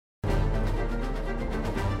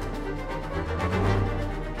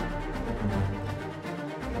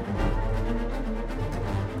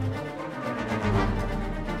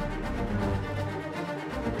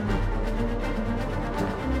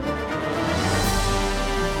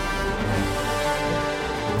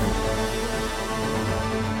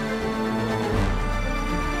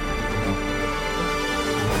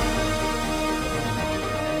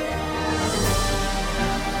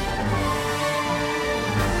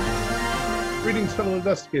Greetings, fellow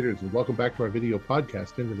investigators, and welcome back to our video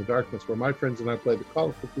podcast, Into the Darkness, where my friends and I play the Call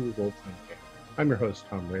of Cthulhu's old-time game. I'm your host,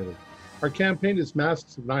 Tom Rayleigh. Our campaign is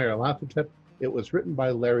Masks of Nyarlathotep. It was written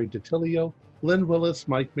by Larry DiTilio, Lynn Willis,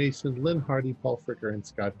 Mike Mason, Lynn Hardy, Paul Fricker, and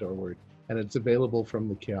Scott Dorward, and it's available from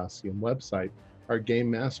the Chaosium website. Our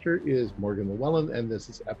game master is Morgan Llewellyn, and this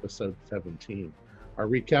is episode 17. Our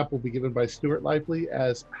recap will be given by Stuart Lively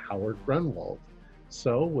as Howard Grunwald.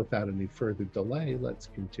 So, without any further delay, let's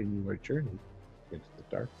continue our journey into the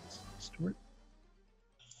darkness. Stuart?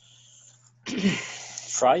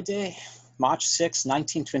 Friday, March 6,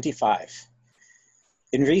 1925.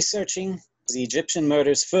 In researching the Egyptian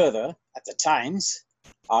murders further at the Times,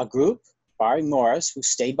 our group, barring Morris, who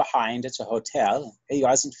stayed behind at a hotel, he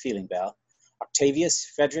wasn't feeling well,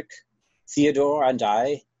 Octavius, Frederick, Theodore, and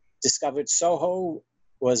I discovered Soho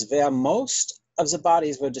was where most of the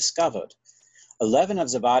bodies were discovered. 11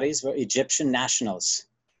 of the bodies were Egyptian nationals,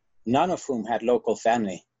 none of whom had local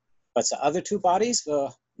family. But the other two bodies were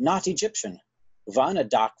not Egyptian. One a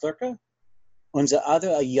dock worker, and the other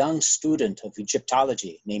a young student of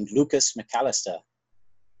Egyptology named Lucas McAllister.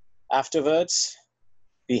 Afterwards,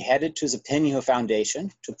 we headed to the Pinhue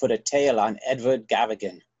Foundation to put a tail on Edward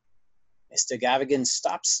Gavigan. Mr. Gavigan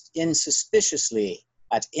stops in suspiciously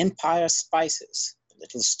at Empire Spices, the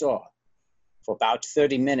little store. For about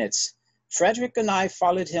 30 minutes, Frederick and I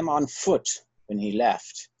followed him on foot when he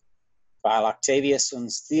left, while Octavius and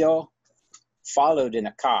Theo followed in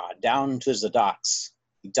a car down to the docks.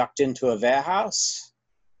 He ducked into a warehouse.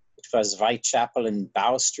 It was Whitechapel and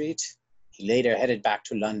Bow Street. He later headed back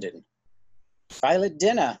to London. While at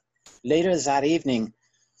dinner, later that evening,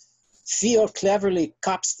 Theo cleverly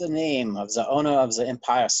cops the name of the owner of the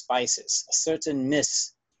Empire Spices, a certain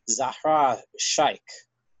Miss Zahra Shaikh.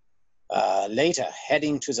 Later,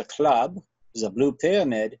 heading to the club, the Blue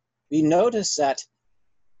Pyramid, we noticed that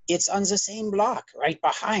it's on the same block, right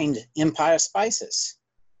behind Empire Spices.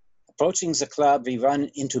 Approaching the club, we run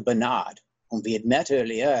into Bernard, whom we had met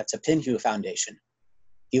earlier at the Pinhue Foundation.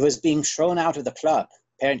 He was being thrown out of the club,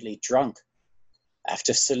 apparently drunk.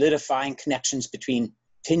 After solidifying connections between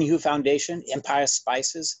Pinhue Foundation, Empire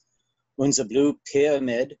Spices, and the Blue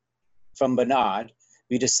Pyramid from Bernard,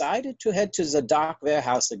 we decided to head to the dock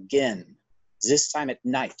warehouse again, this time at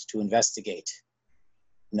night, to investigate.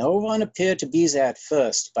 No one appeared to be there at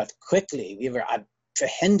first, but quickly we were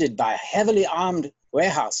apprehended by heavily armed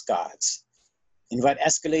warehouse guards in what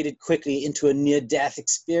escalated quickly into a near-death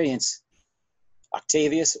experience.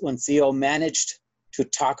 Octavius and Theo managed to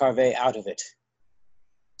talk our way out of it.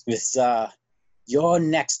 With your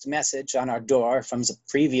next message on our door from the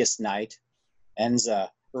previous night and the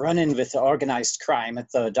run-in with the organized crime at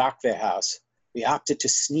the dock warehouse, we opted to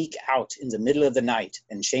sneak out in the middle of the night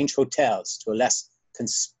and change hotels to a less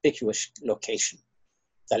conspicuous location,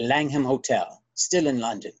 the Langham Hotel, still in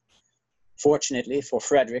London. Fortunately for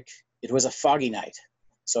Frederick, it was a foggy night,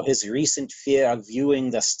 so his recent fear of viewing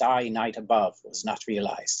the starry night above was not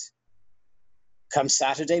realized. Come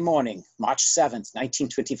Saturday morning, March 7th,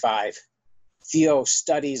 1925, Theo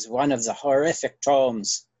studies one of the horrific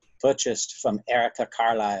tomes purchased from Erica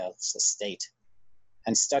Carlyle's estate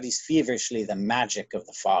and studies feverishly the magic of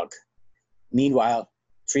the fog. Meanwhile,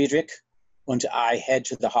 Friedrich and I head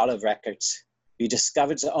to the Hall of Records. We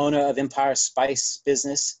discovered the owner of Empire Spice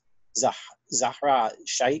business, Zahra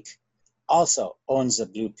Shaikh, also owns the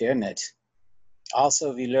Blue Pyramid.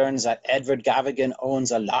 Also, we learned that Edward Gavigan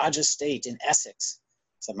owns a large estate in Essex,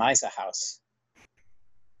 the Miser House.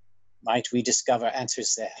 Might we discover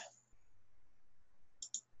answers there?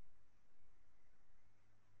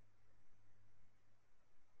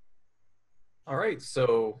 All right,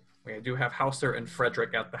 so we do have Hauser and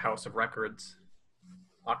Frederick at the House of Records.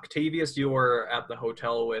 Octavius, you were at the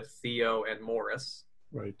hotel with Theo and Morris.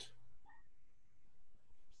 Right.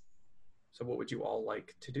 So what would you all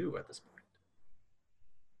like to do at this point?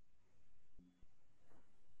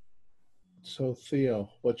 So, Theo,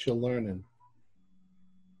 what you learning?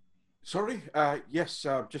 Sorry? Yes,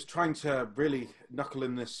 just trying to really knuckle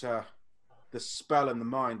in this this spell in the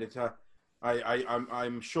mind.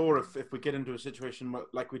 I'm sure if we get into a situation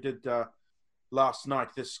like we did last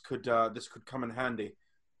night, this could come in handy.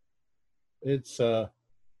 It's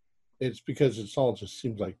because it's all just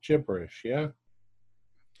seems like gibberish, yeah?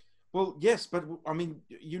 Well, yes, but I mean,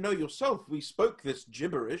 you know yourself, we spoke this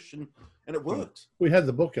gibberish and it worked. We had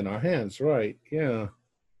the book in our hands, right? Yeah.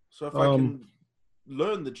 So if I can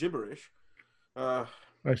learn the gibberish, I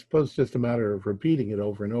suppose it's just a matter of repeating it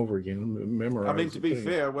over and over again, memorizing. I mean, to be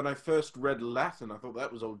fair, when I first read Latin, I thought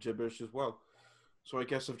that was old gibberish as well. So I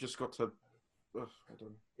guess I've just got to. I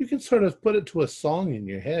don't know. You can sort of put it to a song in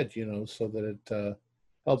your head, you know, so that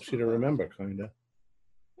Helps you to remember, kind of.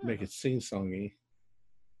 Make it sing-songy.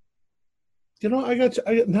 You know,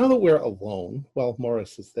 now that we're alone, well,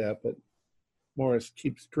 Morris is there, but Morris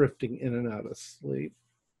keeps drifting in and out of sleep.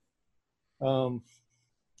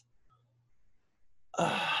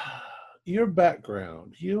 Your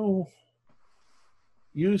background, you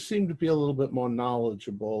seem to be a little bit more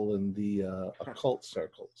knowledgeable in the occult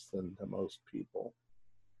circles than most people.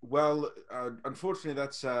 Well, unfortunately,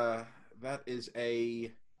 that is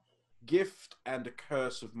a gift and a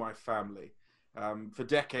curse of my family. For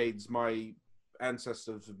decades, my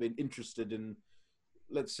ancestors have been interested in,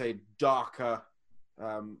 let's say, darker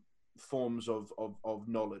forms of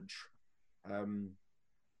knowledge. In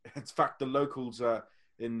fact, the locals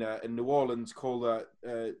in New Orleans call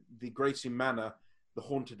the Gracie Manor the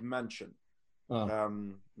Haunted Mansion.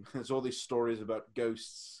 There's all these stories about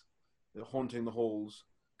ghosts haunting the halls.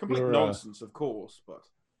 Complete nonsense, of course, but...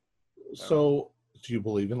 So, do you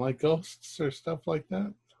believe in, like, ghosts or stuff like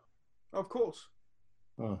that? Of course.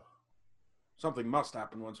 Something must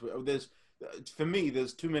happen once for me,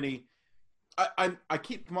 there's too many... I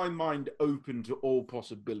keep my mind open to all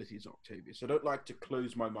possibilities, Octavius. I don't like to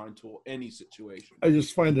close my mind to any situation. I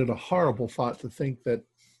just find it a horrible thought to think that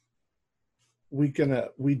we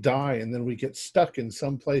die and then we get stuck in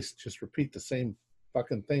some place, just repeat the same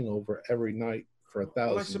fucking thing over every night for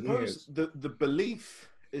 1,000 years. Well, I suppose the belief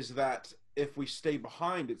is that if we stay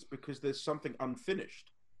behind, it's because there's something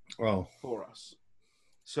unfinished for us.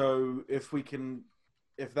 So if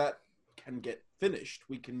that can get finished,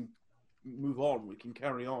 we can move on. We can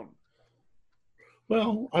carry on.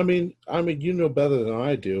 Well, I mean, you know better than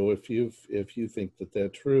I do. If you think that they're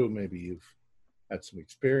true, maybe you've had some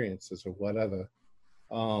experiences or whatever.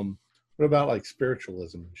 What about, like,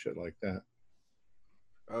 spiritualism and shit like that?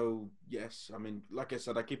 Oh yes, I mean, like I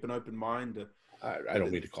said, I keep an open mind. I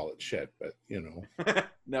don't mean to call it shit, but you know.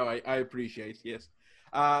 No, I appreciate. Yes,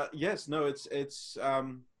 yes. No, it's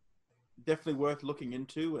definitely worth looking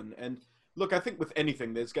into. And look, I think with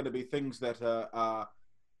anything, there's going to be things that are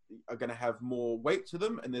going to have more weight to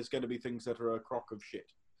them, and there's going to be things that are a crock of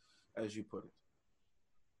shit, as you put it.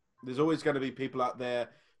 There's always going to be people out there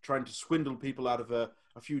trying to swindle people out of a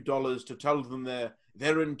few dollars to tell them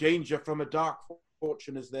they're in danger from a dark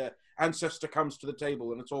fortune as their ancestor comes to the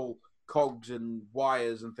table, and it's all cogs and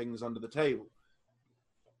wires and things under the table.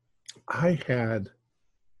 I had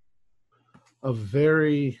a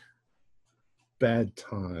very bad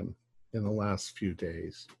time in the last few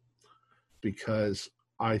days because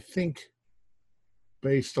I think,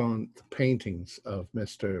 based on the paintings of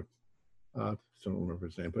Mr. I don't remember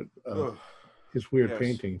his name, but his weird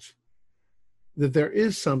paintings, that there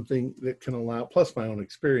is something that can allow, plus my own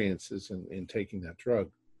experiences in taking that drug,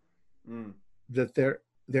 that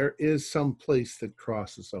there is some place that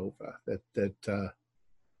crosses over, that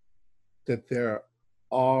there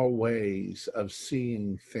are ways of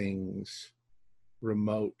seeing things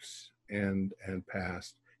remote and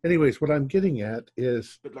past. Anyways, what I'm getting at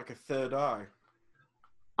is... But like a third eye.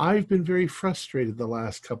 I've been very frustrated the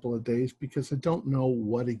last couple of days because I don't know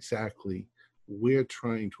what exactly we're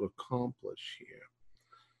trying to accomplish here.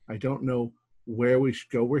 I don't know where we should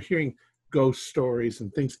go. We're hearing ghost stories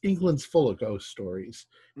and things. England's full of ghost stories,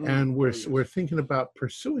 and we're thinking about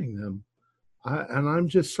pursuing them. And I'm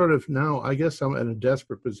just sort of now, I guess I'm in a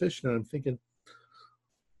desperate position, and I'm thinking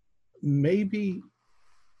maybe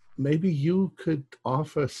you could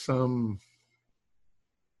offer some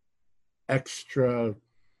extra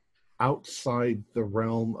outside the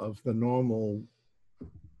realm of the normal.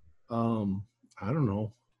 I don't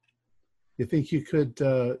know. You think you could?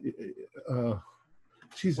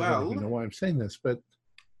 Geez, I don't even know why I'm saying this, but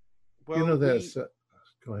you know this.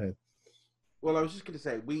 Go ahead. Well, I was just going to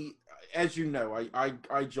say, as you know,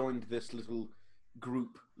 I joined this little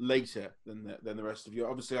group later than the rest of you.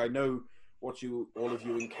 Obviously, I know what all of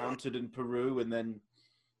you encountered in Peru, and then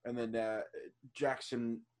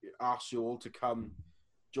Jackson asked you all to come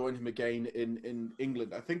join him again in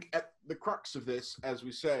England. I think at the crux of this, as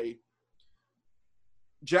we say,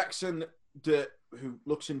 Jackson, who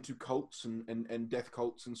looks into cults and death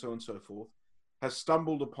cults and so on and so forth, has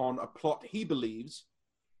stumbled upon a plot he believes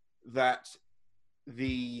that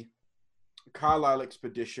the Carlisle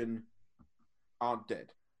expedition aren't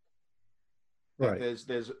dead. Right. That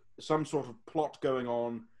there's some sort of plot going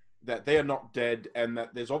on, that they are not dead, and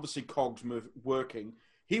that there's obviously cogs working.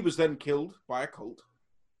 He was then killed by a cult.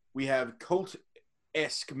 We have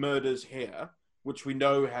cult-esque murders here, which we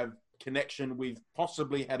know have connection. We've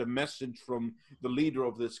possibly had a message from the leader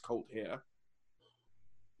of this cult here.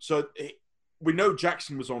 So we know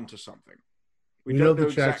Jackson was onto something. We know that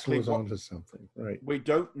Jackson was onto something, right? We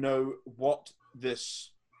don't know what this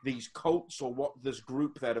these cults or what this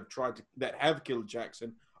group that have killed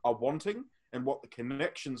Jackson are wanting and what the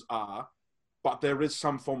connections are. But there is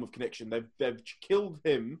some form of connection. They've killed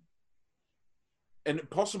him, and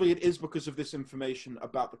possibly it is because of this information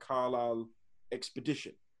about the Carlisle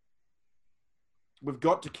expedition. We've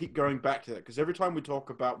got to keep going back to that, because every time we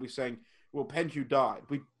talk about, we're saying, well, Penhew died.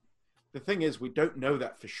 The thing is, we don't know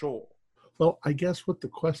that for sure. Well, I guess what the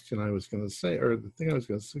question I was going to say, or the thing I was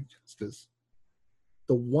going to suggest is,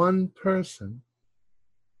 the one person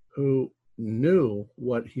who knew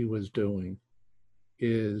what he was doing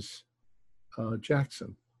is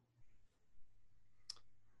Jackson.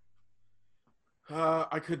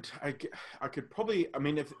 I could probably. I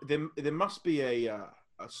mean, if there must be a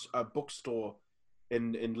bookstore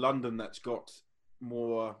in London that's got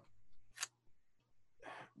more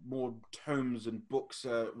tomes and books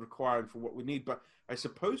required for what we need. But I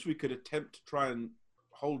suppose we could attempt to try and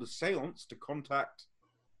hold a séance to contact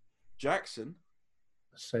Jackson.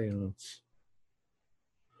 A séance.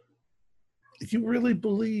 Do you really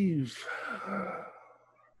believe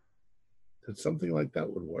that something like that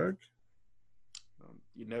would work?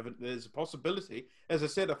 There's a possibility. As I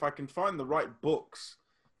said, if I can find the right books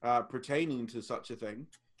pertaining to such a thing,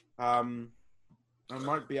 I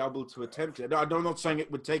might be able to attempt it. I'm not saying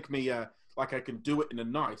it would take me like I can do it in a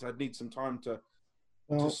night. I'd need some time to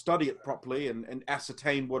study it properly and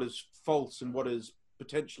ascertain what is false and what is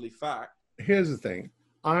potentially fact. Here's the thing.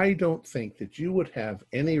 I don't think that you would have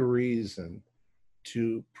any reason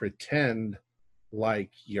to pretend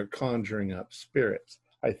like you're conjuring up spirits.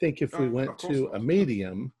 I think if we went to a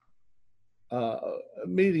medium,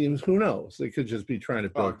 mediums, who knows? They could just be trying to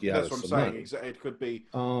build you out of some money. That's what I'm saying. It could be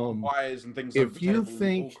wires and things. If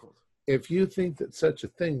you think that such a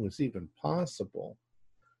thing was even possible,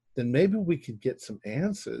 then maybe we could get some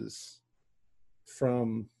answers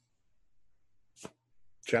from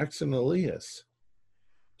Jackson Elias.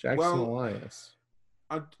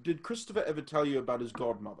 Did Christopher ever tell you about his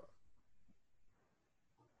godmother?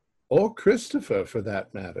 Or Christopher, for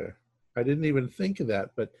that matter. I didn't even think of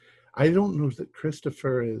that, but I don't know that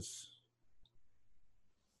Christopher is...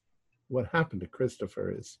 What happened to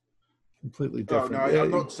Christopher is completely different. Oh, no,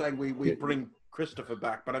 I'm not saying we bring Christopher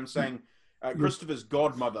back, but I'm saying Christopher's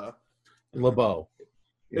godmother... LeBeau.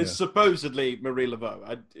 Is supposedly Marie LeBeau.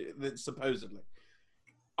 Supposedly.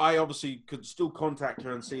 I obviously could still contact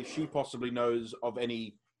her and see if she possibly knows of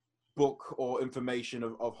any book or information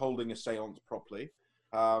of holding a séance properly.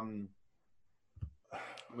 I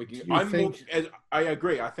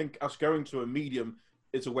agree. I think us going to a medium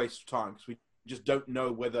is a waste of time because we just don't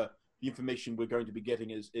know whether the information we're going to be getting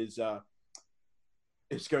is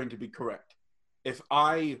going to be correct. If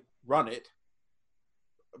I run it,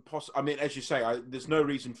 I mean, as you say, there's no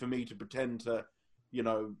reason for me to pretend to,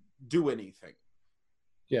 do anything.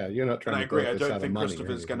 Yeah, you're not trying. And I agree. I don't think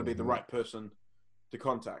Christopher's going to be the right person to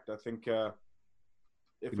contact. I think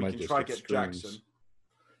if we can try to get Jackson.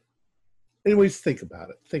 Anyways, think about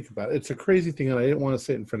it. It's a crazy thing, and I didn't want to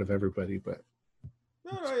say it in front of everybody, but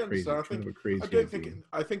no, I understand.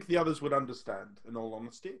 I think the others would understand. In all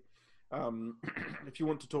honesty, if you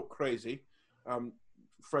want to talk crazy,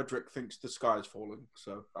 Frederick thinks the sky's falling.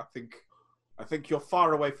 So I think you're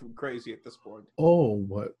far away from crazy at this point. Oh,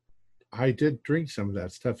 what? I did drink some of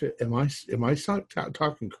that stuff. Am I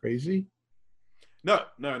talking crazy? No.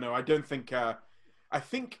 I don't think. I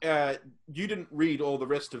think you didn't read all the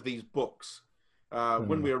rest of these books.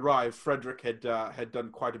 When we arrived, Frederick had done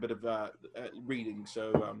quite a bit of reading,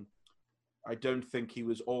 so I don't think he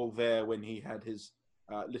was all there when he had his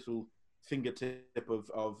little fingertip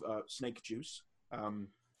of snake juice.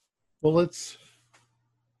 Well, let's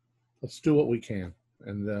do what we can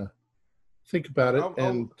and think about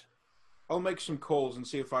it. I'll make some calls and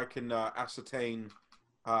see if I can ascertain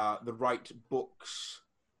the right books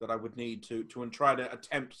that I would need to try to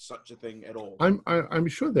attempt such a thing at all. I'm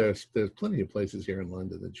sure there's plenty of places here in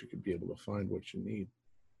London that you could be able to find what you need.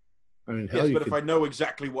 I mean, hell, yes, but if I know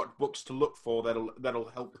exactly what books to look for, that'll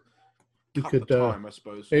help. You could the time, I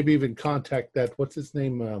suppose. Maybe even contact that what's his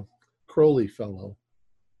name, Crowley fellow.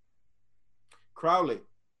 Crowley,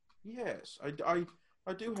 yes,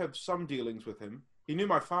 I do have some dealings with him. He knew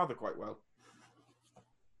my father quite well.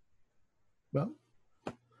 Well,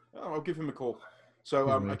 I'll give him a call. So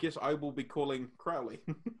I guess I will be calling Crowley.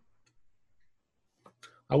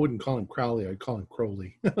 I wouldn't call him Crowley. I'd call him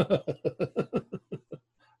Crowley. I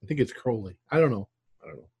think it's Crowley. I don't know.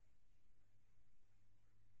 All right.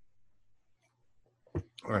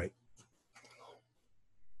 All right.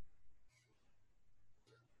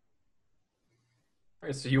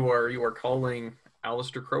 So you are calling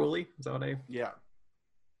Aleister Crowley? Is that what I? Yeah.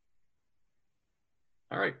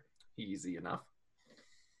 All right, easy enough.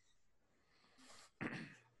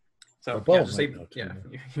 So Well, yeah, just might say know yeah.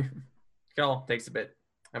 too. Call takes a bit.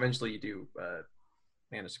 Eventually, you do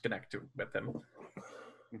manage to connect with him.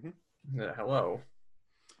 Mm-hmm. Hello.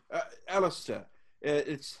 Alistair,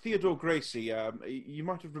 it's Theodore Gracie. You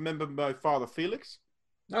might have remembered my father, Felix.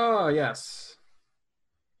 Oh yes,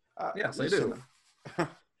 yes, Listen,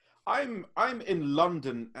 I do. I'm in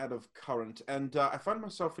London out of current, and I find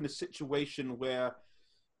myself in a situation where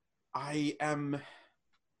I am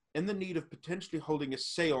in the need of potentially holding a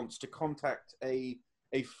séance to contact a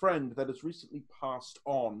friend that has recently passed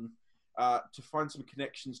on to find some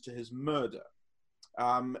connections to his murder.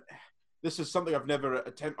 This is something I've never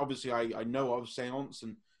attempted. Obviously, I know of séance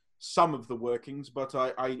and some of the workings, but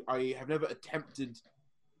I have never attempted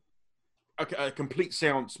a complete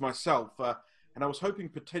séance myself. And I was hoping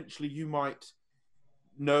potentially you might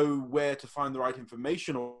know where to find the right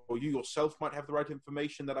information, or you yourself might have the right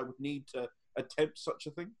information that I would need to attempt such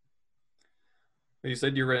a thing. You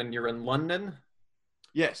said you're in London?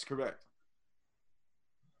 Yes, correct.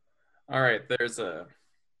 All right, there's a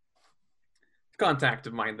contact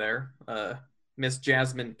of mine there, Miss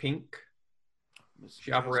Jasmine Pink.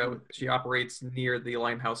 She operates near the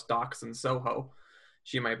Limehouse docks in Soho.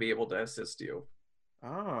 She might be able to assist you.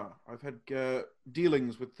 I've had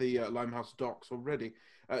dealings with the Limehouse docks already.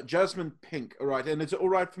 Jasmine Pink, all right. And is it all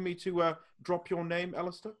right for me to drop your name,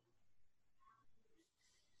 Alistair?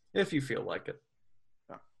 If you feel like it.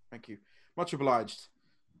 Thank you. Much obliged.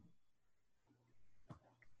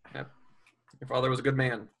 Yep. Your father was a good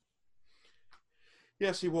man.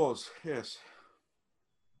 Yes, he was. Yes.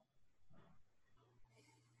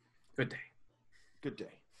 Good day. Good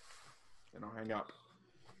day. And I'll hang up.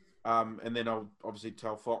 And then I'll obviously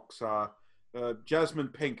tell Fox, Jasmine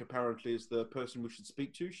Pink apparently is the person we should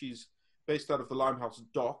speak to. She's based out of the Limehouse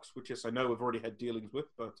docks, which, yes, I know we've already had dealings with,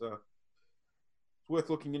 but it's worth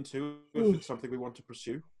looking into if it's something we want to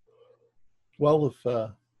pursue. Well,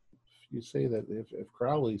 if you say that, if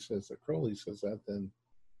Crowley says that, then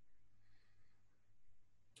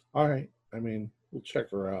all right. I mean, we'll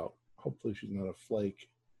check her out. Hopefully she's not a flake.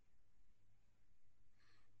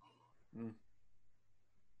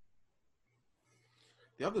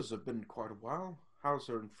 The others have been quite a while.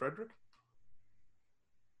 Hauser and Frederick.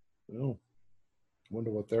 Oh,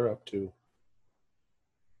 wonder what they're up to.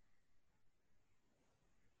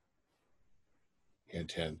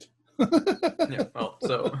 Hint, hint. Yeah, well,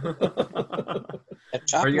 so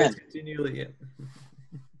Are you guys continually?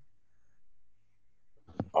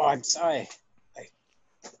 Oh, I'm sorry.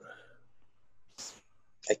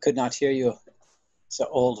 I could not hear you. It's the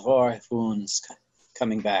old war wounds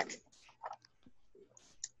coming back.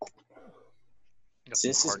 This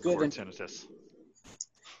is good.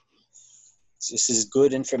 This is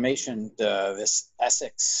good information. This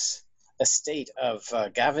Essex estate of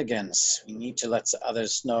Gavigan's. We need to let the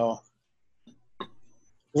others know.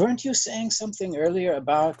 Weren't you saying something earlier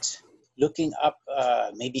about looking up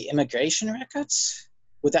maybe immigration records?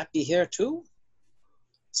 Would that be here too?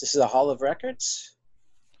 This is a Hall of Records?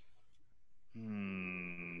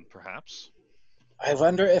 Perhaps. I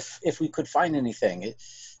wonder if we could find anything.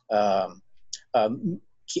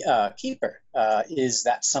 Keeper, is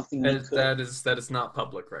that something we could... That is not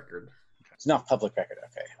public record. It's not public record.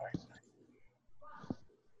 Okay, all right.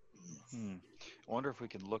 I wonder if we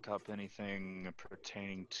could look up anything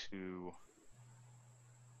pertaining to.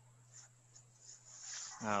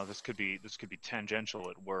 This could be tangential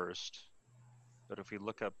at worst, but if we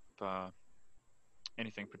look up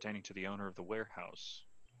anything pertaining to the owner of the warehouse,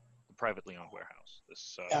 the privately owned warehouse,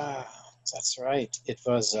 this. That's right. It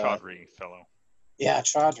was Chaudhry fellow. Yeah,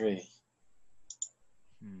 Chaudhry.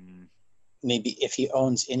 Maybe if he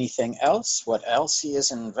owns anything else, what else he is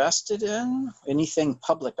invested in, anything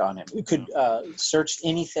public on him. We could search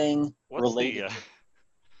anything related.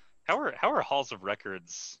 How are halls of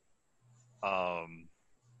records? How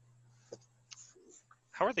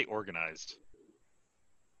are they organized?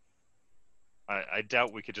 I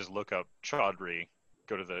doubt we could just look up Chaudhry,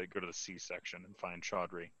 go to the C section and find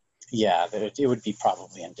Chaudhry. Yeah, it would be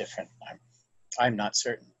probably in different. I'm not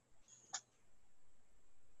certain.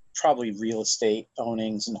 Probably real estate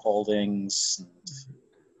ownings and holdings.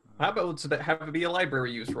 How about have it be a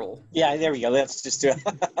library use role? Yeah, there we go. Let's just do it.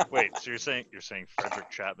 Wait, so you're saying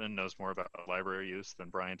Frederick Chapman knows more about library use than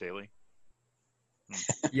Brian Daly?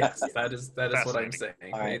 Yes, that is what I'm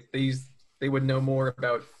saying. Right. They would know more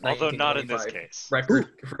about. Although not in this case. Record.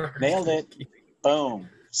 Nailed it. Boom.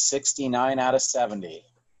 69 out of 70.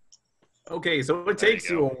 Okay, so it takes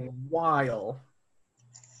you a while.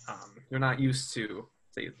 You're not used to,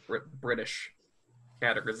 say, British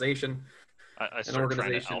categorization. I an start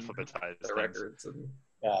trying to organization alphabetize the things. records. And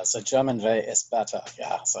Yeah, the German way is better.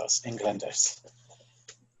 Yeah, those Englanders.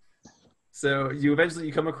 so you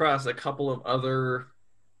eventually come across a couple of other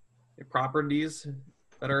properties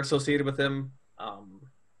that are associated with him.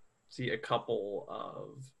 See a couple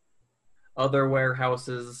of other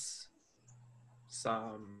warehouses,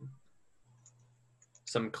 some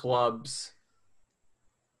clubs,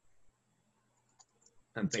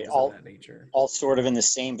 and Okay, things of that nature. All sort of in the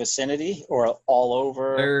same vicinity or all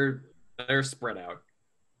over? They're spread out.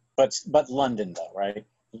 But London though, right?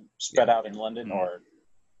 Spread out in London, or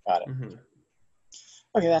got it. Mm-hmm.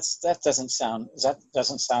 Okay, that doesn't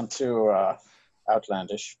sound too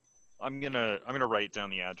outlandish. I'm gonna write down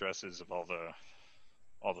the addresses of all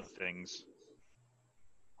the things,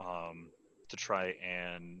 to try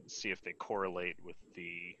and see if they correlate with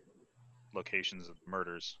the locations of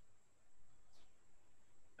murders.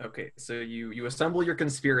 Okay, so you assemble your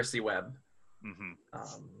conspiracy web, Mm-hmm.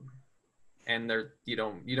 and there you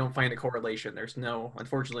don't find a correlation.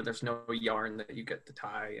 Unfortunately, there's no yarn that you get to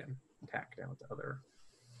tie and tack down to other.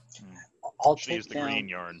 I'll Should use the green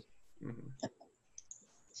yarn. Mm-hmm.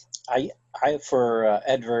 I for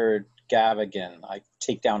Edward Gavigan, I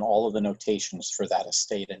take down all of the notations for that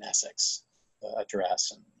estate in Essex, the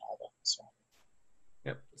address and all that. So.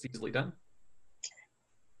 Yep, it's easily done.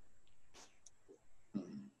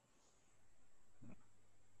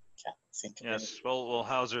 Can't think of Yes. Well, we'll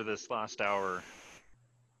Hauser this last hour.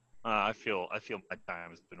 I feel my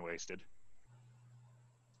time has been wasted.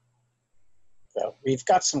 So we've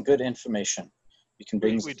got some good information. You can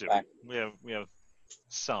bring We us do. back. We have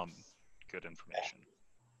some good information.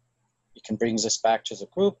 You can bring us back to the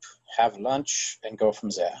group, have lunch, and go from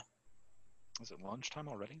there. Is it lunchtime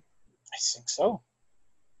already? I think so.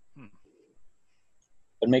 Hmm.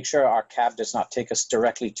 But make sure our cab does not take us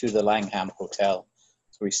directly to the Langham Hotel,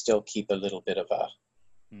 so we still keep a little bit of a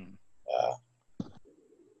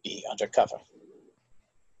be undercover.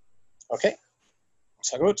 Okay,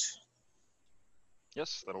 so good.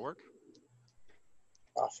 Yes, that'll work.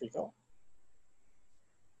 Off we go.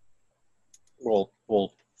 We'll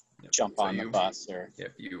Yep. jump So on the bus or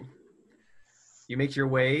If you make your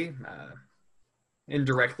way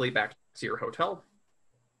indirectly back to your hotel,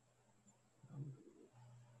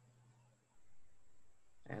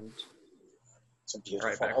 and it's a beautiful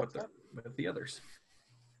right back hotel. with the others.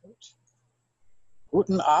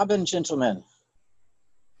 Guten Abend, gentlemen.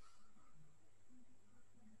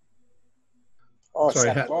 Oh, Sorry,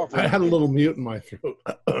 it's that dog. I had a little mute in my throat.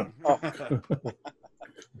 Oh,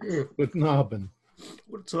 With Nobbin.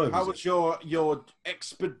 What time How is was it? your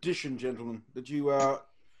expedition, gentlemen? Did you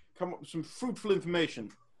come up with some fruitful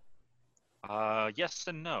information? Yes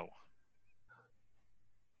and no.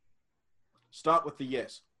 Start with the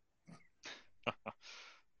yes.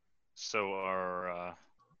 So our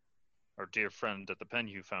dear friend at the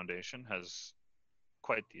Penhew Foundation has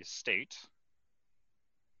quite the estate.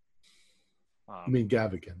 I mean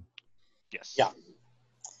Gavigan. Yes. Yeah.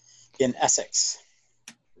 In Essex.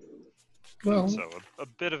 Well, So a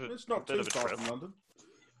bit of It's not bit too of a far trip. from London.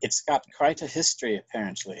 It's got quite a history,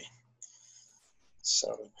 apparently. So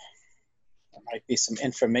there might be some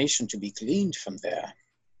information to be gleaned from there.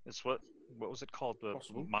 It's what was it called? The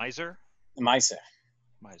Possible. Miser? Miser.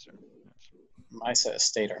 Miser. Yes. Miser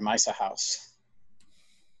Estate or Miser House.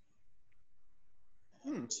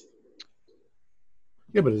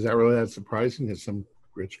 yeah, but is that really that surprising that some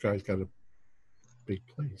rich guy's got a big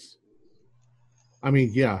place? I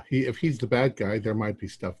mean, yeah, if he's the bad guy, there might be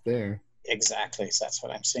stuff there. Exactly. So that's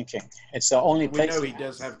what I'm thinking. It's the only We place. know he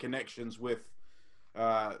does have connections with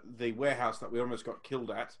the warehouse that we almost got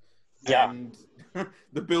killed at. Yeah. And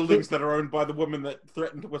the buildings that are owned by the woman that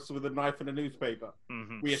threatened us with a knife and a newspaper.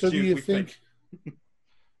 Mm-hmm. We So assume we think.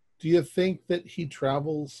 do you think that he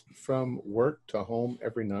travels from work to home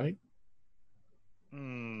every night? I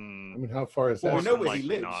mean, how far is that? Well, we know where he Likely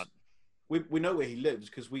lives. not. We know where he lives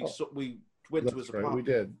because we went to his That's right, apartment.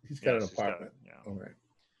 we did. He's got Yes, an he's got- apartment. yeah. All right.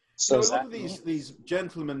 So A is lot that of these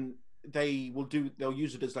gentlemen, they'll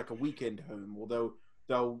use it as like a weekend home, or they'll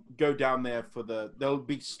go down there there'll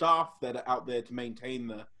be staff that are out there to maintain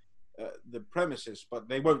the premises, but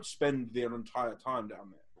they won't spend their entire time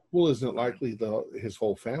down there. Well, isn't it likely his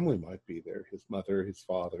whole family might be there? His mother, his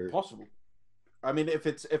father. Possible. I mean, if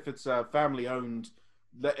it's family owned,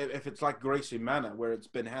 if it's like Gracie Manor where it's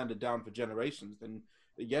been handed down for generations, then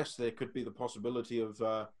yes, there could be the possibility of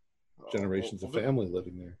Generations of family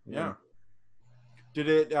living there. Yeah. Did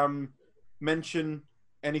it mention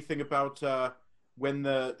anything about when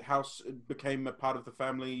the house became a part of the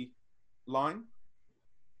family line?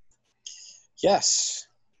 Yes.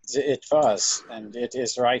 It was, and it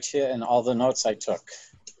is right here in all the notes I took.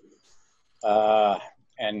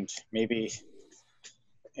 And maybe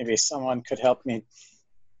someone could help me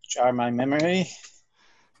jar my memory.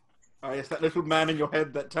 Oh, it's that little man in your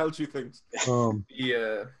head that tells you things.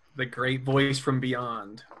 The great voice from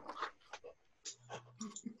beyond.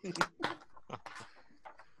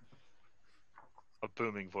 A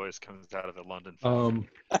booming voice comes out of the London.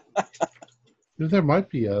 There might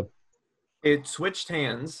be a. It switched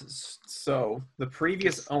hands, so the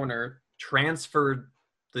previous owner transferred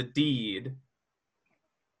the deed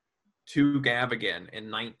to Gavigan in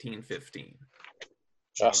 1915.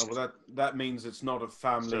 Just well, that means it's not a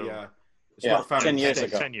family. So- It's not a family 10 years estate.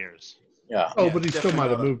 ago. 10 years. yeah. Oh, Yeah, but he still definitely might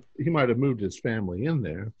have not a- moved. He might have moved his family in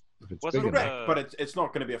there if it's Wasn't big enough. Correct, but it's not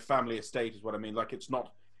going to be a family estate, is what I mean. Like, it's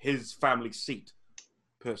not his family seat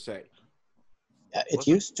per se. It Wasn't-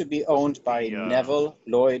 used to be owned by the, Neville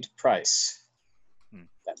Lloyd Price. Hmm.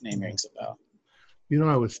 That name rings a bell. You know,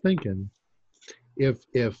 I was thinking, if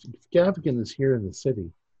Gavigan is here in the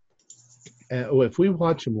city, if we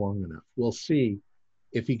watch him long enough, we'll see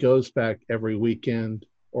if he goes back every weekend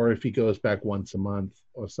or if he goes back once a month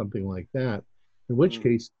or something like that. In which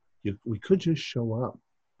case, we could just show up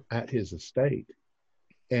at his estate,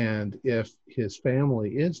 and if his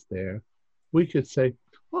family is there, we could say,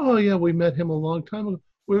 "Oh yeah, we met him a long time ago.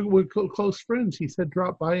 We're close friends. He said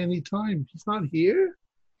drop by any time. He's not here."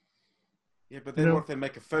 Yeah, but then No. what if they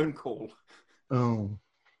make a phone call? Oh.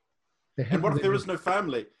 And what if there is no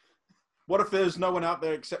family? What if there's no one out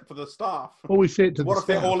there except for the staff? Well, we say it to What the if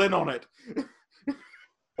they're staff. all in on it?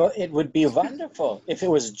 Well, it would be wonderful if it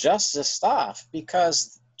was just the staff,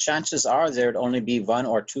 because chances are there'd only be one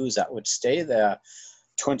or two that would stay there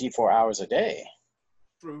 24 hours a day.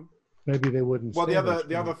 True. Maybe they wouldn't. Well, stay the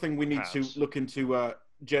there. other thing we need to Perhaps. look into,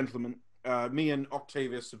 gentlemen, me and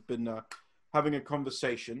Octavius have been having a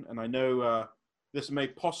conversation, and I know this may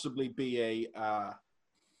possibly be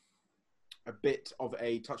a bit of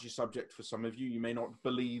a touchy subject for some of you. You may not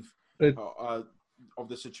believe It- of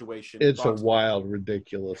the situation. It's a but wild,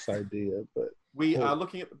 ridiculous idea, but we are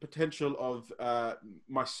looking at the potential of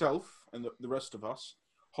myself and the rest of us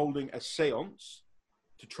holding a seance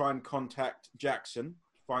to try and contact Jackson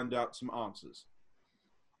to find out some answers.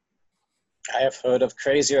 I have heard of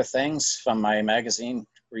crazier things from my magazine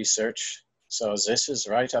research, so this is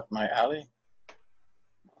right up my alley.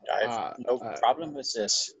 I have no problem with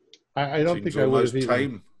this. I don't think I would have even.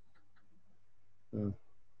 tame.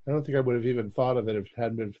 I don't think I would have even thought of it if it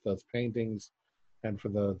hadn't been for those paintings and for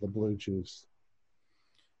the blue juice.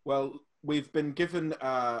 Well, we've been given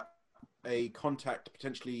a contact to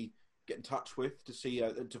potentially get in touch with to see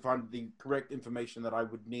to find the correct information that I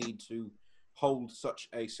would need to hold such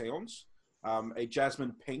a seance. A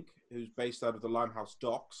Jasmine Pink, who's based out of the Limehouse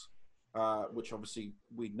Docks, which obviously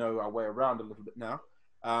we know our way around a little bit now.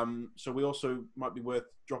 So we also might be worth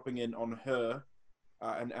dropping in on her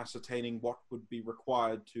and ascertaining what would be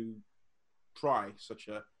required to try such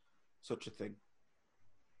a thing.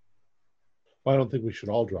 Well, I don't think we should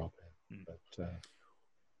all drop in, but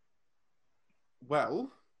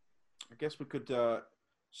Well, I guess we could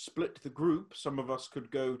split the group. Some of us could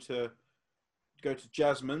go to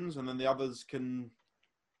Jasmine's, and then the others can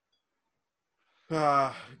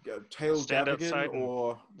tail Stand Gavigan outside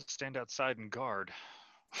or Stand outside and guard.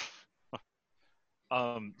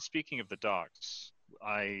 Speaking of the docks,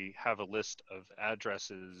 I have a list of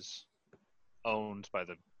addresses owned by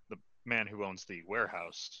the man who owns the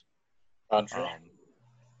warehouse. Audrey.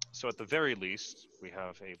 So at the very least, we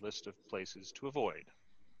have a list of places to avoid.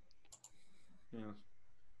 yeah.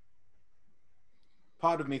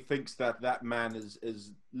 Part of me thinks that man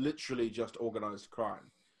is literally just organized crime.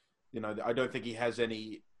 You know, I don't think he has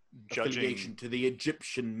any affiliation to the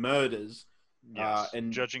Egyptian murders. Yes,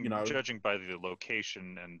 and judging you know, judging by the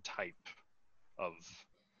location and type of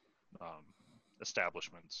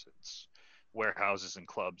establishments, it's warehouses and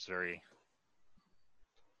clubs,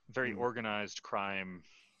 very organized crime,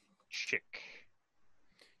 chic.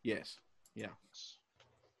 yes, yeah.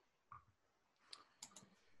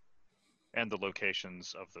 And the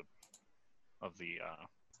locations of the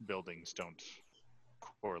buildings don't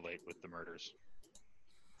correlate with the murders,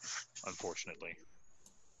 unfortunately.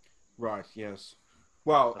 Right, yes.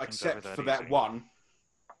 Well, Nothing's except ever that for that easy. one.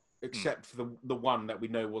 Except for the one that we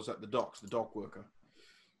know was at the docks, the dock worker.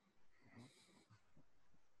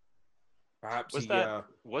 Perhaps Was he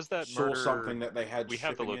that saw murder something that they had We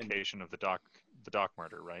have the shipping in. location of the dock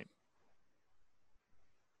murder, right?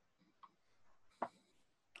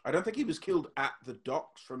 I don't think he was killed at the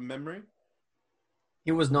docks from memory.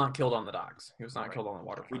 He was not killed on the docks. He was not Right. killed on the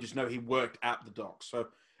waterfront. We just know he worked at the docks. So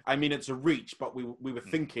I mean, it's a reach, but we were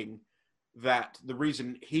thinking that the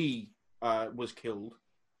reason he was killed,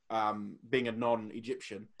 being a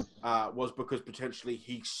non-Egyptian, was because potentially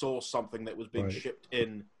he saw something that was being shipped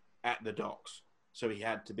in at the docks, so he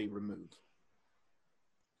had to be removed.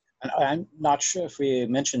 And I'm not sure if we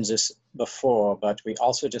mentioned this before, but we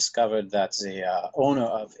also discovered that the owner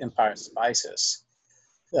of Empire Spices,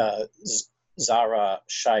 Zara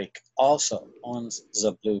Shaikh, also owns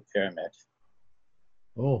the Blue Pyramid.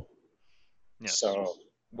 Oh. Yes. So,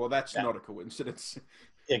 well, that's not a coincidence.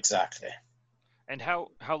 Exactly. And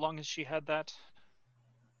how long has she had that?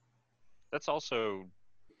 That's also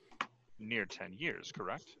near 10 years,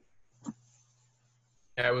 correct?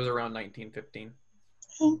 Yeah, it was around 1915.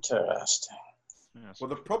 Interesting. Yes. Well,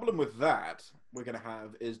 the problem with that we're going to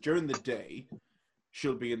have is during the day,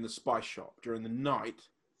 she'll be in the spice shop. During the night,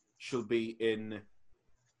 she'll be in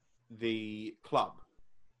the club.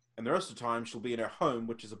 And the rest of the time, she'll be in her home,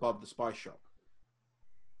 which is above the spice shop.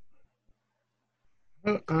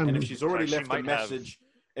 And if she's already left a message,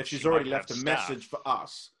 message for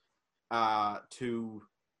us to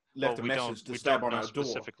stab on our door.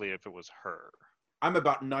 Specifically if it was her. I'm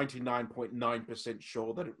about 99.9%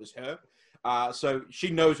 sure that it was her. So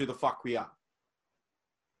she knows who the fuck we are.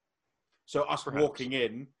 So us walking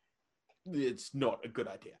in, it's not a good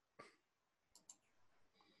idea.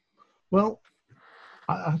 Well,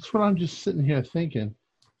 that's what I'm just sitting here thinking.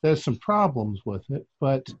 There's some problems with it,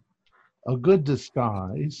 but a good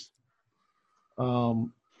disguise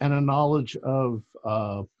and a knowledge of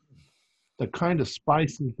the kind of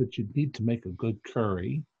spices that you need to make a good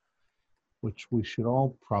curry, which we should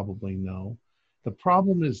all probably know. The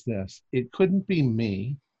problem is this: it couldn't be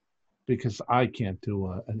me because I can't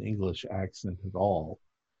do an English accent at all,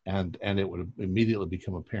 and it would have immediately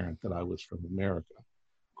become apparent that I was from America.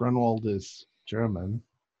 Grunwald is German.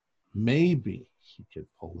 Maybe he could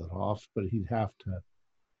pull it off, but he'd have to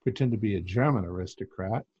pretend to be a German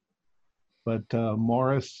aristocrat. But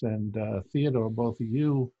Morris and Theodore, both of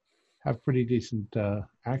you have pretty decent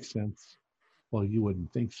accents. Well, you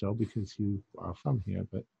wouldn't think so because you are from here,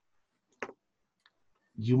 but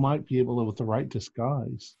you might be able to, with the right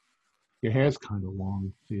disguise. Your hair's kind of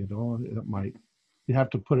long, Theodore. You have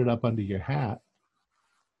to put it up under your hat.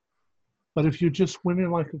 But if you just went in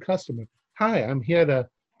like a customer, hi, I'm here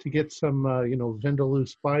to get some, Vindaloo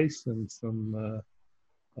spice and some,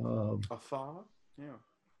 Afar? Yeah.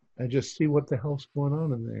 and just see what the hell's going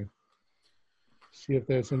on in there. See if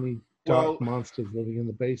there's any dark monsters living in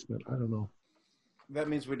the basement. I don't know. That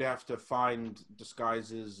means we'd have to find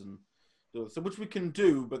disguises and do it, which we can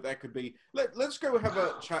do, but that could be. Let's go have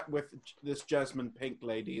a chat with this Jasmine Pink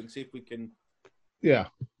lady and see if we can. Yeah.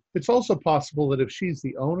 It's also possible that if she's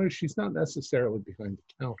the owner, she's not necessarily behind the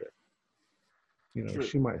counter. True.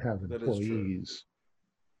 She might have employees.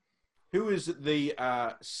 Who is the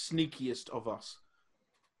sneakiest of us?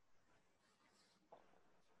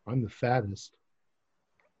 I'm the fattest.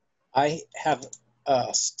 I have a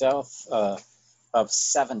stealth of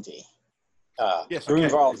 70. Yes,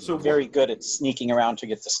 Grunwald's very good at sneaking around to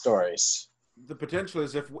get the stories. The potential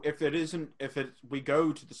is if we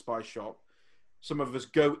go to the spy shop, some of us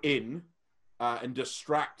go in and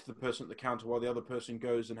distract the person at the counter while the other person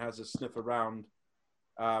goes and has a sniff around.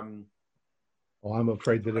 Well, I'm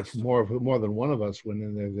afraid that if more than one of us went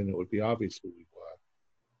in there, then it would be obvious who we were.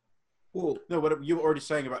 Well, no, what you were already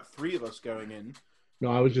saying about 3 of us going in.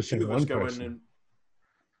 No, I was just saying one person. In and,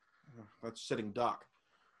 that's sitting duck.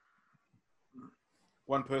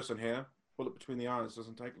 One person here. Bullet between the eyes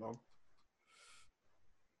doesn't take long.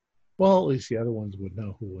 Well, at least the other ones would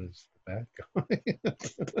know who was the bad guy.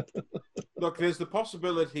 Look, there's the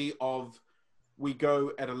possibility of we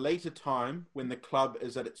go at a later time when the club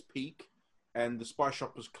is at its peak and the spy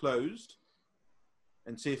shop is closed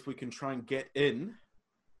and see if we can try and get in.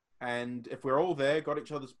 And if we're all there, got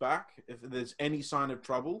each other's back, if there's any sign of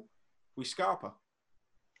trouble, we scalp her.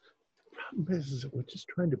 The problem is that we're just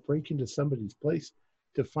trying to break into somebody's place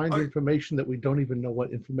to find information that we don't even know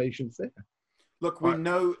what information's there. Look, we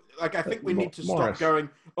know, like, I think we need to Morris. stop going,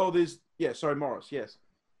 Morris, yes.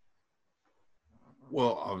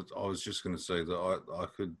 Well, I was just going to say that I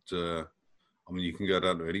could, you can go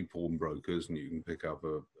down to any pawnbrokers and you can pick up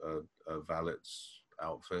a valet's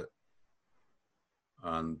outfit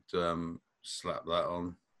and slap that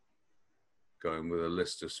on, going with a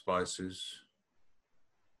list of spices.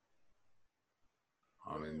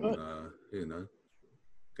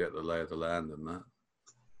 Get the lay of the land and that.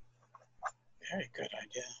 Very good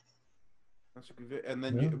idea. That's a good. And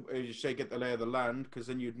then you say get the lay of the land, because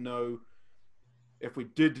then you'd know if we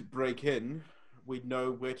did break in, we'd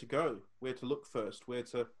know where to go, where to look first, where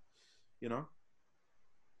to,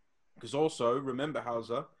 Because also, remember,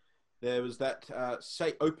 Hauser, there was that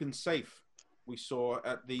open safe we saw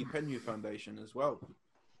at the Penhu Foundation as well.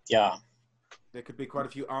 Yeah. There could be quite a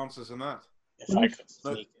few answers in that. If I could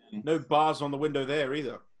sneak in. No bars on the window there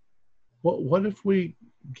either. What if we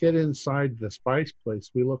get inside the spice place?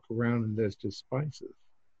 We look around and there's just spices.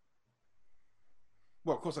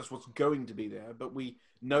 Well, of course, that's what's going to be there, but we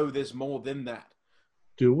know there's more than that.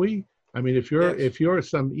 Do we? I mean, if you're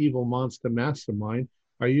some evil monster mastermind,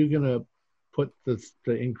 are you going to put the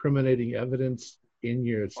incriminating evidence in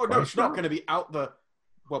your spice no, it's not shop? going to be out the...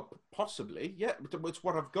 Well, possibly, yeah, but it's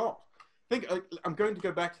what I've got. I'm going to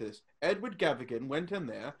go back to this. Edward Gavigan went in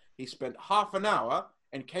there, he spent half an hour,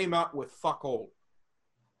 and came out with fuck all.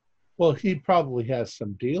 Well, he probably has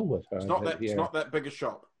some deal with her. It's not that big a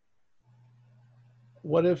shop.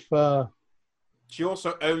 What if... She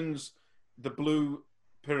also owns the Blue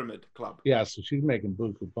Pyramid Club. Yeah, so she's making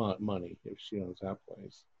buku money if she owns that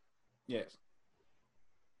place. Yes.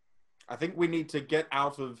 I think we need to get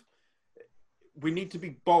out of... We need to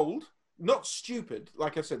be bold, not stupid.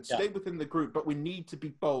 Like I said, stay within the group, but we need to be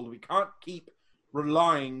bold. We can't keep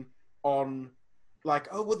relying on, like,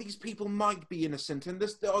 oh, well, these people might be innocent, and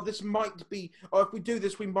this might be... Or if we do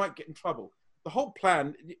this, we might get in trouble. The whole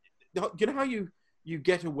plan... You know how you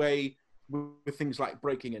get away with things like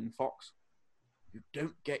breaking in, Fox? You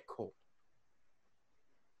don't get caught.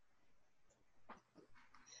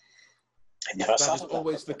 That is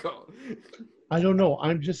always the call. I don't know.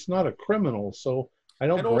 I'm just not a criminal, so I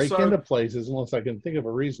don't break into places unless I can think of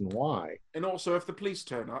a reason why. And also, if the police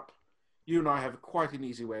turn up, you and I have quite an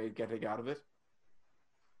easy way of getting out of it.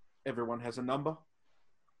 Everyone has a number.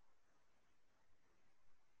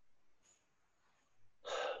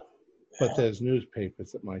 But there's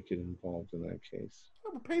newspapers that might get involved in that case.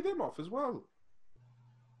 We'll pay them off as well.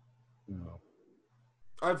 No.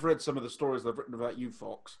 I've read some of the stories they've written about you,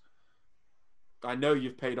 Fox. I know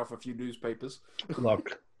you've paid off a few newspapers.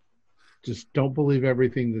 Look, just don't believe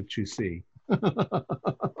everything that you see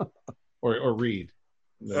or read.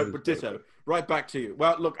 But ditto. Right back to you.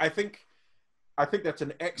 Well, look, I think that's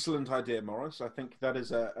an excellent idea, Morris. I think that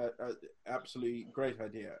is a absolutely great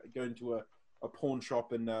idea. Going to a pawn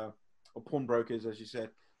shop and or pawnbrokers, as you said,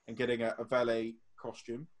 and getting a valet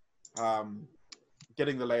costume,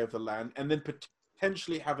 getting the lay of the land, and then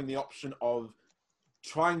potentially having the option of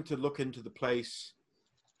trying to look into the place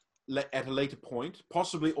at a later point,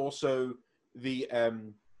 possibly also the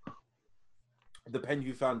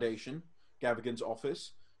Penhu Foundation, Gavigan's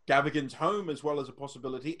office, Gavigan's home as well as a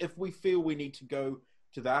possibility if we feel we need to go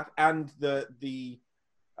to that, and the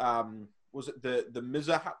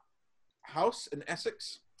Mizza house in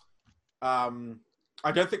Essex.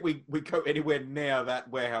 I don't think we go anywhere near that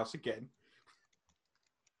warehouse again.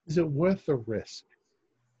 Is it worth the risk?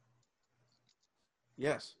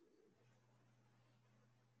 Yes.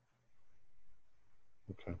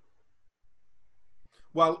 Okay.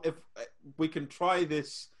 Well, if we can try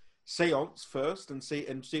this seance first and see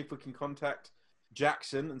if we can contact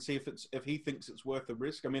Jackson and see if he thinks it's worth the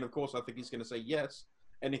risk. I mean, of course, I think he's going to say yes.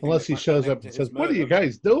 Unless he shows up and says, "What are you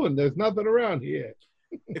guys doing? There's nothing around here."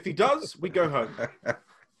 If he does, we go home.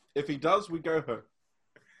 If he does, we go home.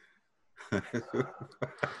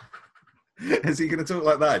 Is he going to talk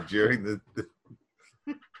like that during the...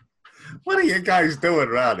 What are you guys doing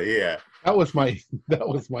around here? That was my.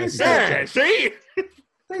 Yeah, see?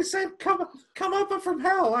 They said, come up from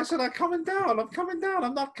hell. I said, I'm coming down. I'm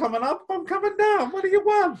not coming up. I'm coming down. What do you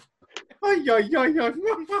want? Ay, ay, ay, ay.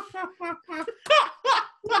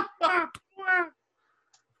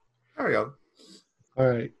 Carry on. All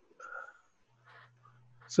right.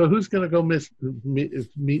 So who's going to go meet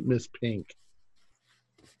Miss Pink?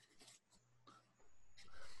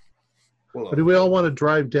 Well, or do we all want to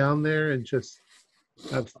drive down there and just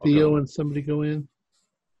have Theo and somebody go in?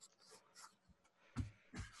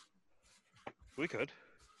 We could.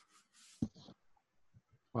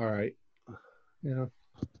 All right. Yeah.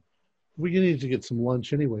 We need to get some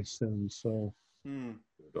lunch anyway soon, so.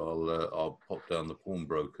 I'll pop down the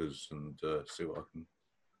pawnbrokers and see what I can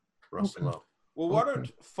rustle up. Well, why don't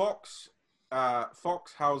Fox,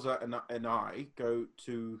 Hauser, and I go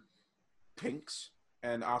to Pink's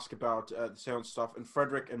and ask about the seance stuff, and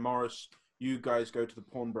Frederick and Morris, you guys go to the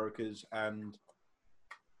pawnbrokers and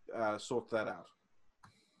sort that out.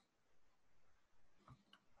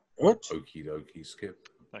 What? Okie dokie, Skip.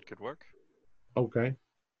 That could work. Okay.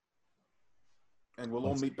 And we'll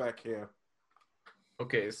all meet back here.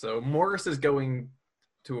 Okay, so Morris is going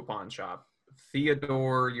to a pawn shop.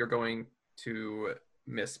 Theodore, you're going to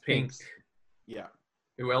Miss Pink. Yeah.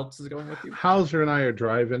 Who else is going with you? Hauser and I are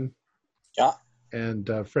driving. Yeah. And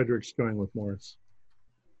Frederick's going with Morris.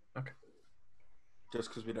 Okay. just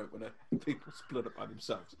because we don't want people split up by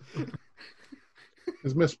themselves.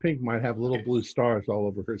 Because Miss Pink might have little blue stars all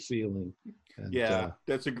over her ceiling. And, Yeah,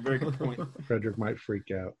 that's a very good point. Frederick might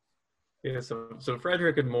freak out. Yeah, so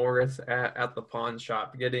Frederick and Morris at the pawn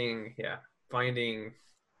shop finding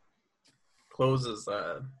clothes is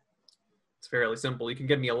it's fairly simple. You can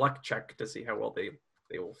give me a luck check to see how well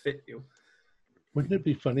they will fit you. Wouldn't it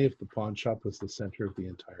be funny if the pawn shop was the center of the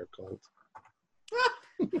entire cult?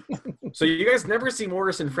 So you guys never see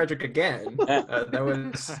Morris and Frederick again. That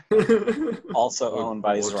was Also owned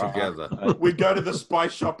by Zra. together. We go to the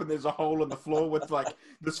spice shop and there's a hole in the floor with like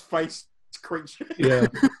this face creature. Yeah.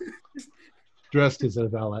 Dressed as a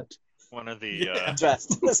valet. One of the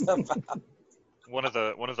Dressed as a one of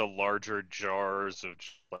the larger jars of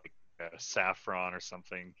like saffron or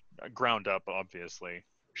something, ground up, obviously,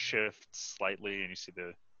 shifts slightly, and you see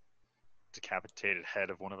the decapitated head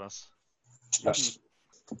of one of us. God.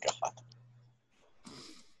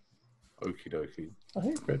 Okie dokie. Oh,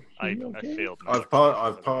 hey, Fred. I Okay? failed. I've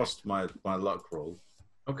passed my luck roll.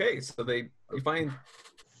 okay. So you find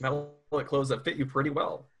valet clothes that fit you pretty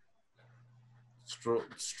well.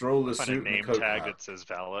 Stroll the Find suit a and name coat tag hat. that says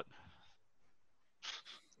valet.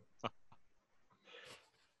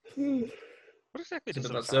 What exactly does a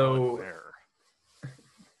valet So- wear?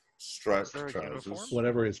 Striped Is there a trousers. uniform?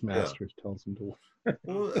 Whatever his master tells him to wear.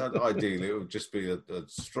 Well, ideally, it would just be a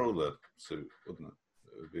stroller suit, wouldn't it?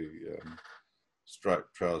 It would be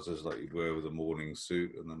striped trousers like you'd wear with a morning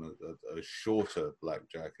suit, and then a shorter black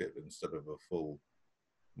jacket instead of a full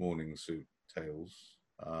morning suit tails.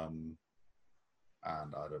 And I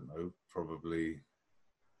don't know, probably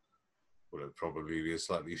would it probably be a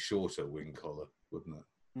slightly shorter wing collar, wouldn't it?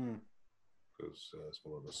 Because it's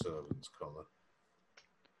more of a servant's collar.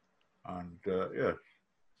 And yeah,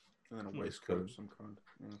 And then a waistcoat of some kind.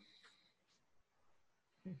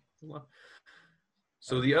 Yeah.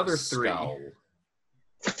 So the other three,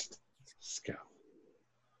 Scowl.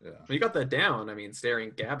 Yeah. you got that down. I mean, staring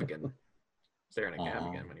at Gavigan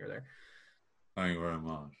when you're there. Thank you very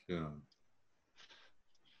much. Yeah.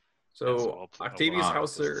 So Octavius Wow.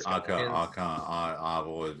 Hauser. I've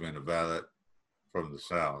always been a valet from the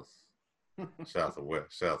south, south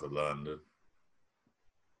of London.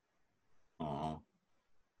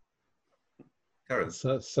 Carry on.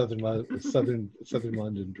 Southern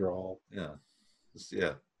London drawl. Yeah.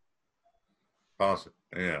 Yeah. Possum.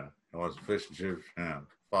 Yeah. I was a fish and chips. Yeah.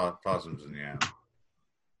 Possums and yam. I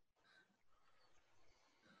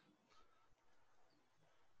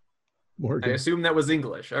Morgan. assume that was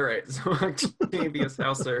English. All right. So Octavius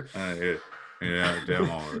Hauser. Yeah,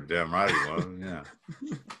 damn right he was. Yeah.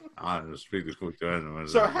 I just speak the quick to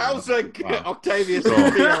So how's Octavius? So-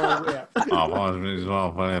 yeah.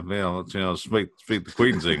 Speak the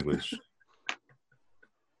Queen's English.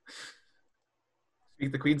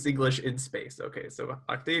 Speak the Queen's English in space. Okay, so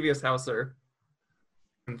Octavius Hauser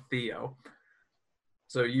and Theo.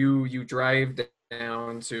 So you drive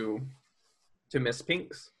down to Miss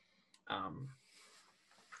Pink's.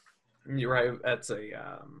 You arrive at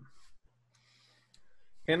a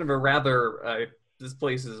kind of a rather this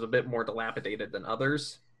place is a bit more dilapidated than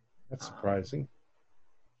others. That's surprising.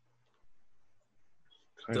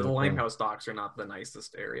 Kind The of, Limehouse docks are not the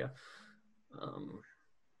nicest area.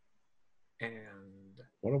 And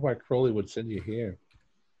wonder why Crowley would send you here.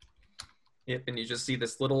 yep, and you just see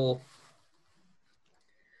this little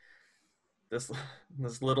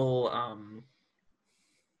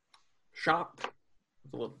shop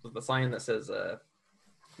with the sign that says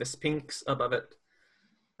Miss Pink's above it.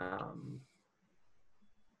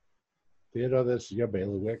 Theodore, this is your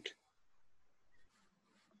bailiwick.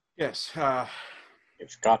 Yes.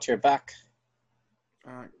 You've got your back.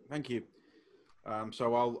 Thank you.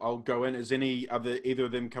 So I'll go in. Is either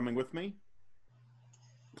of them coming with me?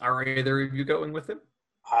 Are either of you going with him?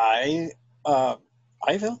 I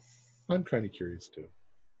will. I'm kind of curious too.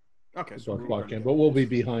 Okay. So we're walk going in, but we'll be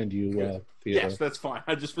behind you, Theodore. Yes, that's fine.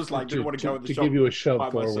 I just was like, didn't want to go in the to shop give you a shove by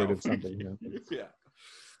forward myself. or something. Yeah. Yeah.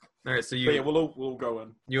 All right, so But yeah, we'll go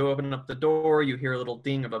in. you open up the door, you hear a little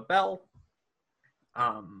ding of a bell,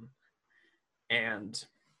 and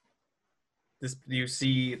you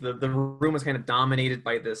see the room is kind of dominated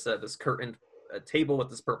by this curtained table with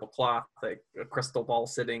this purple cloth, like a crystal ball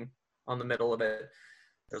sitting on the middle of it.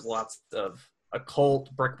 There's lots of occult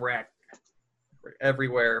bric-a-brac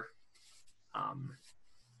everywhere.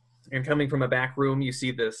 And coming from a back room, you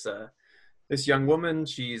see this young woman.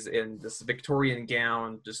 She's in this Victorian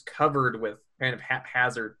gown, just covered with kind of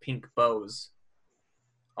haphazard pink bows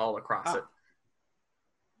all across it.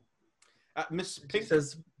 Miss She Pink,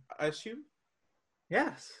 says, I assume?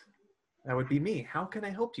 "Yes, that would be me. How can I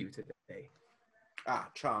help you today?"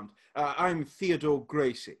 Charmed. I'm Theodore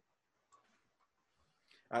Gracie.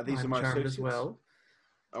 These I'm are my charmed associates. as well.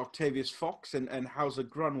 Octavius Fox and Hauser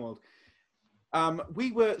Grunwald.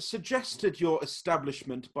 We were suggested your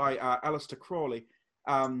establishment by Alistair Crawley.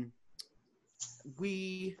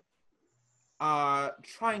 We are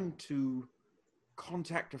trying to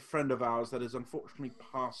contact a friend of ours that has unfortunately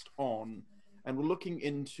passed on, and we're looking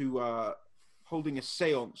into holding a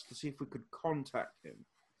seance to see if we could contact him.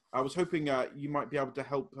 I was hoping you might be able to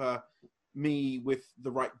help me with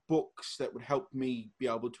the right books that would help me be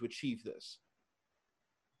able to achieve this.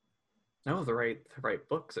 No, the right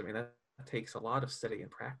books. I mean, that takes a lot of study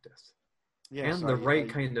and practice. Yes, and the right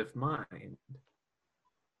kind of mind.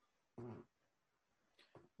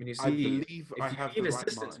 And you see, I believe if I you have need the right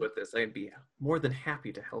assistance mind. with this, I'd be more than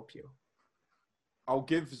happy to help you. I'll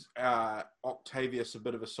give Octavius a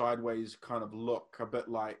bit of a sideways kind of look, a bit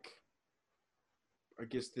like, I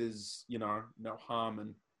guess there's, no harm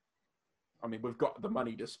in, I mean, we've got the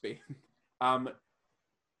money to spend.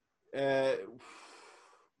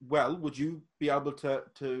 Well, would you be able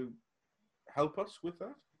to help us with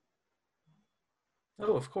that?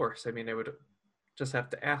 Oh, of course. I mean, I would just have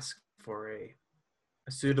to ask for a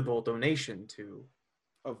suitable donation to...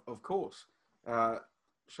 Of course.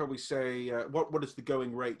 Shall we say, what is the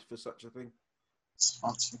going rate for such a thing?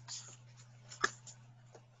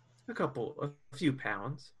 A few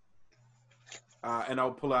pounds. And I'll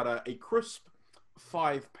pull out a crisp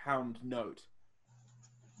 £5 note.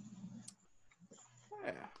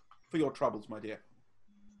 Yeah, for your troubles, my dear.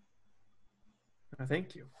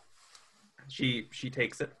 Thank you. She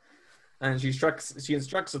takes it, and she instructs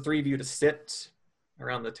the three of you to sit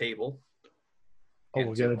around the table. Oh,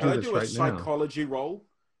 we're gonna do Can I this do a right now. psychology roll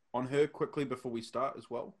on her quickly before we start as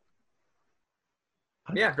well?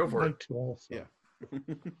 Yeah, go for it. I'd like to also.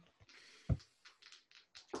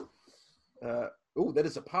 Yeah. Oh, that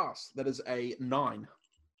is a pass. That is a 9.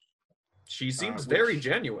 She seems very which-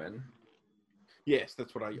 genuine. Yes,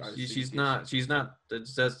 that's what I She's not. She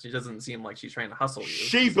doesn't seem like she's trying to hustle you.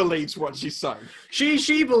 She believes what she's saying.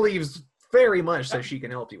 She believes very much that she can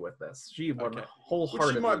help you with this. She Okay.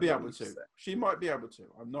 wholeheartedly. She might be able believes to. that. She might be able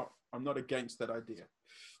to. I'm not against that idea.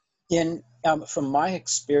 From my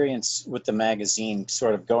experience with the magazine,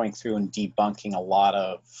 sort of going through and debunking a lot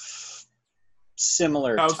of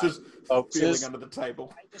similar How's hoaxes, feeling under the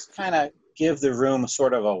table? I just kind of give the room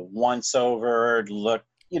sort of a once-over look,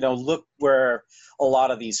 look where a lot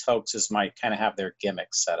of these hoaxes might kind of have their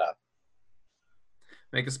gimmicks set up.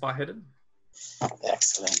 Make a spot hidden.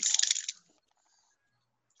 Excellent.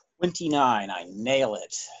 29, I nail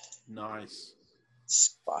it. Nice.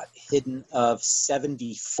 Spot hidden of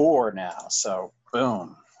 74 now, so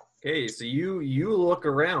boom. Okay, so you look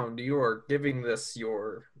around. You are giving this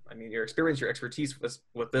your experience, your expertise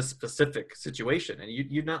with this specific situation, and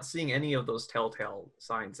you're not seeing any of those telltale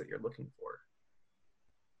signs that you're looking for.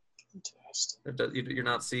 Fantastic. You're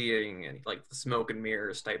not seeing any like the smoke and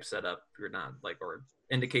mirrors type setup. You're not or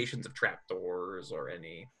indications of trapdoors or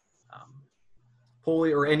any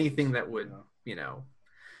pulley or anything that would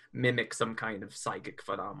mimic some kind of psychic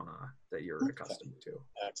phenomena that you're accustomed to.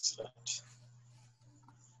 Excellent.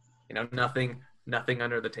 Nothing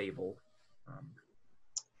under the table.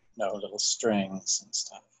 No little strings and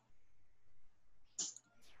stuff.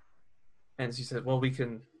 And she said, "Well, we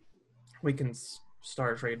can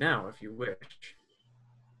start right now if you wish."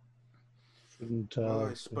 Shouldn't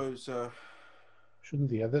I suppose. shouldn't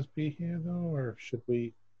the others be here though, or should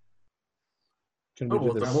we? Can we Oh, do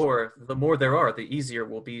well, this? the more there are, the easier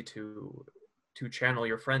will be to channel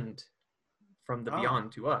your friend from the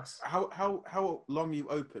beyond to us. How long are you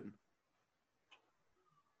open?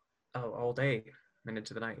 Oh, all day and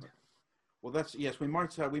into the night. Well, yes. We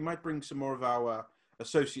might bring some more of our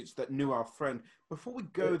associates that knew our friend. Before we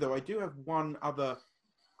go, though, I do have one other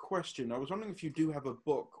question. I was wondering if you do have a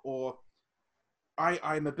book, or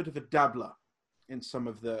I'm a bit of a dabbler in some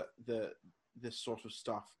of this sort of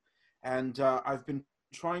stuff, and I've been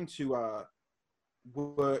trying to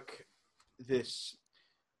work this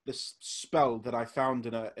spell that I found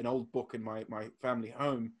in an old book in my family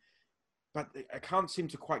home, but I can't seem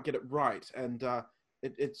to quite get it right, and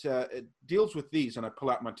it deals with these, and I pull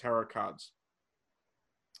out my tarot cards.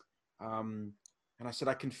 And I said,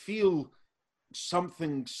 I can feel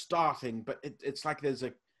something starting, but it's like there's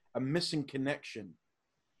a missing connection.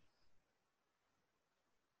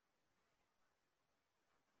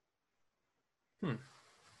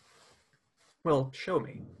 Well, show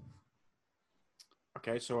me.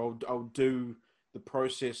 Okay, so I'll do the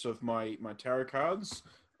process of my tarot cards.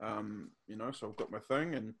 So I've got my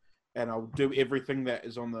thing, and I'll do everything that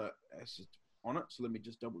is on it. So let me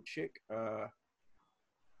just double check.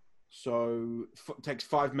 So takes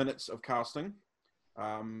 5 minutes of casting,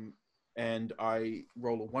 and I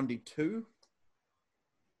roll a 1d2.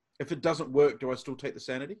 If it doesn't work, do I still take the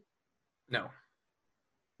sanity? No.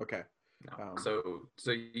 Okay. No.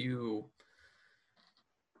 So you.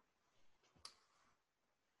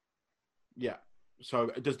 Yeah.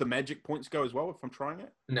 So does the magic points go as well if I'm trying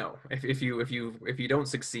it? No. If you don't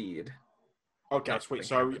succeed. Okay, sweet.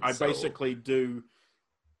 So I basically do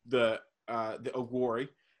the Awori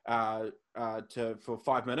for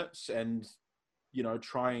 5 minutes, and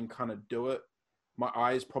try and kind of do it. My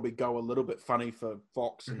eyes probably go a little bit funny for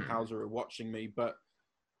Fox and Hauser are watching me, but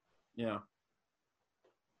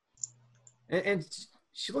And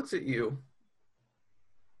she looks at you,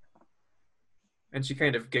 and she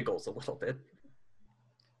kind of giggles a little bit.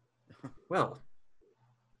 Well,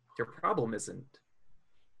 your problem isn't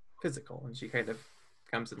physical, and she kind of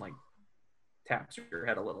comes and like taps your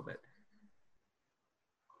head a little bit.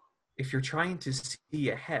 If you're trying to see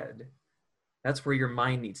ahead, that's where your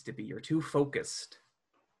mind needs to be. You're too focused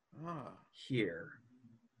here.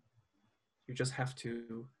 You just have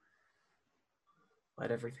to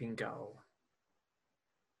let everything go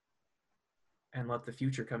and let the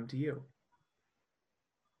future come to you.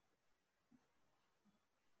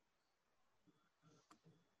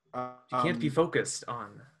 You can't be focused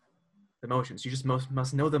on emotions. You just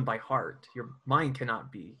must know them by heart. Your mind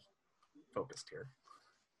cannot be focused here.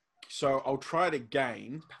 So I'll try it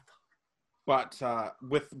again, but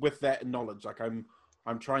with that knowledge, like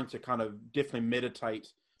I'm trying to kind of definitely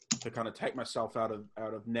meditate to kind of take myself out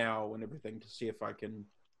of now and everything to see if I can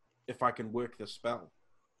work the spell.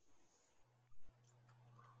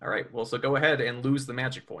 All right. Well, so go ahead and lose the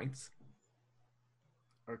magic points.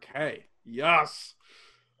 Okay. Yes.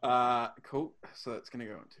 Cool. So it's gonna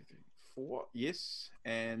go 1, 2, 3, 4. Yes,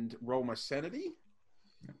 and roll my sanity.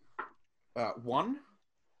 1.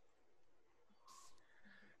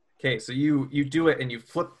 Okay, so you do it and you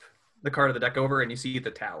flip the card of the deck over and you see the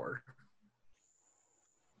tower.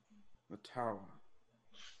 The tower.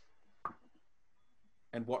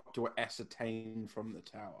 And what do I ascertain from the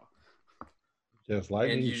tower? There's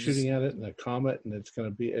lightning shooting at it and a comet, and it's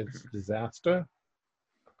disaster.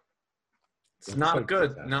 It's not good.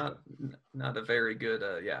 Disaster. Not a very good.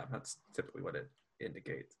 Yeah, that's typically what it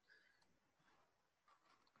indicates.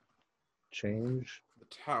 Change the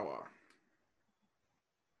tower.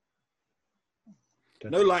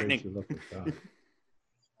 That's no lightning.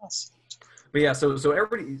 But yeah, so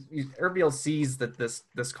everybody else sees that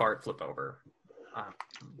this card flip over,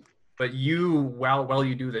 but you while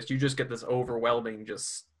you do this, you just get this overwhelming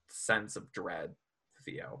just sense of dread,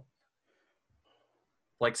 Theo.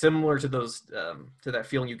 Like similar to those to that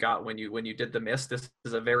feeling you got when you did the mist. This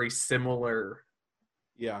is a very similar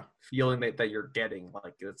feeling that you're getting.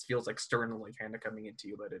 Like it feels externally kind of coming into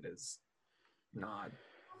you, but it is not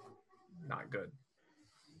good.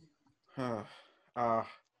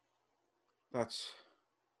 That's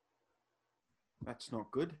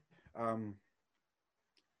not good.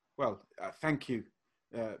 Thank you,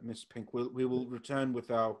 Miss Pink. We will return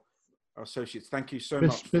with our associates. Thank you so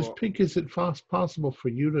much. Miss Pink, is it possible for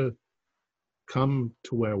you to come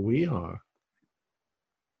to where we are?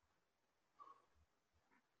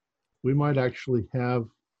 We might actually have,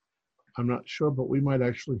 I'm not sure, but we might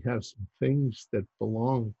actually have some things that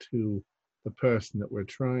belong to the person that we're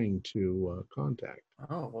trying to contact.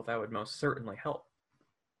 Oh, well, that would most certainly help.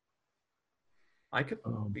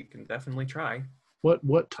 We can definitely try.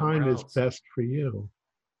 What time is best for you?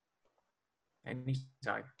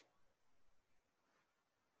 Anytime.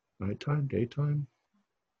 Nighttime, daytime?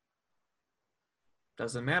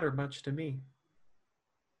 Doesn't matter much to me.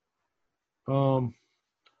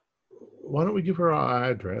 Why don't we give her our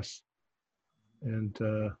address and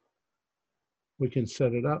we can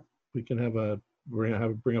set it up. We can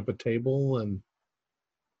bring up a table, and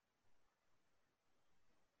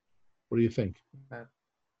what do you think?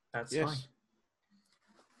 That's fine.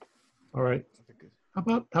 All right.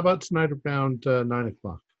 How about tonight around 9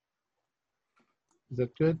 o'clock? Is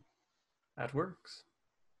that good? That works.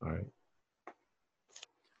 All right.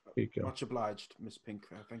 Here you go. Much obliged, Miss Pink.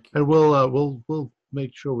 Thank you. And we'll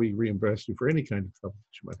make sure we reimburse you for any kind of trouble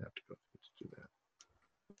that you might have to go through to do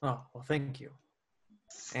that. Oh, well, thank you.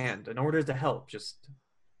 And in order to help, just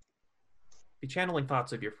be channeling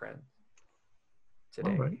thoughts of your friend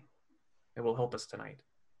today. All right. It will help us tonight.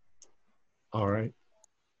 All right.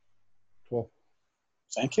 Cool.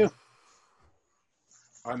 Thank you.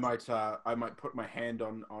 I might put my hand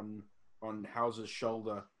on Hauser's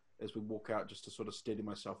shoulder as we walk out, just to sort of steady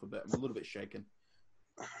myself a bit. I'm a little bit shaken.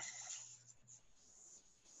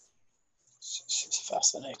 She's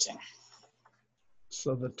fascinating.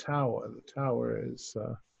 So the tower is,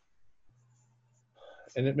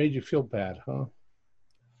 and it made you feel bad, huh?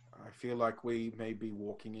 I feel like we may be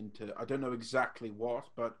walking into, I don't know exactly what,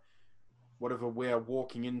 but whatever we're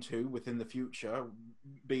walking into within the future,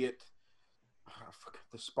 be it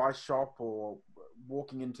the spice shop or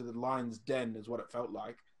walking into the lion's den is what it felt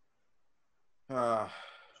like.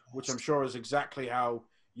 Which I'm sure is exactly how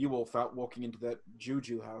you all felt walking into that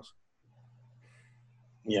juju house.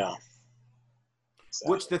 Yeah.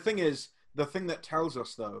 Exactly. Which the thing that tells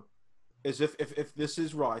us though, is if this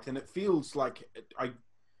is right, and it feels like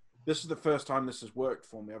this is the first time this has worked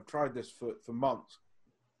for me. I've tried this for months.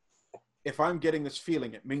 If I'm getting this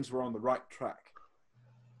feeling, it means we're on the right track.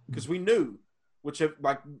 Because we knew,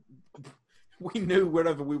 we knew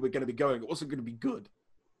wherever we were going to be going, it wasn't going to be good.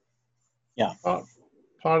 Yeah.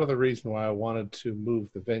 Part of the reason why I wanted to move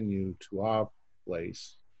the venue to our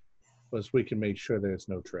place was we can make sure there's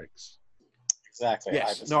no tricks. Exactly.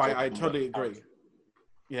 Yes. No, I totally agree.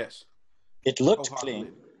 Yes. It looked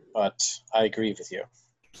clean, but I agree with you.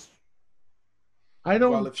 I'm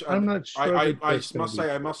not sure. I must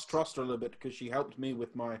say I must trust her a little bit because she helped me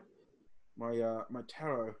with my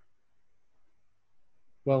tarot.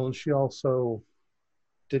 Well, and she also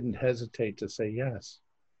didn't hesitate to say yes.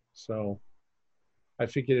 So I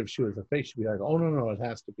figured if she was a fake, she'd be like, "Oh no, it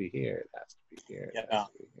has to be here. It has to be here." Yeah,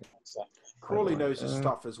 exactly. Crawley knows his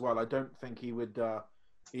stuff as well. I don't think he would.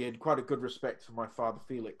 He had quite a good respect for my father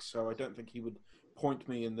Felix, so I don't think he would point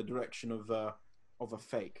me in the direction of a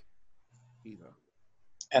fake either.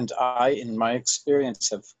 And I, in my experience,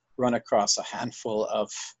 have run across a handful of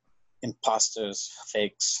imposters,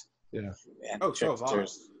 fakes, Yeah. and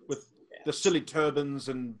tricksters with the silly turbans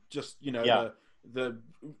and just the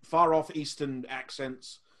far off Eastern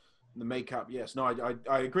accents, the makeup. Yes, no,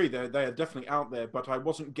 I agree. They are definitely out there, but I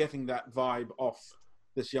wasn't getting that vibe off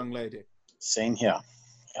this young lady. Same here.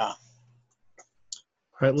 Yeah.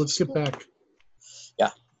 All right, let's get back.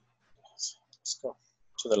 Yeah. Let's go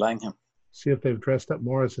to the Langham. See if they've dressed up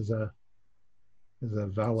Morris as a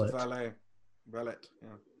valet. Valet,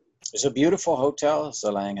 yeah. It's a beautiful hotel,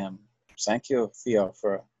 the Langham. Thank you, Theo,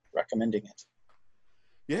 for recommending it.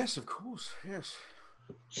 Yes, of course. Yes.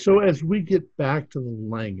 So as we get back to the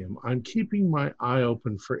Langham, I'm keeping my eye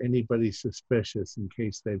open for anybody suspicious in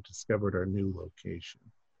case they've discovered our new location.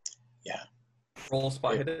 Yeah. Roll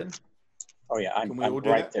spy hidden. Oh yeah, I'm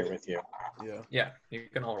right there with you. Yeah. Yeah, you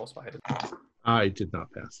can all roll spy hidden. I did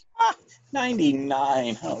not pass.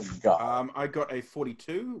 99. Oh god. I got a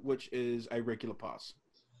 42, which is a regular pass.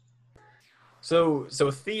 So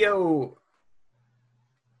Theo,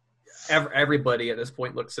 everybody at this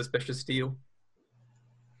point looks suspicious to you.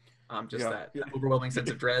 That overwhelming sense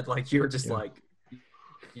of dread. Like you were just like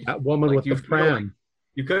that woman with the pram.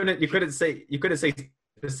 You couldn't say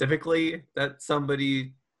specifically that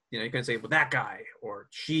somebody, you couldn't say, well, that guy or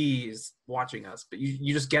she's watching us, but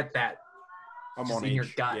you just get that. I'm just on in edge. Your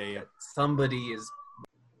gut that somebody is.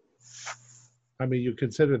 I mean, you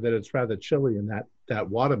consider that it's rather chilly in that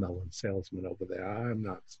watermelon salesman over there. I'm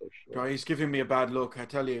not so sure. Oh, he's giving me a bad look, I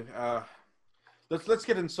tell you. Let's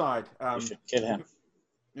get inside. You should kill him.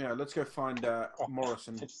 Yeah, let's go find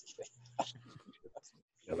Morrison.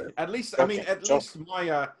 At least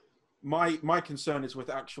my concern is with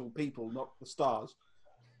actual people, not the stars.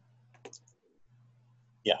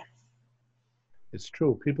 Yeah. It's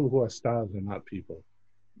true. People who are stars are not people.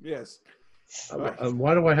 Yes.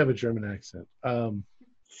 Why do I have a German accent?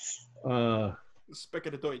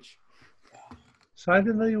 Spreche Deutsch. So I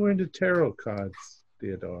didn't know you were into tarot cards,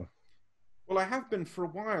 Theodore. Well, I have been for a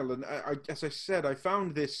while, and as I said, I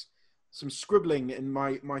found some scribbling in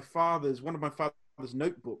one of my father's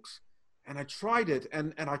notebooks, and I tried it,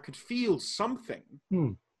 and I could feel something,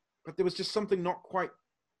 but there was just something not quite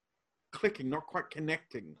clicking, not quite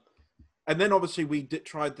connecting. And then obviously we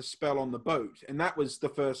tried the spell on the boat, and that was the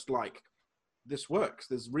first, this works.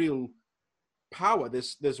 There's real power.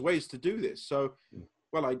 There's ways to do this. So,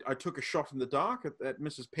 well, I took a shot in the dark at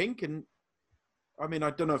Mrs. Pink, and I mean,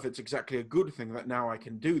 I don't know if it's exactly a good thing that now I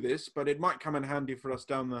can do this, but it might come in handy for us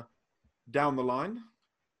down the line.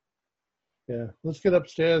 Yeah, let's get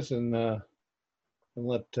upstairs and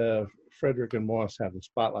let Frederick and Morris have the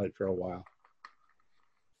spotlight for a while.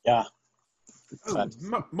 Yeah. Oh,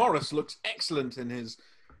 Morris looks excellent in his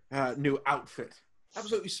new outfit.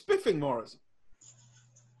 Absolutely spiffing, Morris.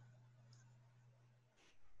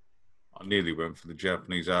 I nearly went for the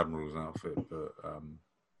Japanese Admiral's outfit, but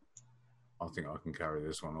I think I can carry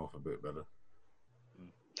this one off a bit better.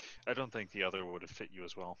 I don't think the other would have fit you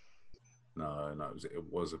as well. No, it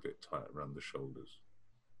was a bit tight around the shoulders.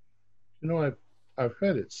 I've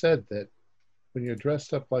heard it said that when you're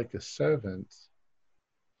dressed up like a servant,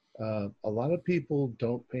 A lot of people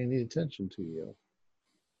don't pay any attention to you.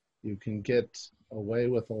 You can get away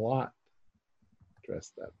with a lot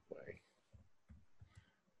dressed that way.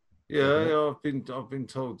 Yeah, I've been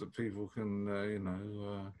told that people can,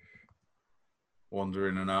 wander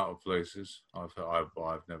in and out of places. I've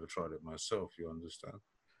never tried it myself. You understand?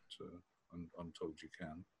 So I'm told you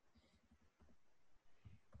can.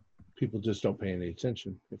 People just don't pay any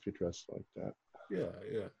attention if you're dressed like that.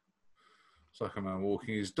 Yeah. It's like a man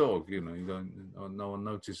walking his dog. You know, no one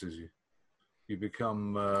notices you. You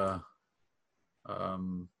become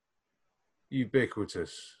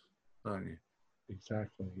ubiquitous, don't you?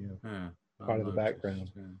 Exactly. Yeah. Yeah. Part of the unnoticed,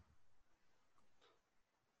 background. Yeah.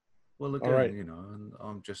 Well, All right. again, and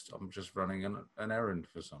I'm just running an errand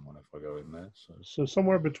for someone if I go in there. So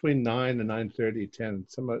somewhere between 9 and 9:30, 10.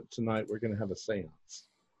 Tonight we're going to have a séance.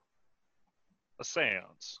 A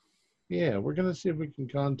seance. Yeah, we're going to see if we can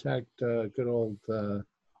contact good old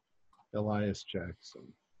Elias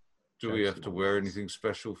Jackson. Do we have to wear anything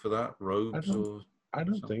special for that? Robes or? I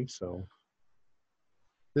don't think so.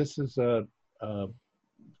 This is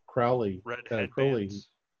Crowley. Red Crowley. headbands.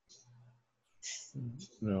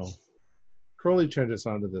 No. Crowley turned us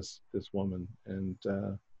on to this woman, and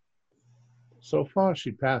so far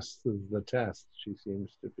she passed the test. She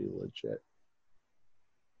seems to be legit.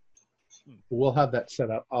 We'll have that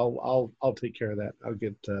set up. I'll take care of that. I'll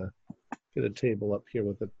get a table up here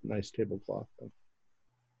with a nice tablecloth and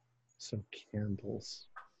some candles.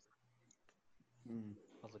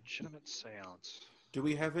 A legitimate seance. Do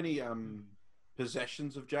we have any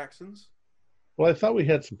possessions of Jackson's? Well, I thought we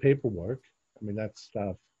had some paperwork. I mean, that's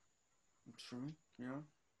stuff. True. Yeah.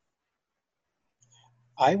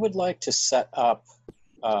 I would like to set up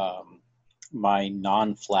my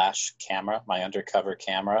non-flash camera, my undercover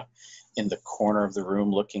camera, in the corner of the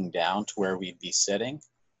room looking down to where we'd be sitting,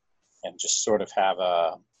 and just sort of have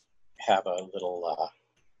a little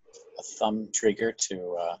a thumb trigger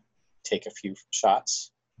to take a few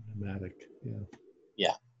shots. Dramatic, yeah.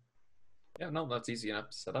 Yeah. Yeah, no, that's easy enough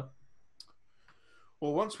to set up.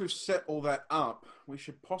 Well, once we've set all that up, we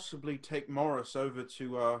should possibly take Morris over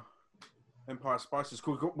to Empire Spices.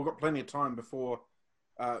 We've got plenty of time before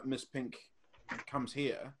Miss Pink comes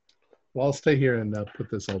here. Well, I'll stay here and put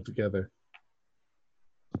this all together.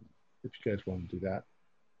 If you guys want to do that.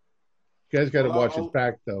 You guys got to watch his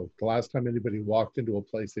back, though. The last time anybody walked into a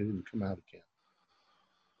place, they didn't come out again.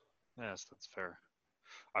 Yes, that's fair.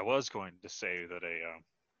 I was going to say that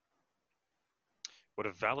would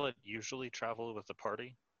a valet usually travel with the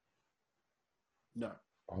party? No.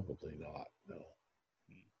 Probably not, no.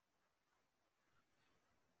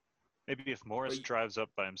 Maybe if Morris drives up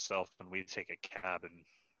by himself and we take a cab and...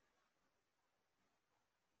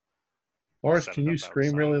 Morris, can you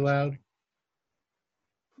scream really loud?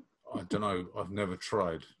 I don't know. I've never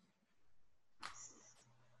tried.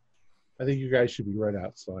 I think you guys should be right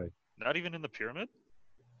outside. Not even in the pyramid?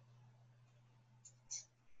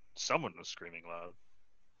 Someone was screaming loud.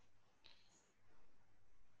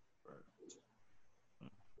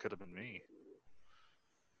 Could have been me.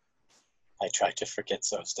 I try to forget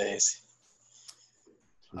those days.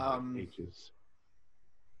 Ages.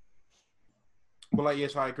 Well,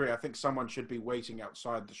 yes, I agree. I think someone should be waiting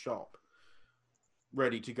outside the shop,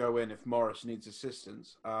 ready to go in if Morris needs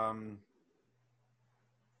assistance. I'm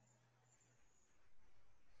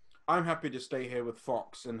happy to stay here with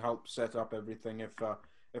Fox and help set up everything.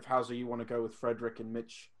 If Hauser, you want to go with Frederick and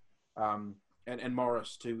Mitch, and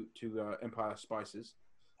Morris to Empire Spices.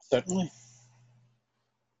 Certainly.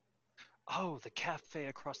 Oh, the cafe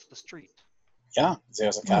across the street. Yeah,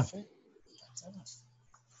 there's a cafe.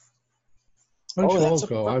 Why don't you all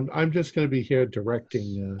go? I'm just going to be here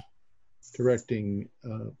directing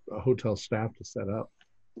a hotel staff to set up.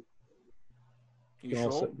 You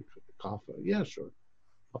sure? Sit and drink coffee. Yeah, sure.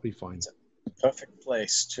 I'll be fine. It's a perfect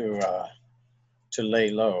place to lay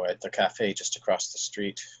low at the cafe just across the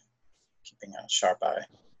street, keeping a sharp eye.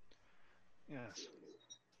 Yes.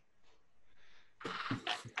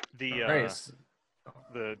 Nice.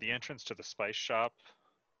 The entrance to the spice shop,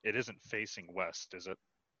 it isn't facing west, is it?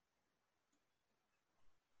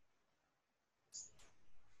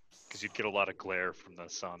 Because you'd get a lot of glare from the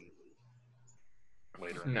sun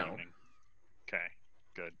later in the evening. Okay,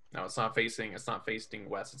 good. No, it's not facing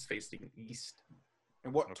west, it's facing east.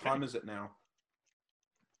 And what time is it now?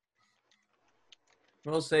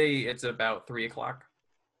 We'll say it's about 3 o'clock.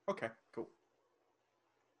 Okay, cool.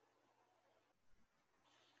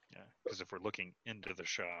 Yeah, because if we're looking into the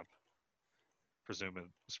shop,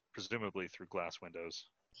 presumably through glass windows.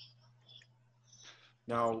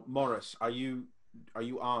 Now, Morris, are you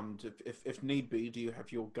armed? If need be, do you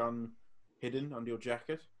have your gun hidden under your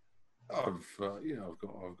jacket? I've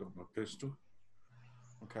got my pistol.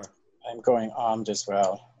 Okay. I'm going armed as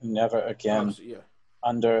well. Never again Oh, so, yeah.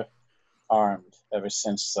 underarmed ever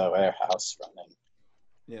since the warehouse running.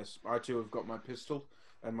 Yes, I too have got my pistol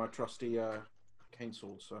and my trusty cane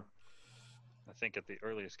sword. So I think at the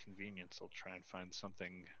earliest convenience, I'll try and find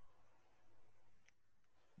something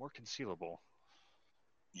more concealable.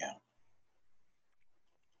 Yeah.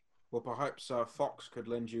 well, perhaps Fox could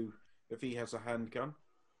lend you if he has a handgun.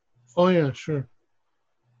 Oh yeah, sure.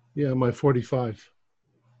 Yeah, my 45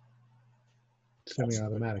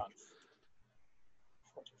 semi-automatic.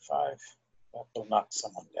 45. That will knock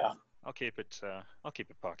someone down. I'll keep it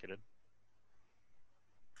pocketed.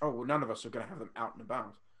 Oh well, none of us are going to have them out and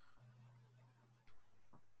about.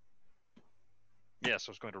 Yes,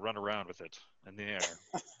 I was going to run around with it in the air.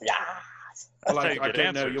 Yeah. That's Well, how you I get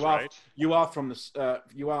don't know. answers, right? You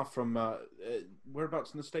are from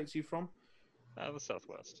whereabouts in the States are you from? The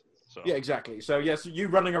Southwest. So Yeah, exactly. So yes, you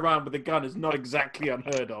running around with a gun is not exactly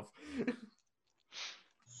unheard of.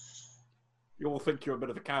 You all think you're a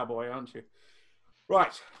bit of a cowboy, aren't you?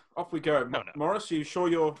 Right, off we go. No. Morris, are you sure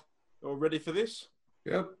you're ready for this?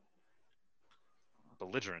 Yep.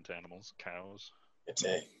 belligerent animals, cows. It's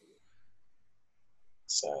a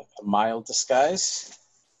mild disguise.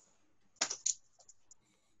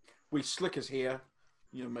 We Slickers here.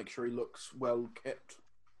 Make sure he looks well kept.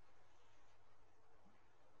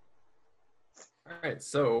 All right,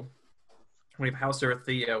 so we have Hauser,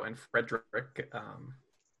 Theo, and Frederick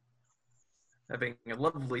having a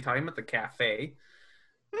lovely time at the cafe.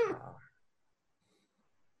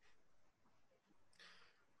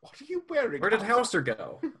 What are you wearing? Where did Hauser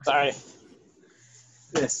go? Sorry.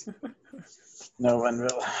 Yes. No one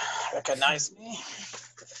will recognize me.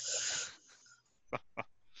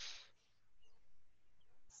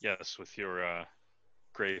 Yes, with your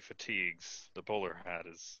gray fatigues, the bowler hat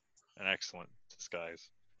is an excellent disguise.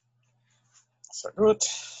 So good.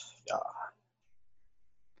 Yeah.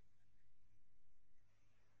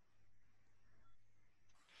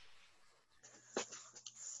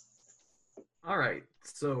 All right,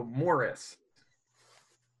 so Morris.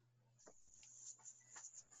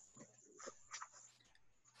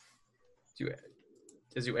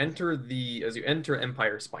 As you enter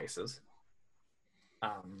Empire Spices,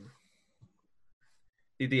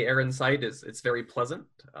 the air inside it's very pleasant.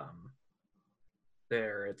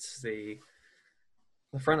 The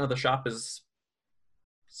front of the shop is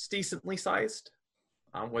decently sized,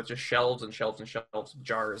 with just shelves and shelves and shelves of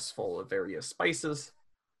jars full of various spices.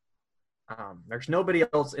 There's nobody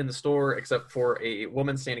else in the store except for a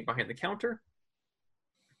woman standing behind the counter.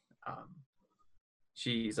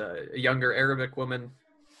 She's a younger Arabic woman,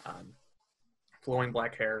 flowing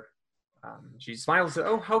black hair. She smiles and says,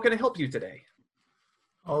 "Oh, how can I help you today?"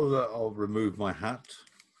 I'll remove my hat,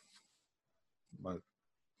 my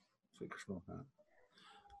fictional hat.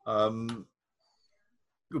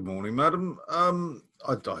 Good morning, madam.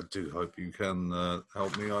 I do hope you can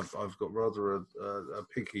help me. I've got rather a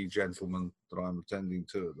picky gentleman that I'm attending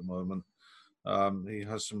to at the moment. He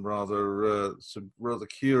has some rather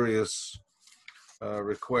curious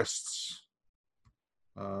requests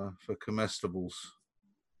for comestibles.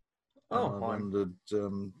 Oh, I wondered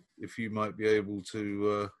if you might be able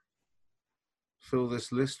to fill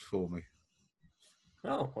this list for me.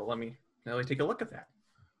 Oh, well, let me take a look at that.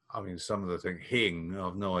 I mean, some of the things, hing,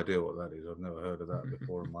 I've no idea what that is. I've never heard of that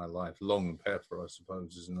before in my life. Long pepper, I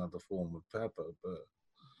suppose, is another form of pepper, but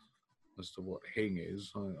as to what hing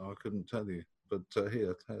is, I couldn't tell you. But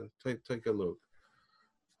here, take a look.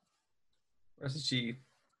 She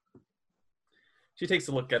takes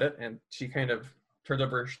a look at it, and she kind of turns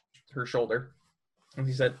over her shoulder, and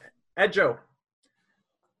she said, "Edjo."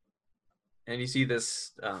 And you see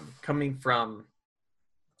this coming from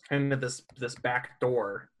kind of this back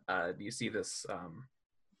door. You see this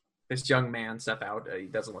this young man step out. He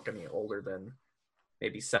doesn't look any older than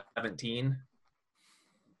maybe 17.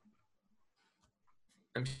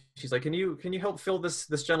 And she's like, "Can you help fill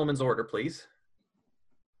this gentleman's order, please?"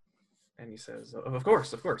 And he says, "Of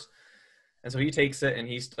course." And so he takes it and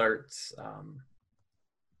he starts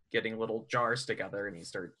getting little jars together, and he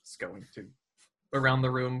starts going around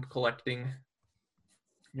the room collecting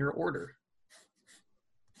your order.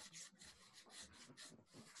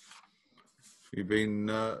 You been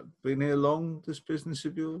here long, this business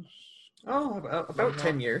of yours? Oh, about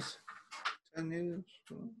 10 years. 10 years.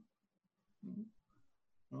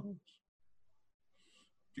 Oh.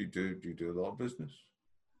 Do you do a lot of business?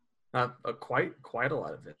 Quite a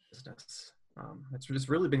lot of business. It's just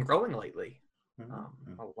really been growing lately.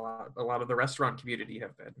 A lot of the restaurant community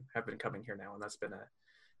have been coming here now, and that's been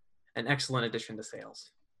an excellent addition to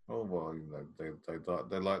sales. Oh well, you know,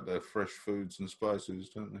 they like their fresh foods and spices,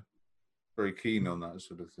 don't they? Very keen on that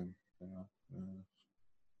sort of thing. Yeah.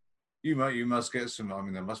 You must get some. I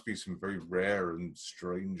mean, there must be some very rare and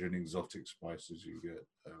strange and exotic spices you get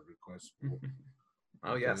requests for.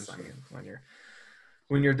 Oh yes, I mean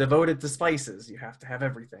when you're devoted to spices, you have to have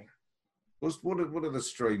everything. What are the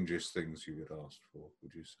strangest things you get asked for?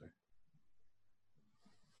 Would you say?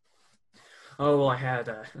 Oh well, I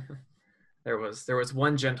had there was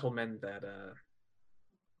one gentleman that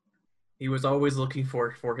he was always looking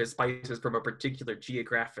for his spices from a particular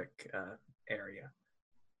geographic area.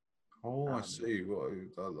 Oh, I see. What,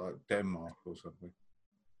 like Denmark or something?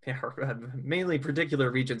 Yeah, mainly particular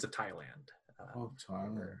regions of Thailand.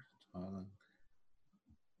 Thailand. And,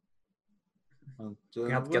 You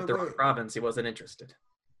have to get the right province. He wasn't interested.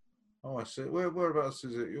 Oh, I see. Whereabouts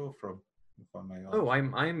is it you're from, if I may ask? Oh,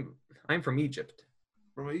 I'm from Egypt.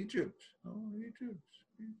 From Egypt. Oh, Egypt.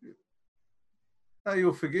 Now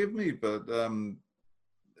you'll forgive me, but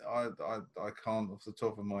I can't off the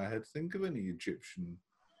top of my head think of any Egyptian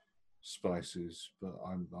spices. But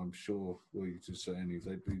I'm sure were you to say any,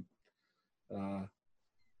 they'd be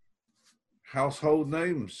household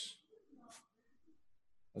names,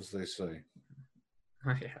 as they say.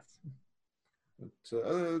 Yes. But,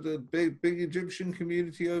 the big Egyptian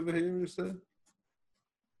community over here, is there?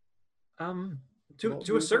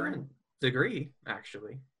 To a certain degree,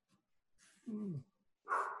 actually.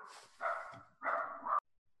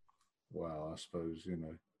 Well, I suppose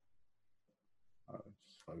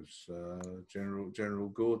General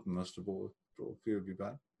Gordon must have brought a few of you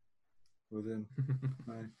back with him.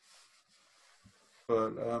 Right.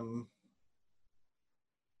 But I'm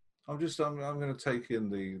going to take in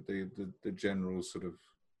the general sort of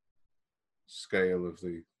scale of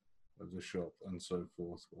the shop and so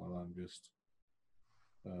forth while I'm just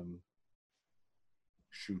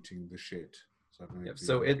shooting the shit.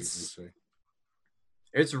 So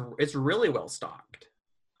it's really well stocked.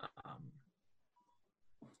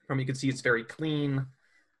 You can see it's very clean.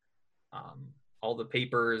 All the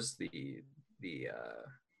papers, the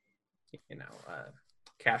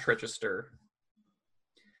cash register,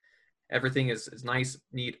 everything is nice,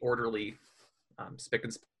 neat, orderly, spick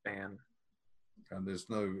and span. And there's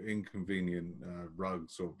no inconvenient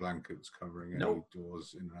rugs or blankets covering any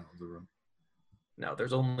doors in and out of the room. No,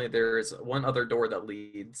 there's one other door that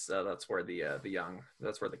leads. That's where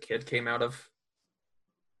that's where the kid came out of.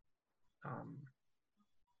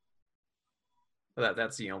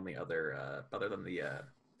 That's the only other than the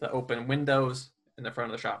open windows in the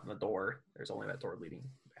front of the shop and the door. There's only that door leading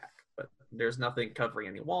back, but there's nothing covering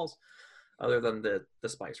any walls other than the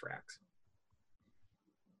spice racks.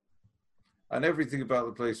 And everything about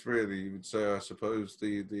the place, really, you would say, I suppose,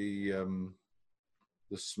 the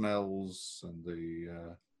smells and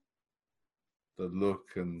the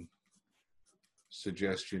look and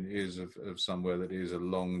suggestion is of somewhere that is a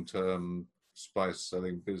long-term spice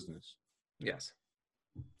selling business. Yes.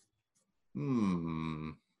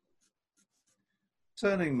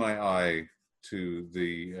 Turning my eye to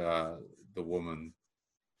the woman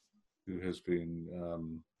who has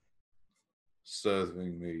been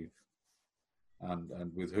serving me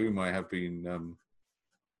and with whom I have been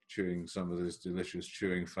chewing some of this delicious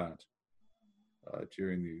chewing fat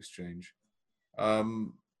during the exchange.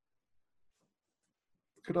 Could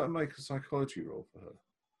I make a psychology roll for her?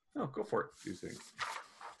 Oh, go for it. Do you think?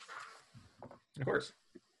 Of course.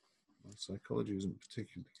 My psychology isn't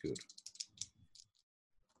particularly good,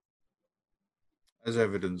 as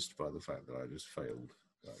evidenced by the fact that I just failed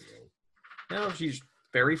that roll. No, she's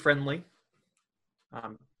very friendly.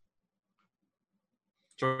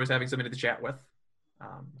 Enjoys having somebody to chat with.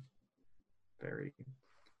 Very.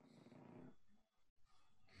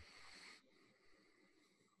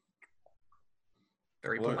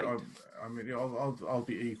 Very polite. I'll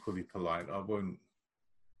be equally polite. I won't.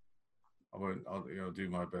 I'll do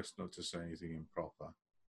my best not to say anything improper.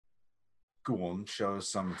 Go on, show us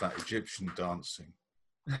some of that Egyptian dancing,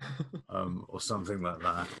 or something like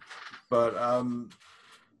that. But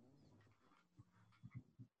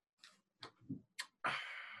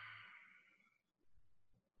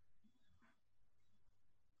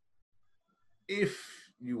if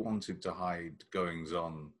you wanted to hide goings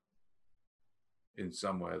on in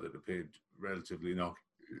somewhere that appeared relatively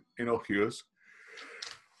innocuous,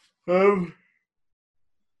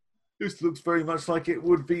 this looks very much like it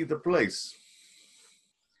would be the place.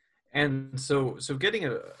 And so getting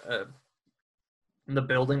the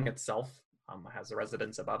building itself has a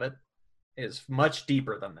residence above it is much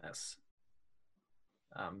deeper than this.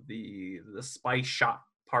 The spice shop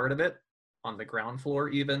part of it on the ground floor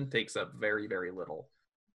even takes up very, very little.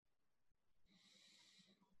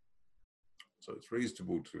 So it's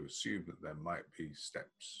reasonable to assume that there might be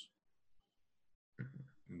steps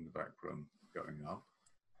in the back room going up.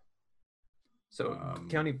 So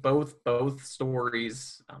counting both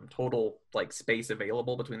stories, total like space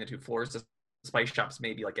available between the two floors, the spice shop's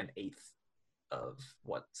maybe like an eighth of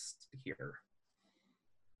what's here.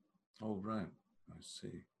 Oh right, I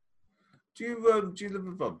see. Do you live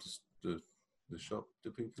above the shop?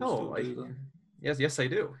 Do people still do that? Yes, I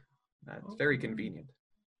do. That's very convenient.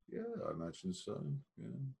 Yeah, I imagine so. Yeah,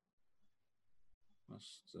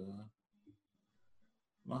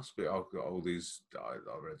 must be. I've got all these. I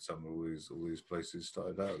read some of all these places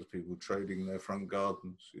started out as people trading their front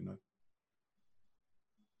gardens. You know,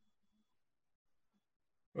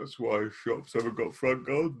 that's why shops haven't got front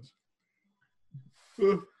gardens.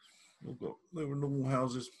 They were normal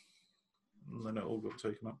houses, and then it all got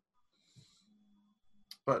taken up.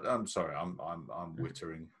 But I'm sorry, I'm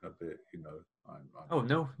wittering a bit. You know,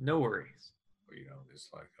 No worries. You know,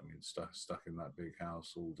 it's like, I mean, stuck in that big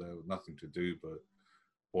house all day with nothing to do but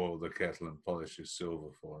boil the kettle and polish his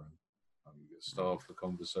silver for him. You get starved for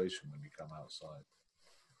conversation when you come outside.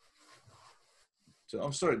 So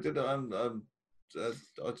I'm sorry, I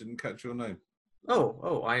didn't catch your name.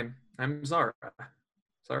 I'm Zara.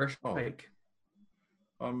 Zara Schweik.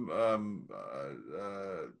 I'm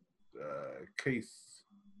Keith.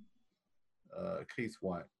 Keith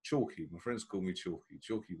White, Chalky. My friends call me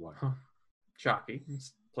Chalky White. Huh. Chalky. It's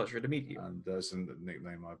a pleasure to meet you. And that's a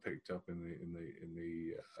nickname I picked up in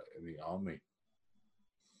the army.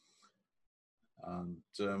 And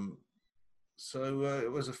so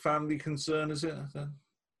it was a family concern, is it? Then?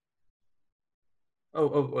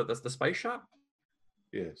 Oh, that's the spice shop?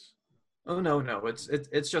 Yes. Oh no,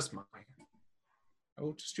 it's just mine.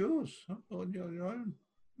 Oh, just yours? Oh, on your own.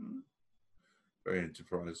 Very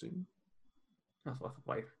enterprising. I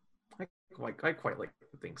quite like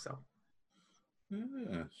to think so.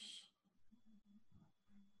 Yes.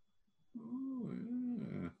 Oh,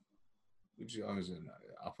 yeah. Which I was in an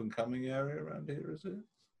up and coming area around here, is it?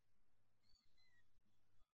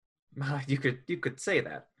 You could say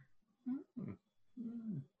that.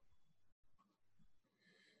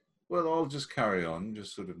 Well, I'll just carry on,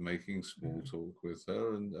 just sort of making small talk with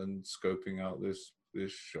her and scoping out this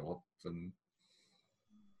shop and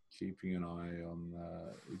keeping an eye on.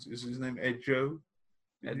 Is his name Edjo?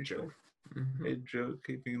 Edjo. Edjo.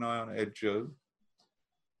 Keeping an eye on Edjo.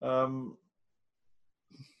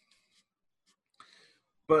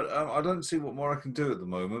 But I don't see what more I can do at the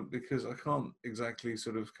moment because I can't exactly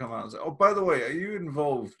sort of come out and say, oh, by the way, are you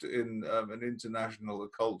involved in an international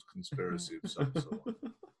occult conspiracy of some sort?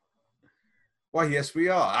 Why, yes, we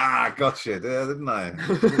are. Ah, gotcha, didn't I?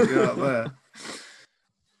 Out there.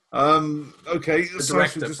 Okay. The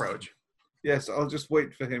direct approach. Yes, I'll just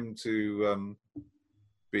wait for him to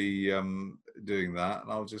be doing that,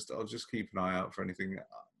 and I'll just keep an eye out for anything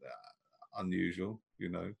unusual, you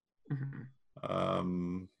know.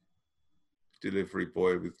 Delivery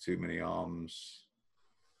boy with too many arms,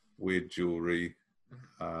 weird jewelry,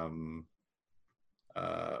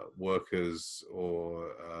 workers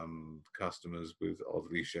or customers with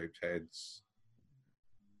oddly shaped heads.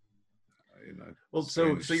 You know. Well,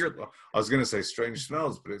 so you're. I was going to say strange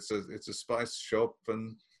smells, but it's a spice shop,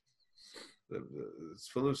 and it's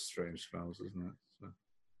full of strange smells, isn't it? So.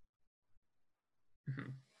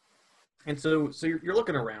 And so you're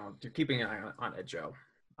looking around, you're keeping an eye on Edjo,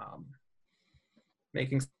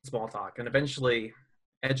 making small talk, and eventually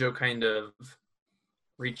Edjo kind of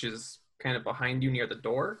reaches kind of behind you near the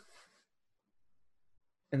door.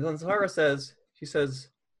 And then Zara says,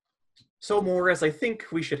 so Morris, I think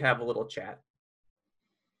we should have a little chat.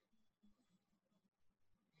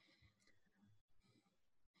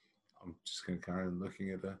 I'm just going to carry on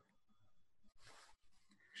looking at the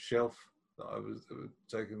shelf that was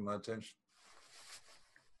taking my attention.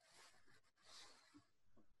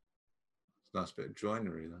 It's a nice bit of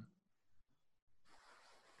joinery, though.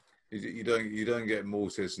 You don't get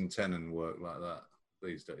mortise and tenon work like that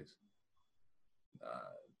these days.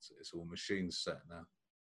 It's all machine set now.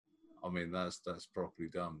 I mean, that's properly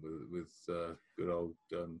done with good old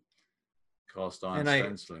cast iron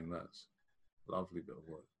stenciling. That's a lovely bit of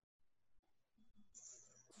work.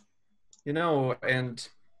 You know, and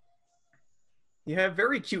you have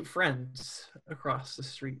very cute friends across the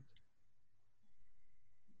street.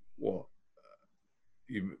 What?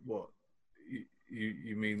 You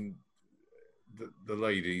mean the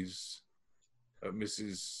ladies at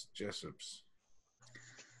Mrs. Jessop's?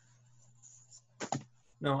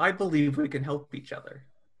 No, I believe we can help each other.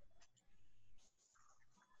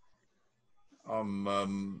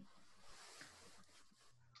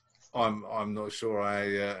 I'm not sure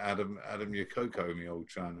I Adam Yokoko, me old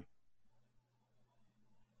China.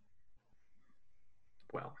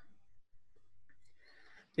 Well,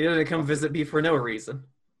 he didn't come visit me for no reason.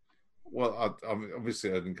 Well, I mean,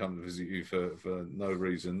 obviously I didn't come to visit you for no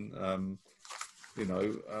reason.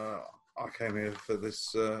 I came here for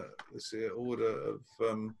this order of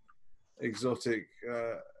exotic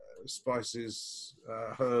spices,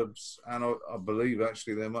 herbs, and I believe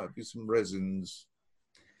actually there might be some resins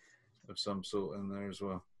of some sort in there as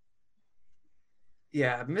well.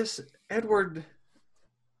 Yeah, Miss Edward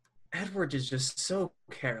is just so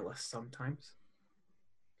careless sometimes.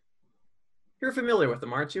 You're familiar with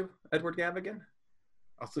him, aren't you, Edward Gavigan?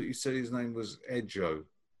 I thought you said his name was Edjo.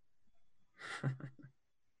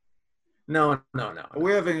 No. Are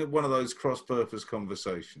we having one of those cross-purpose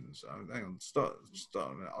conversations? Hang on, start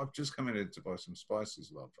a minute. I've just come in here to buy some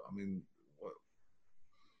spices, love. I mean,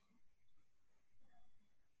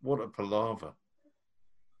 what a palaver.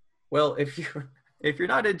 Well, if you're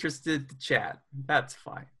not interested to chat, that's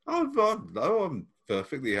fine. I'm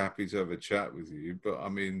perfectly happy to have a chat with you, but I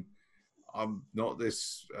mean, I'm not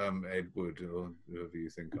this Edward or whoever you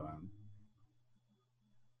think I am.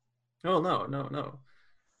 Oh, no.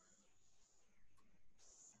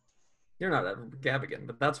 You're not Edward Gavigan,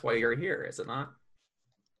 but that's why you're here, is it not?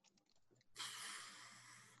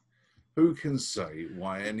 Who can say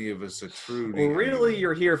why any of us are truly... Well, really,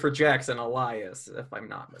 you're here for Jackson Elias, if I'm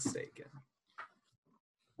not mistaken.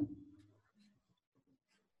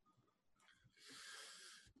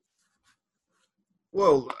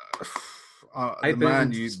 Well,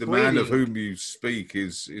 the man of whom you speak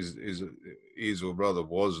is or rather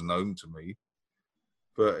was known to me,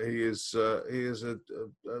 but he is a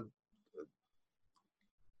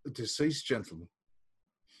deceased gentleman.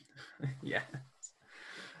 Yes.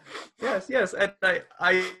 And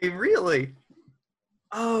I really.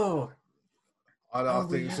 Oh. I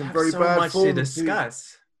think it's in have very so bad much form to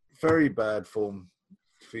discuss. Very bad form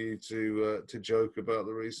for you to joke about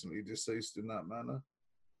the recently deceased in that manner.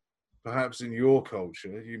 Perhaps in your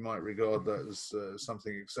culture, you might regard that as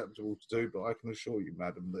something acceptable to do, but I can assure you,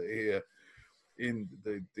 madam, that here in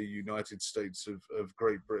the United States of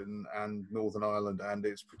Great Britain and Northern Ireland and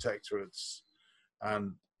its protectorates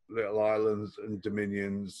and little islands and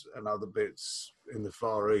dominions and other bits in the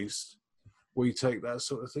Far East, we take that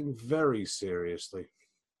sort of thing very seriously.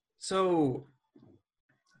 So,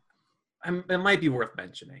 it might be worth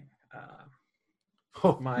mentioning.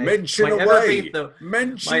 Mention away. I'm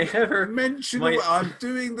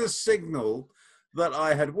doing the signal that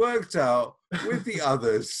I had worked out with the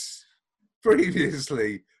others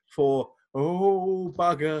previously for, oh,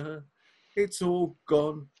 bugger, it's all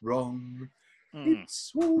gone wrong.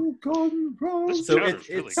 It's all gone wrong. So it's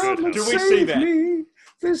really good. Do we see that? Me.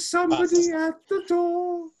 There's somebody at the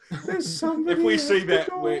door. There's somebody. If we see that,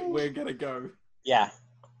 door. we're gonna go. Yeah,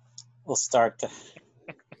 we'll start.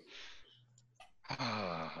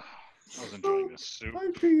 I was enjoying this soup.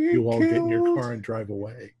 You won't get in your car and drive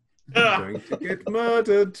away. I'm going to get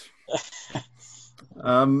murdered.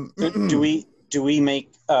 Do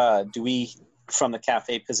we from the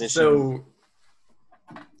cafe position?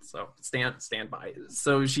 So stand by.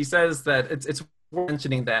 So she says that it's worth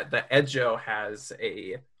mentioning that the Edjo has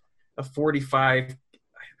a 45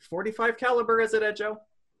 caliber. Is it, Edjo?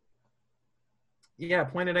 Yeah,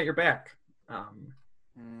 pointed at your back.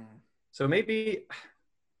 So maybe,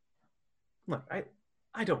 look, I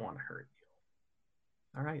don't want to hurt you.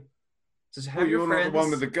 All right. Just have your friends. Not the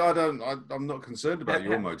one with the gun. I'm not concerned about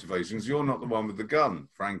your motivations. You're not the one with the gun,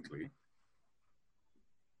 frankly.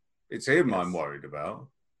 It's him I'm worried about.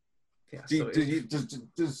 Yeah.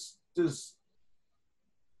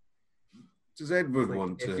 Does Edward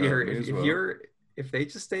want to help me as well? If they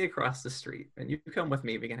just stay across the street and you come with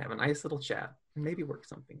me, we can have a nice little chat and maybe work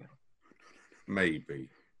something out. Maybe.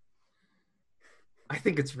 I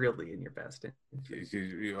think it's really in your best interest.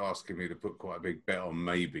 You're asking me to put quite a big bet on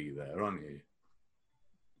maybe there, aren't you?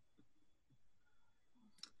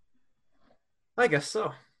 I guess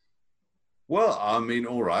so. Well, I mean,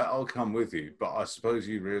 all right, I'll come with you. But I suppose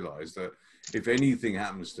you realise that if anything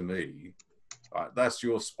happens to me, that's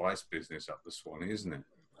your spice business up the Swanee, isn't it?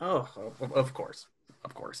 Oh, of course.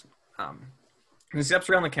 And he steps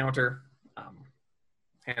around the counter,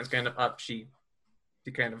 hands kind of up. She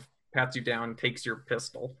kind of pats you down, takes your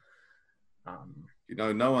pistol.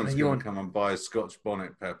 No one's going to come and buy Scotch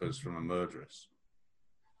bonnet peppers from a murderess.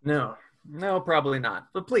 No, probably not.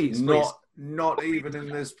 But please. Not even in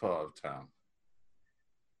this part of town.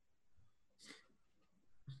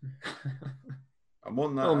 I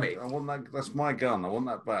want that. Well, I want that. That's my gun. I want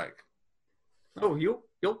that back. Oh, you'll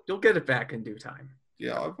get it back in due time.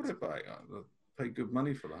 Yeah, I put it back. I paid good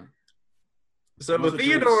money for that. So Do we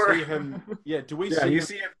Theodore, see him? Yeah, do we yeah, see you him?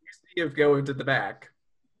 see him go into the back,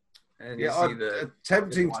 and you Yeah, see I'm the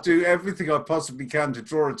attempting to do everything I possibly can to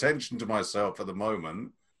draw attention to myself at the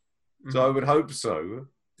moment. So I would hope so.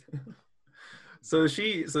 So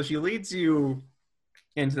she leads you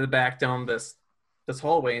into the back down this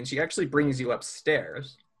hallway, and she actually brings you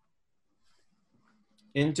upstairs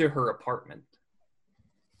into her apartment.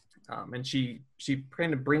 And she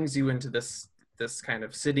kind of brings you into this kind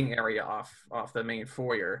of sitting area off the main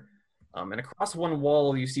foyer. And across one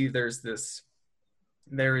wall you see there is this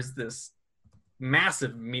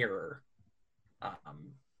massive mirror.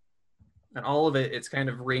 And all of it's kind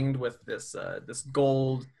of ringed with this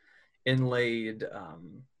gold inlaid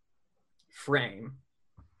frame,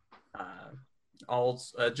 all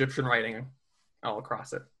Egyptian writing all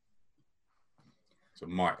across it. It's a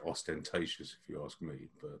mite ostentatious, if you ask me,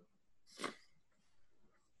 but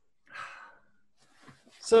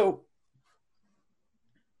So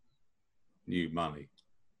new money.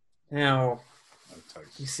 now No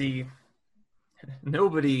taste. you see,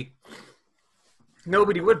 nobody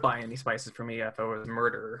would buy any spices from me if I was a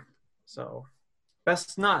murderer. So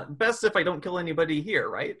best if I don't kill anybody here,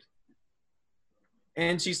 right?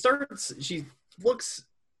 And she looks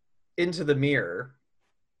into the mirror,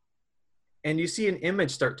 and you see an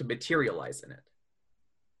image start to materialize in it.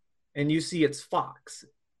 And you see it's Fox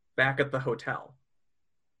back at the hotel,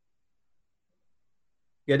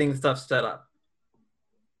 getting stuff set up.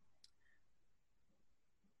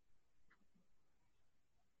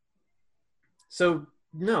 So,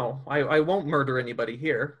 no, I won't murder anybody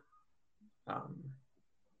here.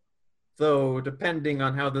 Though, depending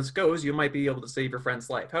on how this goes, you might be able to save your friend's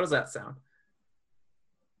life. How does that sound?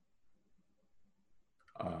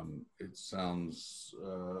 It sounds...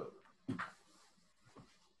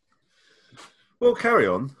 Well, carry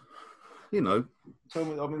on. You know, tell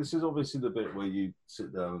me. I mean, this is obviously the bit where you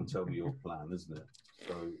sit down and tell me your plan, isn't it?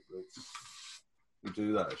 So we'll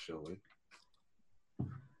do that, shall we?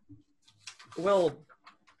 Well,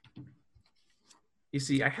 you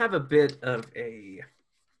see, I have a bit of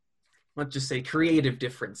let's just say, creative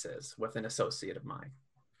differences with an associate of mine.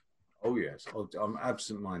 Oh, yes. I'm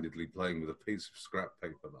absent-mindedly playing with a piece of scrap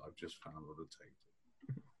paper that I've just found on the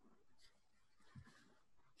table.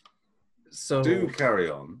 So Do carry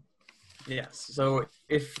on. Yes. So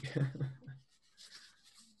if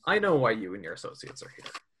I know why you and your associates are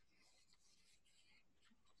here.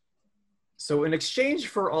 So in exchange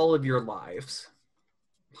for all of your lives,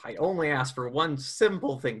 I only ask for one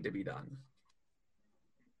simple thing to be done.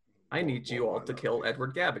 I need you all to kill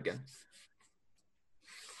Edward Gavigan.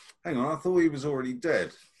 Hang on, I thought he was already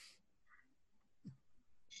dead.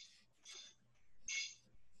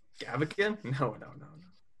 Gavigan? No.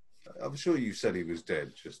 I'm sure you said he was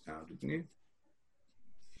dead just now, didn't you?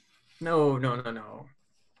 No.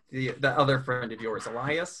 The other friend of yours,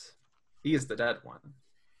 Elias, he is the dead one.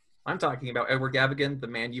 I'm talking about Edward Gavigan, the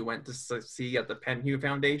man you went to see at the Penhew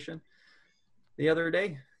Foundation the other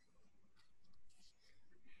day.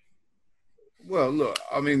 Well, look,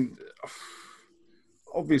 I mean,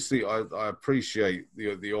 obviously, I appreciate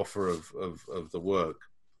the offer of the work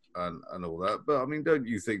and all that, but I mean, don't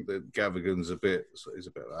you think that Gavigan's is a bit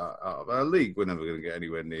out of our league? We're never going to get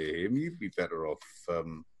anywhere near him. You'd be better off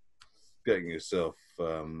getting yourself,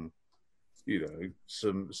 a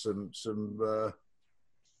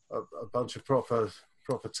bunch of proper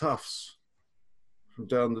toughs from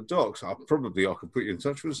down the docks. I could put you in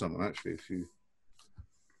touch with someone actually if you.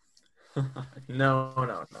 No.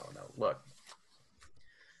 Look,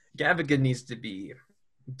 Gavigan needs to be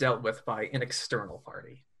dealt with by an external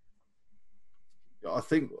party. I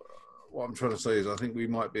think what I'm trying to say is I think we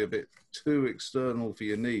might be a bit too external for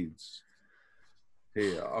your needs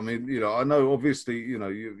here. I mean, I know obviously,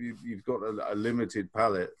 you've got a limited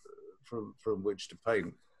palette from which to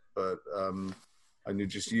paint, but and you're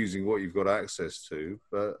just using what you've got access to.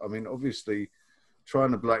 But I mean, obviously,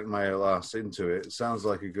 trying to blackmail us into it sounds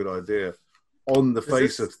like a good idea on the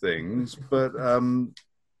face of things, but I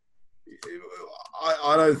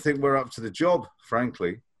don't think we're up to the job,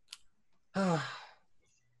 frankly.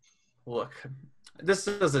 Look,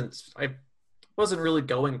 I wasn't really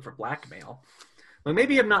going for blackmail. Well,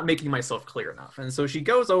 maybe I'm not making myself clear enough. And so she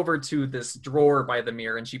goes over to this drawer by the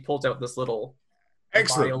mirror and she pulls out this little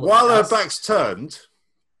Excellent. While her back's turned,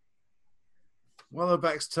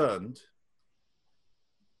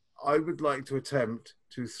 I would like to attempt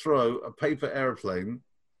to throw a paper airplane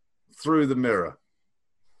through the mirror.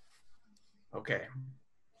 Okay.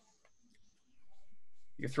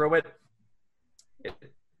 You throw it. It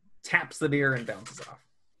taps the mirror and bounces off.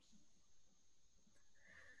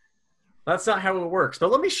 That's not how it works.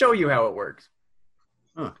 But let me show you how it works.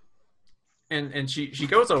 Huh. And she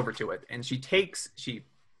goes over to it, and she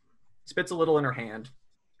spits a little in her hand,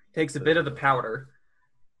 takes a bit of the powder,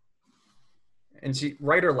 and she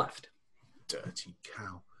right or left. Dirty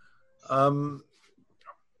cow.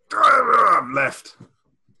 Left.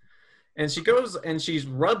 And she goes and she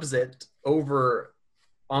rubs it over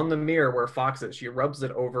on the mirror where Fox is. She rubs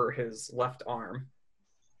it over his left arm.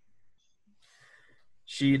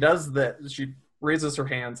 She does that. She raises her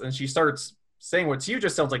hands and she starts saying what to you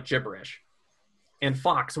just sounds like gibberish. And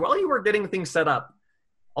Fox, while you were getting things set up,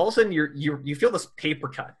 all of a sudden you feel this paper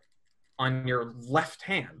cut on your left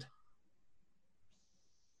hand.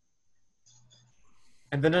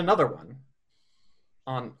 And then another one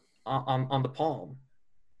on the palm.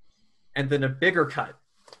 And then a bigger cut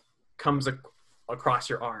comes across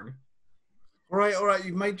your arm. All right.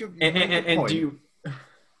 You've made your point.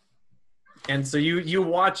 And so you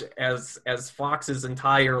watch as Fox's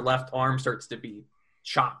entire left arm starts to be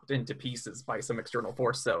chopped into pieces by some external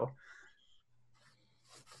force.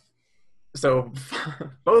 So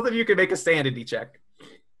both of you can make a sanity check.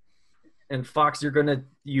 And Fox, you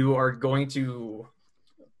are going to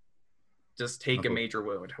just take a major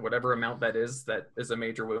wound, whatever amount that is a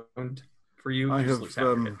major wound for you. I just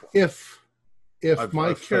have If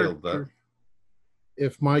my failed that.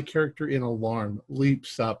 If my character in alarm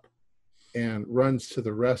leaps up and runs to the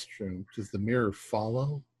restroom, does the mirror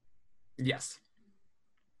follow? Yes.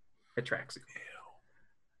 It tracks you.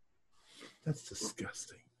 Ew. That's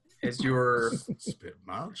disgusting. As you're It's a bit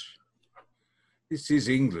much. This is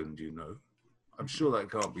England, you know. I'm sure that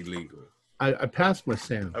can't be legal. I passed my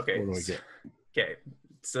sand. okay. What do I get? Okay.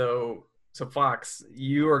 So Fox,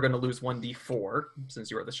 you are going to lose 1d4 since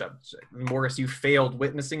you are the subject. Morris, you failed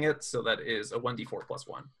witnessing it, so that is a 1d4 plus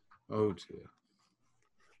 1. Oh dear.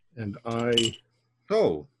 And I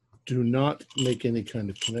do not make any kind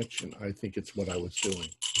of connection. I think it's what I was doing.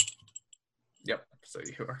 Yep. So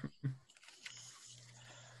you are.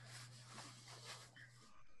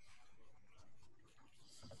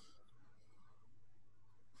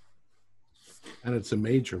 And it's a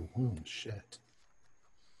major wound. Shit.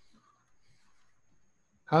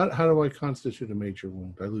 How do I constitute a major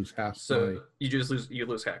wound? I lose half. So you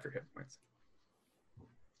lose half your hit points,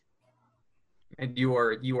 and you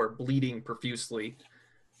are bleeding profusely.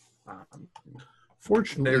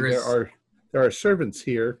 Fortunately, there are servants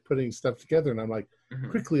here putting stuff together, and I'm like,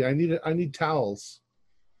 quickly, I need towels.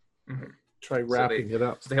 Mm-hmm. Try wrapping it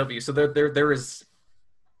up. So they help you. So there is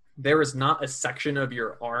not a section of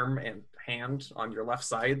your arm and hand on your left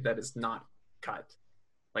side that is not cut.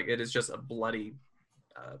 Like it is just a bloody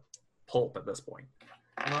pulp at this point.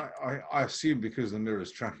 I assume because the mirror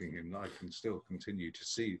is tracking him, I can still continue to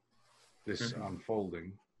see this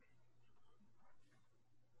unfolding.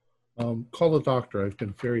 Call the doctor. I've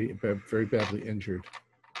been very, very badly injured.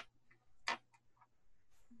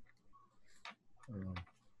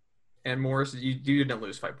 And Morris, you didn't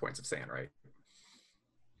lose 5 points of sand, right?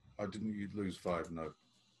 I didn't lose 5, no.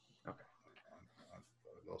 Okay.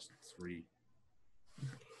 I lost 3.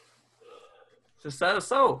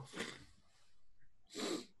 So.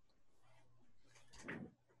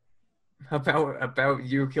 About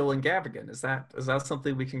you killing Gavigan, is that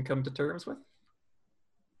something we can come to terms with?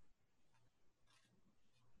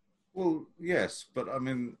 Well, yes, but I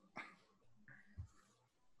mean,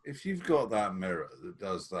 if you've got that mirror that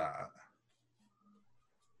does that,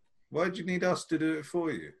 why do you need us to do it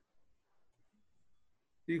for you?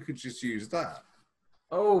 You could just use that.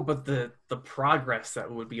 Oh, but the progress that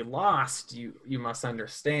would be lost, you must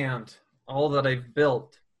understand. All that I've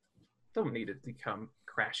built, don't need it to come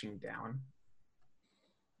crashing down.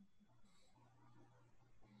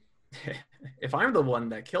 If I'm the one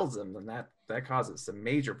that kills them, then that causes some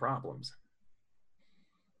major problems.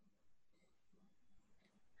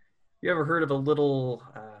 You ever heard of a little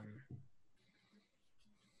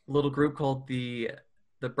group called the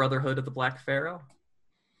Brotherhood of the Black Pharaoh?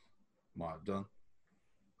 Might have done.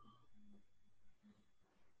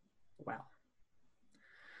 Wow.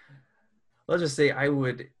 Let's just say I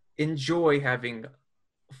would enjoy having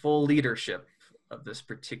full leadership of this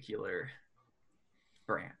particular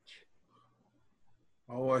branch.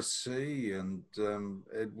 Oh, I see. And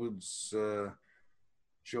Edward's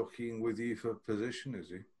jockeying with you for position, is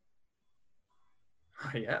he?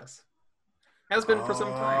 Yes. Has been for some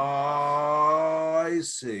time. Oh, I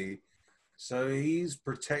see. So he's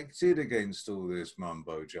protected against all this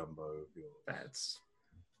mumbo jumbo of yours.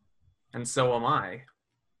 And so am I.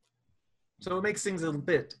 So it makes things a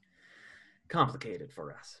bit complicated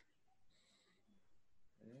for us.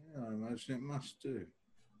 Yeah, I imagine it must do.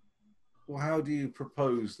 Well, how do you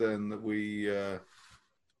propose then that we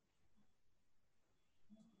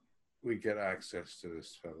get access to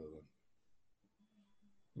this fellow then?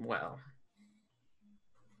 Well,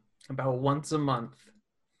 about once a month,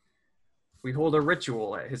 we hold a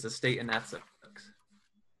ritual at his estate in Essex.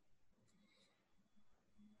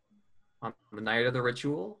 On the night of the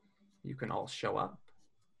ritual, you can all show up.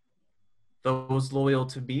 Those loyal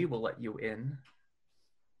to me will let you in.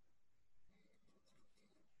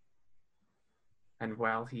 And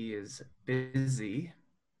while he is busy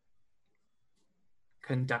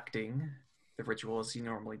conducting the ritual as he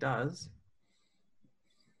normally does,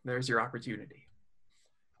 there's your opportunity.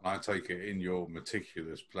 I take it in your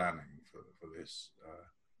meticulous planning for this,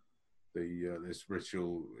 this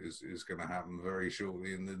ritual is going to happen very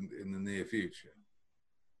shortly in the near future.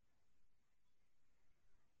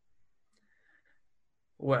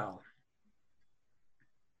 Well,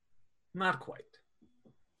 not quite.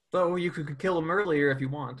 Though you could kill him earlier if you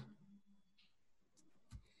want.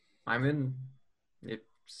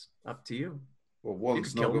 It's up to you. Well, one's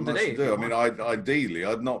could not kill got him much today to if do. you I mean, ideally,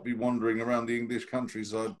 I'd not be wandering around the English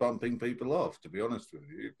countryside bumping people off, to be honest with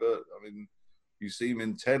you. But, I mean, you seem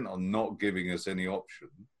intent on not giving us any option.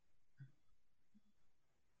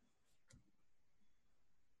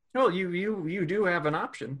 Well, you do have an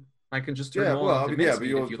option. I can just turn Yeah, you all well, I into mean, yeah, but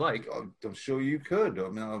mincemeat if you like. I'm sure you could. I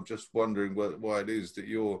mean, I'm just wondering why it is that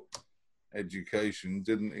your education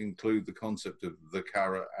didn't include the concept of the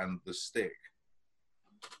carrot and the stick.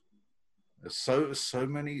 So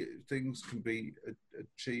many things can be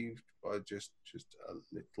achieved by just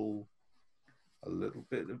a little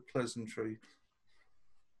bit of pleasantry.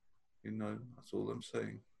 You know, that's all I'm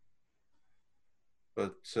saying.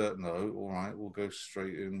 But no, all right, we'll go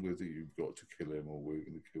straight in with it. You've got to kill him, or we're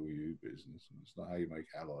going to kill you. Business. And it's not how you make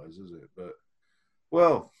allies, is it? But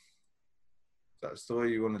well, that's the way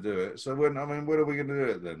you want to do it. So when are we going to do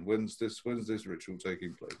it then? When's this ritual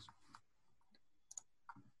taking place?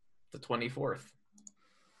 The 24th.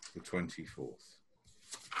 The 24th.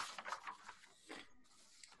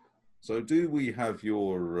 So do we have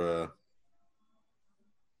your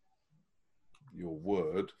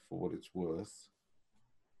word for what it's worth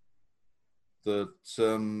that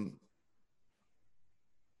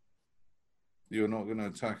you're not going to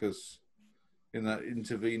attack us in that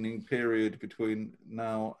intervening period between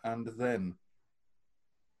now and then?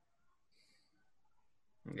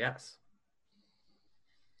 Yes.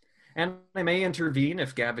 And I may intervene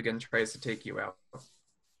if Gavigan tries to take you out.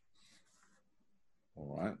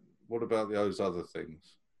 All right. What about those other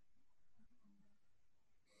things?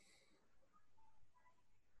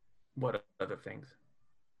 What other things?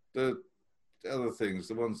 The other things,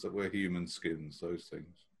 the ones that wear human skins, those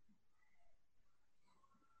things.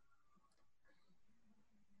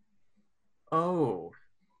 Oh,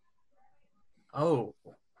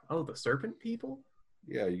 the serpent people?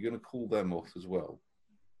 Yeah, you're going to call them off as well.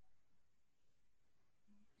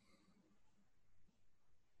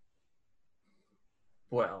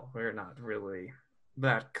 Well, we're not really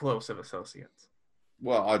that close of associates.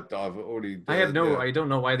 Well, I've already... I don't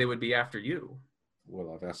know why they would be after you.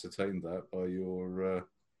 Well, I've ascertained that by your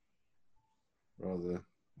rather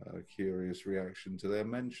curious reaction to their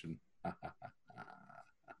mention.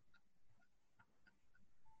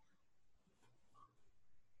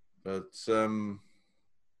 But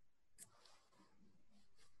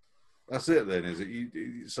that's it then, is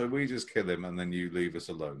it? So we just kill him and then you leave us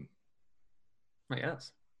alone?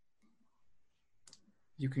 Yes.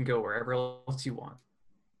 You can go wherever else you want.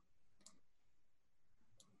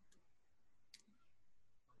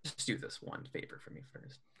 Just do this one favor for me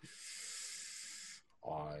first.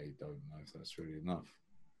 I don't know if that's really enough.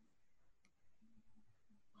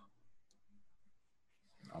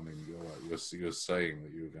 I mean, you're saying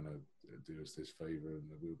that you're going to do us this favor and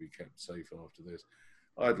that we'll be kept safe after this.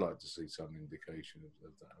 I'd like to see some indication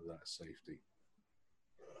of that safety.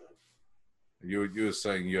 You're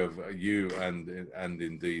saying you and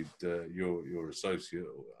indeed your associate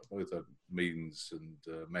both have means and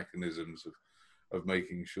mechanisms of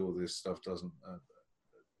making sure this stuff doesn't that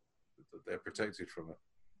they're protected from it,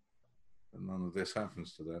 and none of this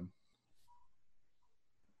happens to them.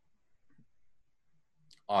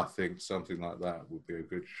 I think something like that would be a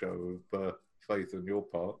good show of faith on your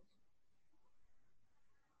part.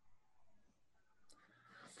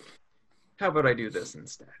 How about I do this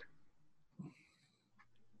instead?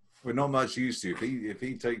 We're not much used to if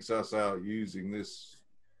he takes us out using this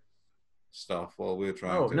stuff while we're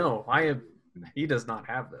trying to... Oh, no, he does not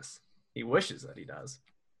have this. He wishes that he does.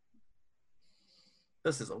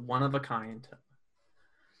 This is a one-of-a-kind.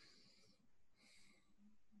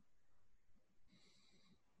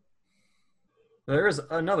 There is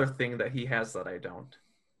another thing that he has that I don't.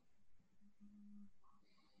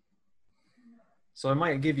 So I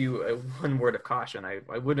might give you one word of caution. I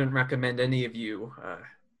wouldn't recommend any of you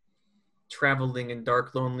traveling in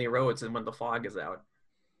dark, lonely roads and when the fog is out.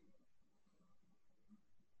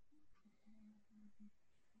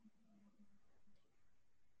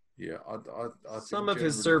 Yeah, I think Some of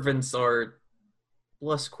his generally- servants are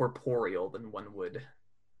less corporeal than one would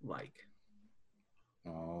like.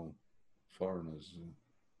 Oh, foreigners.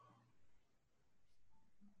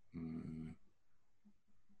 Mm.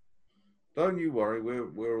 Don't you worry.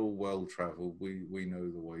 We're all well travelled. We know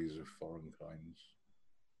the ways of foreign kinds.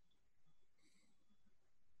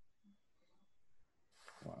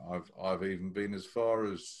 Well, I've even been as far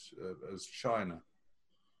as China.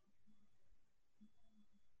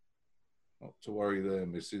 Not to worry there,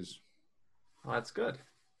 Mrs. Well, that's good.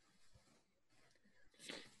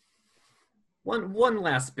 One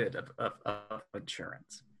last bit of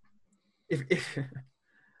insurance. If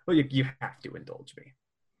well, you have to indulge me.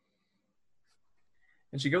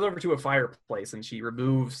 And she goes over to a fireplace and she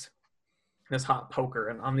removes this hot poker,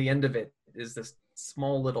 and on the end of it is this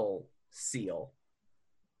small little seal.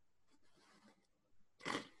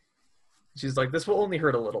 She's like, "This will only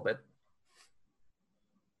hurt a little bit."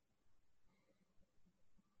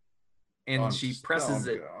 And she presses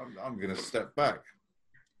it. I'm going to step back.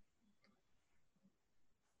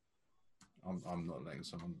 I'm not letting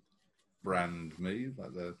someone brand me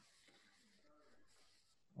like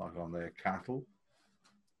I'm their cattle.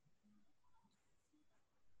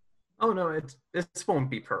 Oh no, this won't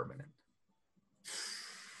be permanent.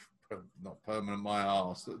 Not permanent, my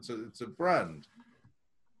arse. It's a brand.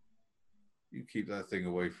 You keep that thing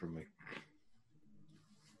away from me.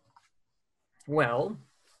 Well,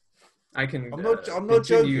 I can. I'm not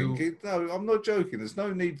continue. joking. No, I'm not joking. There's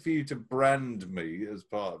no need for you to brand me as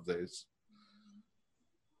part of this.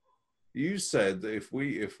 You said that if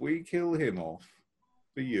we kill him off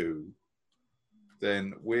for you,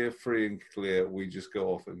 then we're free and clear. We just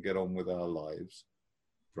go off and get on with our lives,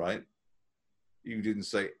 right? You didn't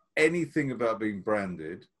say anything about being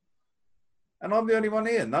branded, and I'm the only one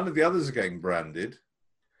here. None of the others are getting branded,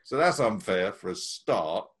 so that's unfair for a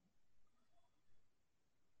start.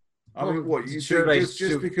 I mean, what you think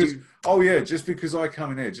just because? Oh yeah, just because I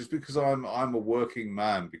come in here, just because I'm a working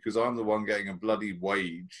man, because I'm the one getting a bloody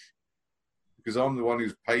wage, because I'm the one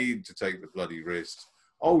who's paid to take the bloody risks.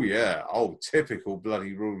 Oh yeah, typical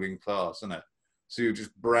bloody ruling class, isn't it? So you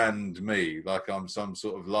just brand me like I'm some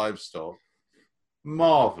sort of livestock.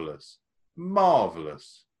 Marvelous.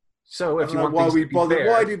 So if you want why things we to be bother? fair,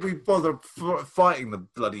 Why did we bother fighting the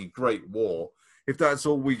bloody Great War? If that's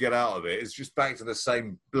all we get out of it, it's just back to the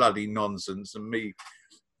same bloody nonsense and me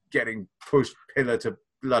getting pushed pillar to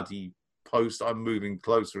bloody post. I'm moving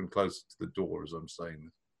closer and closer to the door as I'm saying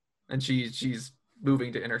this. and she's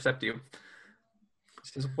moving to intercept you.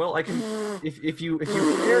 She says, "Well, I can. If you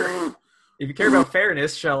care about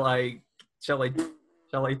fairness, shall I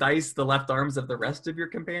dice the left arms of the rest of your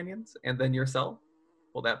companions and then yourself?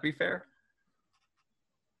 Will that be fair?"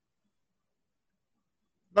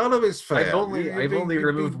 None of it's fair. I've only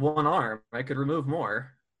removed one arm. I could remove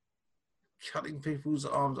more. Cutting people's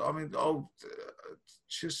arms. I mean,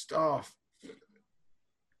 just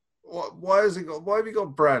why have you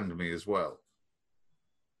got brand me as well?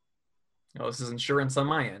 Oh, this is insurance on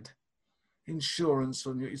my end. Insurance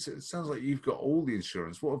on you? It sounds like you've got all the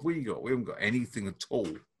insurance. What have we got? We haven't got anything at all.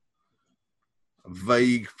 A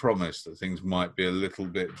vague promise that things might be a little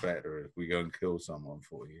bit better if we go and kill someone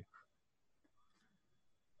for you.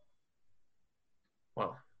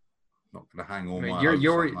 Well, not going to hang all I mean, my hopes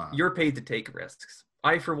on that. you're paid to take risks.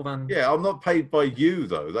 I, for one... Yeah, I'm not paid by you,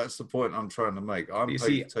 though. That's the point I'm trying to make. I'm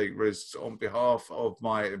paid to take risks on behalf of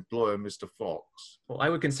my employer, Mr. Fox. Well, I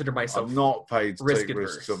would consider myself I'm not paid to take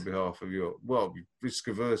risk-averse. risks on behalf of your... Well,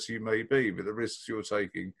 risk-averse you may be, but the risks you're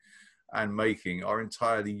taking and making are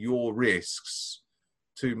entirely your risks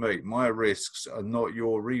to make. My risks are not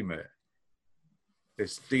your remit.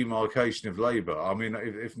 It's demarcation of labour. I mean,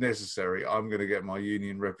 if necessary, I'm going to get my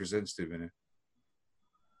union representative in it.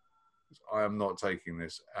 I am not taking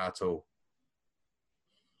this at all.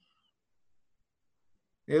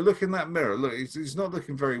 Yeah, look in that mirror. Look, he's not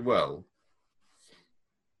looking very well.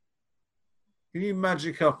 Can you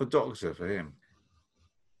magic up a doctor for him?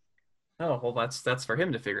 Oh, well, that's for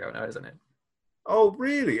him to figure out now, isn't it? Oh,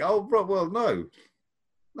 really? Oh, well, no.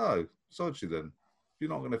 No, sod you then. You're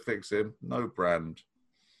not going to fix him. No brand.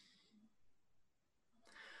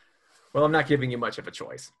 Well, I'm not giving you much of a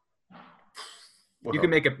choice. Well, You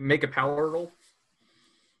can make a power roll.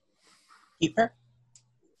 Keeper?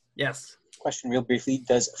 Yes. Question real briefly.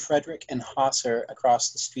 Does Frederick and Hosser across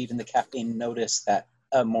the street in the cafe notice that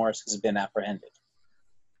Morris has been apprehended?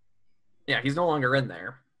 Yeah, he's no longer in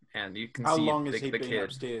there, and you can How see long the, has he the been kid.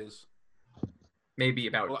 upstairs? Maybe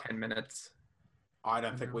about Well, 10 minutes. I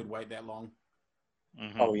don't think we'd wait that long.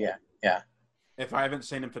 Mhm. Oh, yeah. Yeah. If I haven't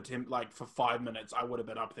seen him for 5 minutes, I would have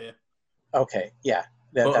been up there. Okay. Yeah.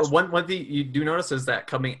 Well, one thing you do notice is that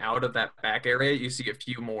coming out of that back area, you see a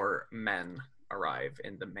few more men arrive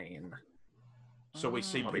in the main. So we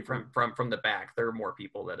see Probably people, from the back. There are more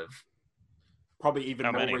people that have. probably even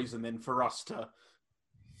How more many? reason than for us to.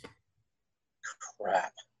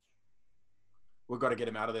 Crap. We've got to get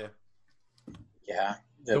him out of there. Yeah.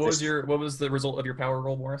 So what was the result of your power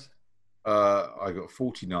roll, Morris? I got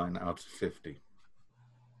 49 out of 50.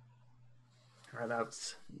 All right,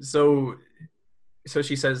 that's so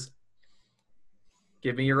she says,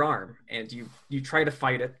 "Give me your arm," and you try to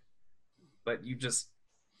fight it, but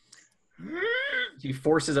she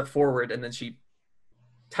forces it forward, and then she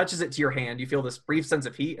touches it to your hand. You feel this brief sense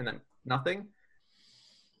of heat, and then nothing.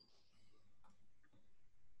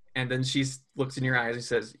 And then she looks in your eyes and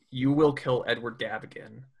says, "You will kill Edward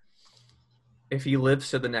Gavigan. If he lives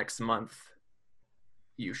to the next month,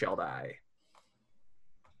 you shall die."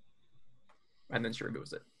 And then she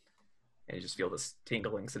removes it. And you just feel this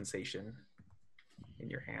tingling sensation in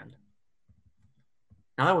your hand.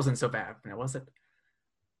 Now that wasn't so bad, now was it?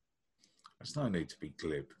 There's no need to be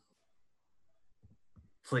glib.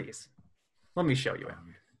 Please, let me show you it.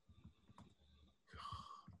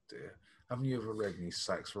 Dear. Haven't you ever read any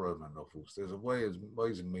Sax Roman novels? There's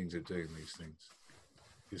ways and means of doing these things.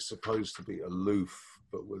 You're supposed to be aloof,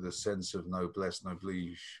 but with a sense of noblesse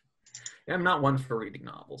oblige. Yeah, I'm not one for reading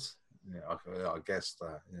novels. Yeah, I guess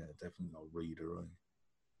that. Yeah, definitely not a reader, right?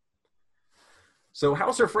 So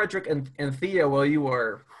Hauser, Frederick, and Thea, while you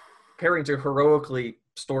are preparing to heroically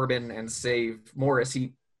storm in and save Morris,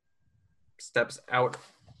 he steps out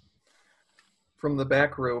from the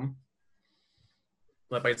back room,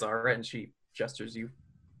 led by Zara, and she gestures you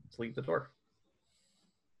to leave the door.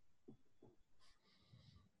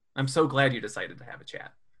 I'm so glad you decided to have a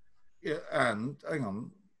chat. Yeah, and hang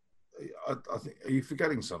on. I think, are you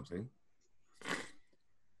forgetting something?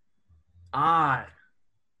 Ah,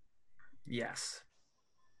 yes.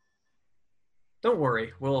 Don't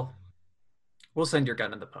worry, we'll send your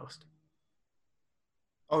gun in the post.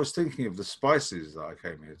 I was thinking of the spices that I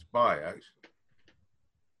came here to buy, actually.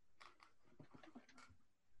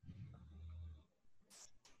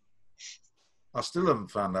 I still haven't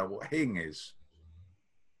found out what hing is.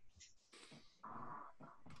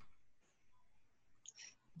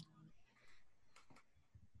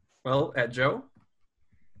 Well, at Joe?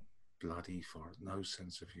 Bloody for no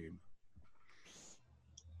sense of humour.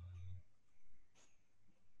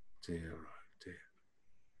 Dear, oh dear.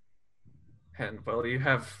 And well, you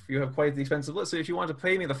have quite the expensive list. So if you want to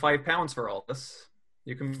pay me the £5 for all this,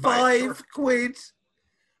 you can buy it. £5?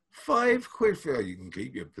 £5 for you can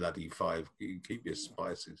keep your bloody five. You can keep your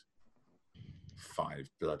spices. £5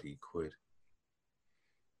 bloody quid.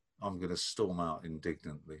 I'm going to storm out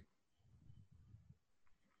indignantly.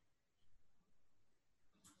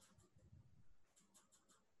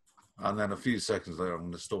 And then a few seconds later, I'm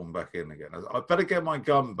going to storm back in again. I better get my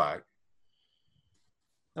gun back.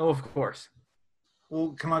 Oh, of course.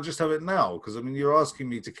 Well, can I just have it now? Because, I mean, you're asking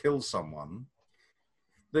me to kill someone.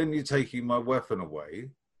 Then you're taking my weapon away.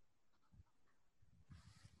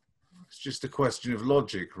 It's just a question of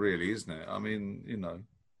logic, really, isn't it? I mean, you know,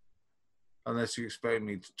 unless you expect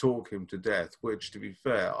me to talk him to death, which, to be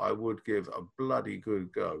fair, I would give a bloody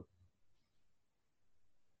good go.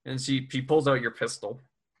 And she pulls out your pistol.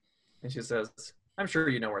 And she says, "I'm sure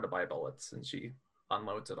you know where to buy bullets." And she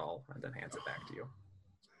unloads it all and then hands it back to you.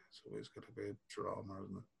 It's always going to be a drama,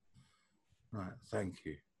 isn't it? Right, thank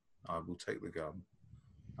you. I will take the gun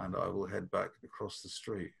and I will head back across the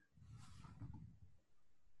street.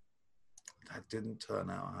 That didn't turn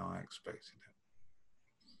out how I expected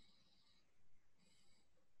it.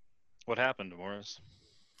 What happened, Morris?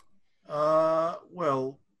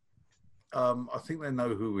 Well, I think they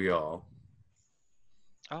know who we are.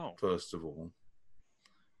 Oh, First of all,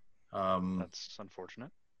 that's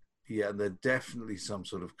unfortunate. yeah, they're definitely some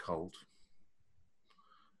sort of cult.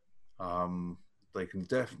 They can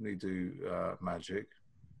definitely do magic.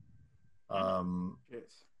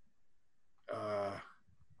 Yes.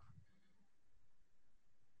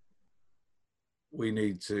 We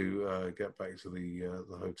need to get back to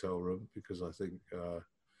the hotel room because I think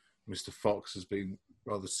Mr. Fox has been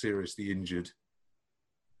rather seriously injured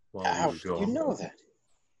while we were gone. You know that.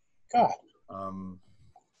 God. And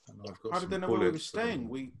I've got How did some they know where we were bullets.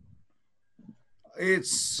 staying?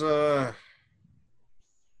 It's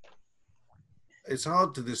it's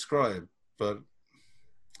hard to describe, but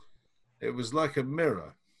it was like a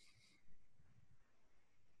mirror.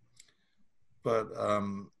 But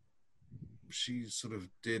she sort of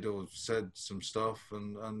did or said some stuff,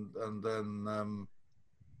 and then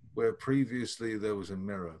where previously there was a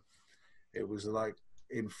mirror, it was like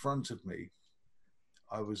in front of me.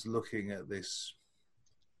 I was looking at this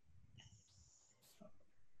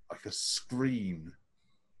like a screen,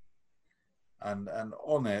 and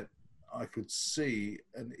on it I could see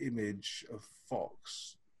an image of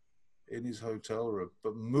Fox in his hotel room,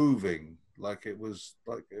 but moving like it was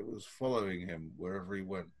following him wherever he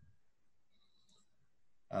went.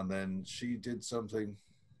 And then she did something.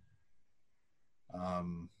 I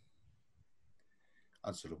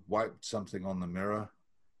sort of wiped something on the mirror,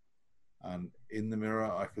 and in the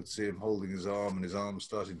mirror I could see him holding his arm, and his arm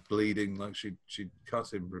started bleeding like she'd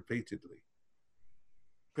cut him repeatedly.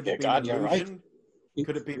 Could it be an illusion?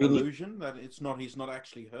 Could it be an illusion that he's not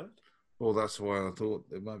actually hurt? Well, that's why I thought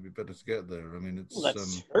it might be better to get there. I mean, it's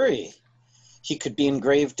let's hurry. He could be in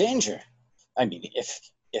grave danger. I mean,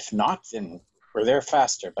 if not, then we're there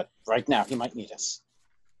faster. But right now, he might need us.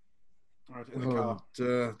 All right, in the car.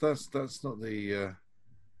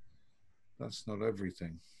 That's not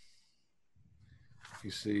everything.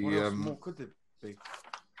 You see, what else more could there be?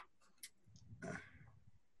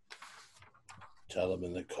 Tell him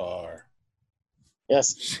in the car.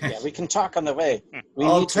 Yes, yeah, we can talk on the way.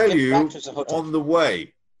 I'll tell you on the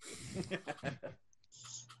way.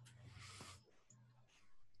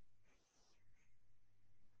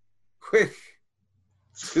 Quick,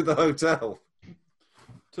 to the hotel.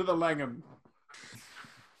 To the Langham.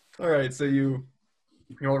 All right, so you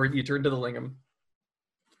turn to the Langham.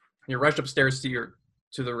 You rush upstairs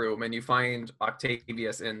to the room, and you find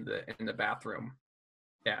Octavius in the bathroom.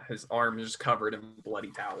 Yeah, his arm is just covered in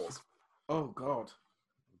bloody towels. Oh God.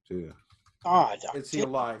 Dear. God, is he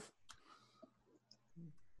alive?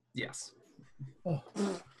 Yes. Oh,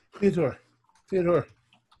 Theodore,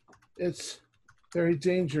 it's very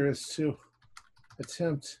dangerous to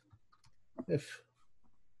attempt. If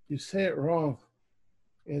you say it wrong,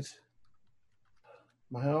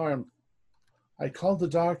 my arm. I called the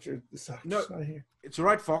doctor. The doctor's not here. It's all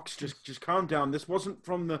right, Fox. Just calm down. This wasn't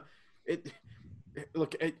from the.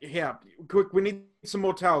 Here, quick. We need some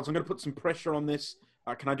more towels. I'm going to put some pressure on this.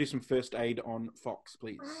 Can I do some first aid on Fox,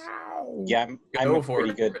 please? Yeah, I'm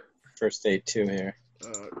pretty good first aid too here.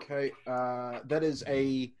 Okay, that is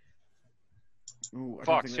a. Ooh,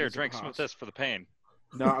 Fox, here, drink some of this for the pain.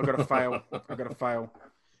 No, I've got to fail.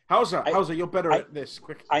 Hauser, you're better at this.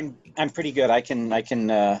 Quick. I'm pretty good. I can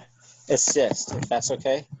assist if that's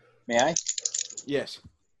okay. May I? Yes,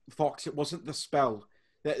 Fox. It wasn't the spell.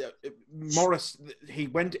 Morris. He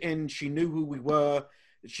went in. She knew who we were.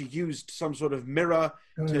 She used some sort of mirror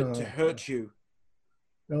to hurt you.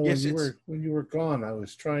 No, yes, when you were gone, I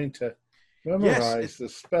was trying to memorize the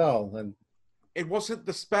spell, and it wasn't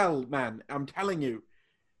the spell, man. I'm telling you.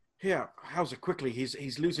 Here, Hauser, quickly.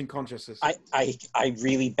 He's losing consciousness. I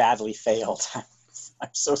really badly failed.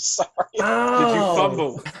 I'm so sorry.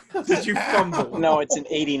 Oh. Did you fumble? No, it's an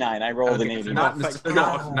 89. I rolled an 89.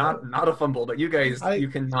 Not a fumble, but you guys, you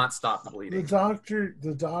cannot stop the bleeding.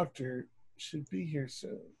 The doctor should be here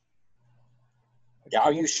soon. Yeah,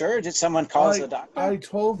 are you sure? Did someone call the doctor? I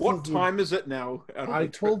told. What time is it now? I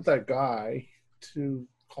told that guy to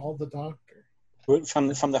call the doctor. From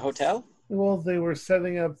the hotel? Well, they were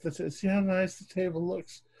setting up see how nice the table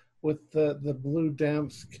looks with the blue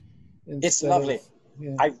damsk. It's lovely.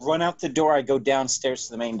 Yeah. I run out the door. I go downstairs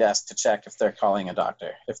to the main desk to check if they're calling a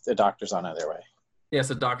doctor, if the doctor's on their way. Yes,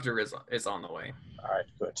 the doctor is on the way. All right,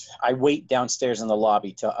 good. I wait downstairs in the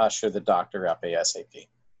lobby to usher the doctor up ASAP.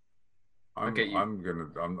 I'm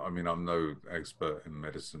no expert in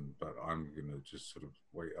medicine, but I'm gonna just sort of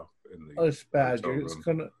wait up in the. Oh, it's bad.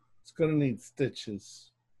 It's gonna need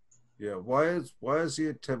stitches. Yeah. Why has he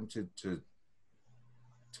attempted to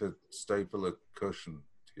staple a cushion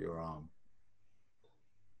to your arm?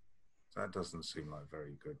 That doesn't seem like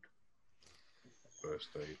very good first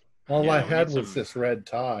aid. All I had was this red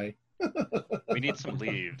tie. We need some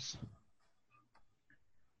leaves.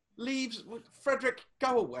 Leaves? Frederick,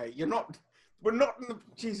 go away. We're not in the...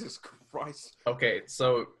 Jesus Christ. Okay,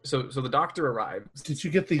 so the doctor arrives. Did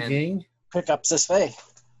you get the ying? Pick up this way.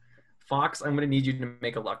 Fox, I'm going to need you to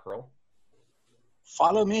make a luck roll.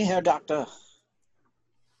 Follow me, Herr Doctor.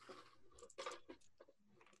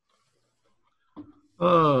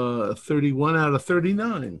 31 out of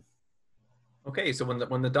 39. Okay, so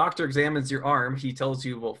when the doctor examines your arm, he tells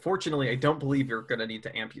you, well, fortunately, I don't believe you're going to need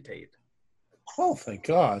to amputate. Oh, thank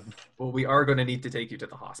God. Well, we are going to need to take you to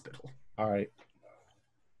the hospital. All right.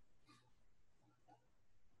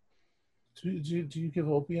 do you give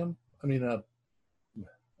opium? I mean,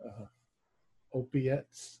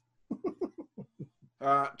 opiates.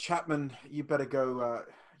 Chapman, you better go.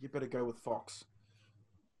 You better go with Fox.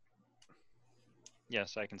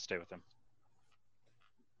 Yes, I can stay with him.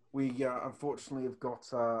 We unfortunately have got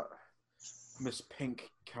Miss Pink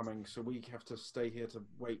coming, so we have to stay here to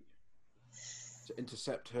wait to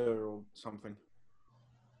intercept her or something.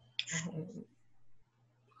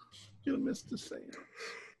 You missed the seance.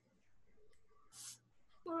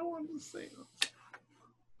 I want the seance.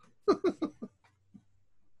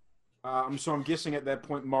 So I'm guessing at that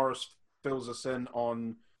point Morris fills us in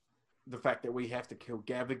on the fact that we have to kill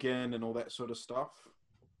Gavigan and all that sort of stuff.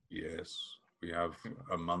 Yes, we have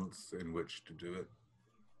a month in which to do it,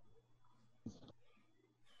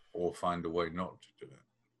 or find a way not to do it.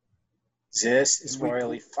 This is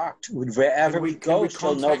royally fucked. Wherever we go,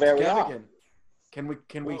 she'll know where we are.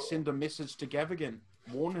 Can we send a message to Gavigan?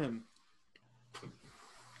 Warn him.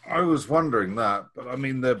 I was wondering that, but I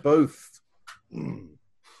mean, they're both.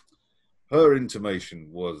 Her intimation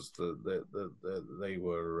was that they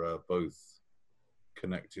were both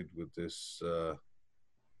connected with this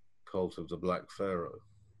cult of the Black Pharaoh.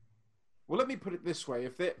 Well, let me put it this way: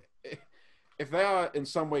 if they are in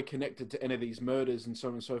some way connected to any of these murders and so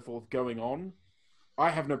on and so forth going on, I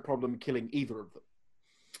have no problem killing either of them.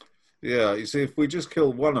 Yeah, you see, if we just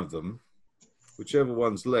kill one of them, whichever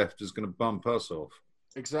one's left is going to bump us off.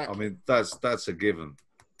 Exactly. I mean, that's a given.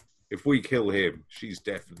 If we kill him, she's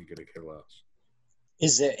definitely going to kill us.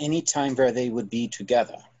 Is there any time where they would be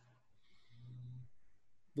together?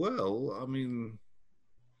 Well, I mean,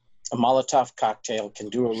 A Molotov cocktail can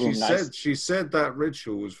do a room nice. She said that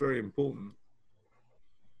ritual was very important.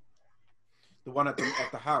 The one at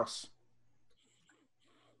the house.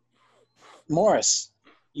 Morris,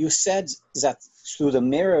 you said that through the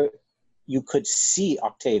mirror you could see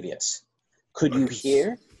Octavius. Could you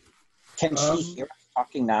hear? Can she hear us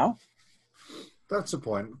talking now? That's a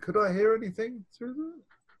point. Could I hear anything through that?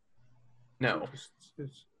 No.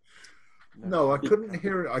 No, I couldn't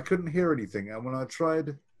hear it. I couldn't hear anything. And when I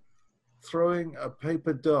tried throwing a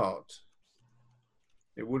paper dart,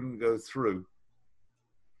 it wouldn't go through.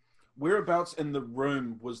 Whereabouts in the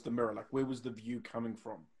room was the mirror? Like, where was the view coming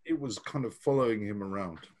from? It was kind of following him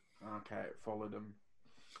around. Okay, it followed him.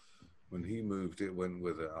 When he moved, it went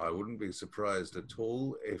with it. I wouldn't be surprised at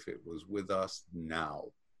all if it was with us now.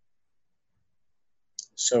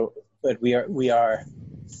 So, but we are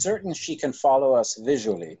certain she can follow us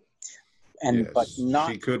visually, and Yes, but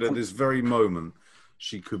not. She could at this very moment.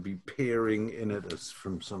 She could be peering in at us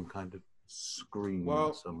from some kind of screen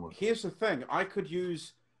somewhere. Here's the thing. I could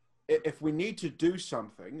use, if we need to do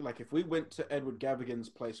something, like if we went to Edward Gavigan's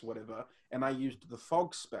place or whatever, and I used the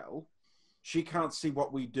fog spell, she can't see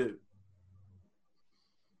what we do.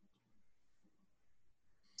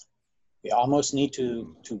 We almost need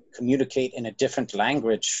to communicate in a different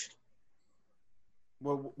language.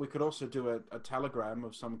 Well, we could also do a telegram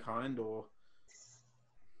of some kind, or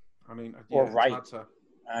I mean, Or write.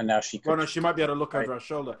 Now she could. Well, no, she might be able to look Right. over our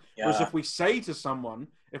shoulder. Yeah. Whereas if we say to someone,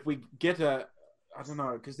 if we get I don't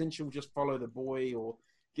know, because then she'll just follow the boy or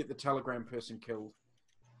get the telegram person killed.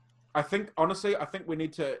 I think, honestly, we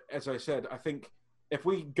need to, as I said, I think if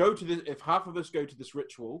we go to this, if half of us go to this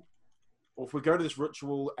ritual, or if we go to this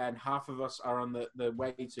ritual and half of us are on the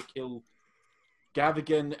way to kill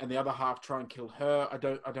Gavigan and the other half try and kill her, I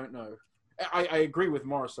don't know. I agree with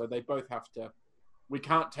Morris, though. They both have to. We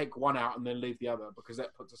can't take one out and then leave the other because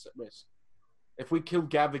that puts us at risk. If we kill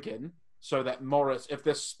Gavigan, so that Morris, if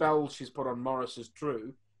this spell she's put on Morris is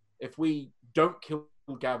true, if we don't kill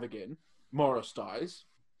Gavigan, Morris dies,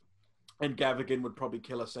 and Gavigan would probably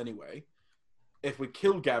kill us anyway. If we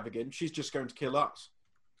kill Gavigan, she's just going to kill us.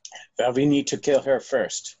 Well, we need to kill her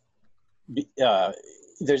first. It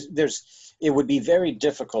would be very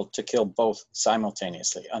difficult to kill both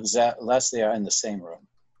simultaneously unless they are in the same room.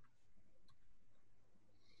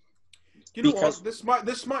 You know what?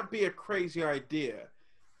 This might be a crazy idea.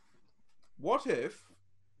 What if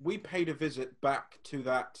we paid a visit back to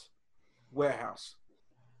that warehouse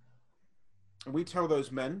and we tell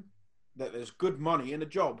those men that there's good money in a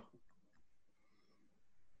job,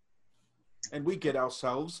 and we get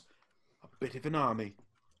ourselves a bit of an army?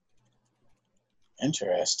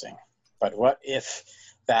 Interesting. But what if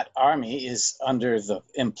that army is under the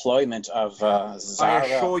employment of Zara? I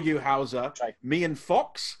assure you, Hauser, me and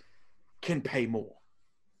Fox can pay more.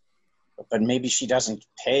 But maybe she doesn't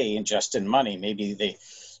pay just in money. Maybe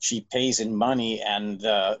she pays in money and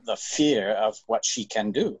the fear of what she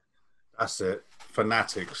can do. That's it.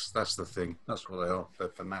 Fanatics. That's the thing. That's what they are. They're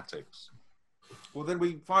fanatics. Well, then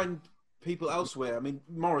we find people elsewhere? I mean,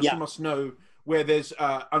 Morris, Yeah. you must know where there's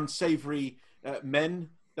unsavory men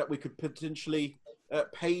that we could potentially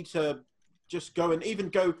pay to just go and even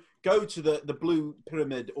go to the Blue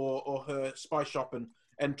Pyramid or her spy shop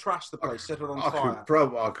and trash the place, set it on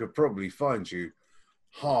fire. I could probably find you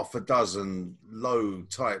half a dozen low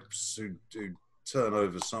types who turn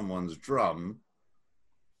over someone's drum.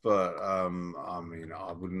 But, I mean,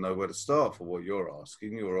 I wouldn't know where to start for what you're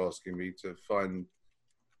asking. You're asking me to find,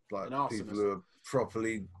 like, people who are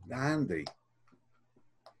properly handy.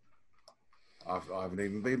 I haven't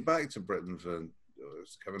even been back to Britain for,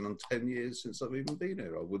 it's coming on 10 years since I've even been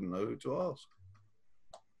here. I wouldn't know who to ask.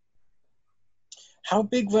 How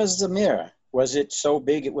big was the mirror? Was it so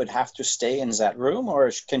big it would have to stay in that room,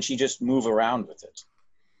 or can she just move around with it?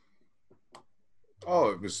 Oh,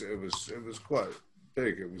 it was quite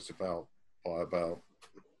big. It was about.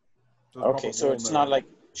 Okay, so it's not like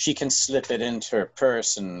she can slip it into her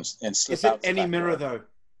purse and slip Is it out. any mirror though?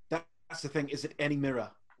 That's the thing. Is it any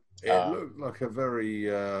mirror? It looked like a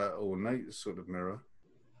very ornate sort of mirror.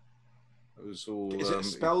 It was all. Is it a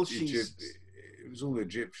spell she's? It was all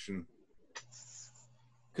Egyptian.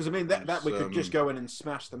 Because I mean that we could just go in and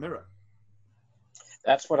smash the mirror.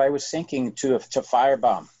 That's what I was thinking to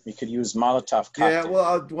firebomb. We could use Molotov cocktail. Yeah,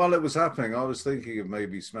 well, while it was happening, I was thinking of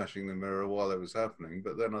maybe smashing the mirror while it was happening.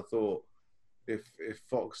 But then I thought, if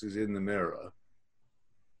Fox is in the mirror,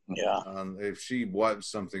 yeah, and if she wipes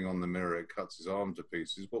something on the mirror, it cuts his arm to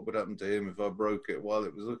pieces. What would happen to him if I broke it while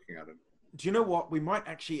it was looking at him? Do you know what?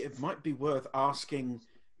 It might be worth asking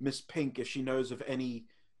Miss Pink if she knows of any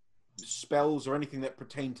spells or anything that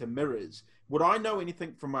pertain to mirrors. Would I know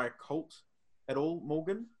anything from my occult at all,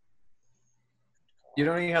 Morgan? You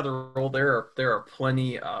don't even have to roll. There are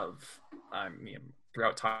plenty of, I mean,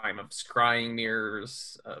 throughout time of scrying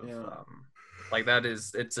mirrors. Like that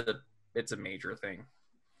is it's a major thing.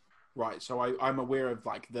 Right. So I'm aware of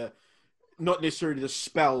like not necessarily the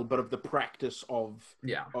spell, but of the practice of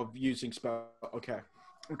using spell. Okay.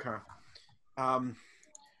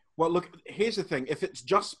 Well, look. Here's the thing. If it's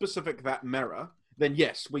just specific that mirror, then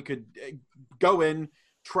yes, we could go in,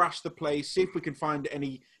 trash the place, see if we can find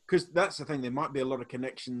any, because that's the thing, there might be a lot of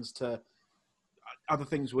connections to other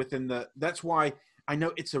things within that's why I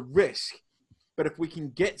know it's a risk, but if we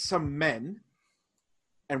can get some men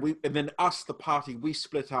and then us, the party, we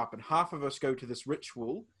split up and half of us go to this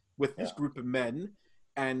ritual with this group of men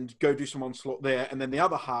and go do some onslaught there, and then the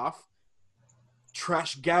other half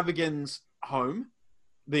trash Gavigan's home,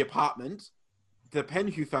 the apartment, the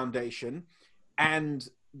Penhew Foundation, and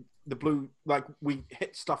the Blue, like we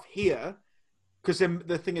hit stuff here, because then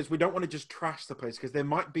the thing is we don't want to just trash the place, because there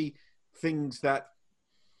might be things that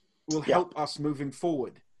will help us moving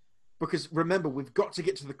forward. Because remember, we've got to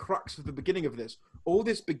get to the crux of the beginning of this. All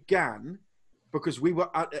this began because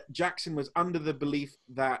Jackson was under the belief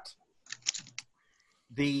that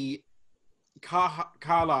the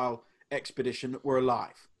Carlisle expedition were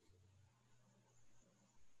alive.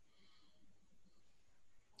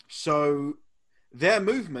 So their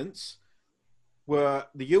movements were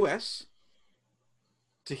the US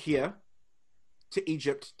to here, to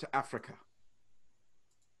Egypt, to Africa.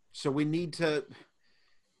 So we need to,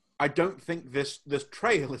 I don't think this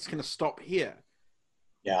trail is going to stop here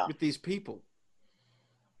with these people.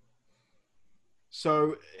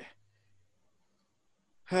 So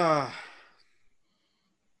I'm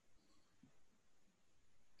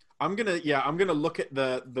gonna look at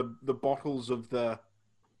the bottles of the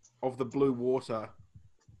blue water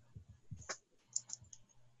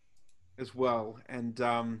as well.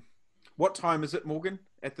 And what time is it, Morgan,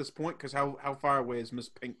 at this point? Because how far away is Miss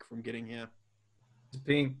Pink from getting here?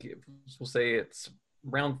 Pink, we'll say it's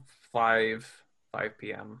around 5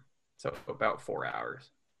 p.m. So about 4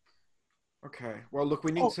 hours. Okay. Well, look,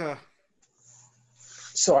 we need to.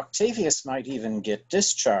 So Octavius might even get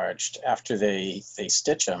discharged after they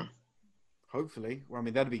stitch him. Hopefully. Well, I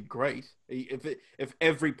mean, that'd be great. If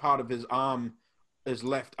every part of his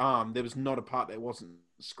left arm, there was not a part that wasn't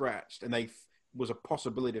scratched, and was a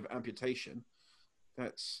possibility of amputation.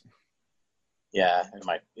 That's. Yeah,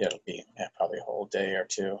 it'll be probably a whole day or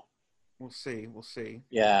two. We'll see.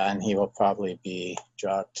 Yeah, and he will probably be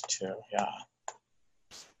drugged too. Yeah.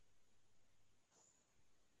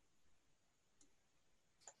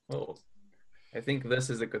 Well, I think this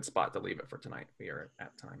is a good spot to leave it for tonight. We are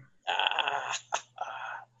at time.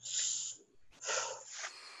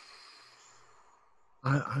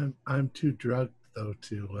 I'm too drugged though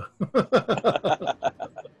to.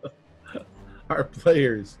 Our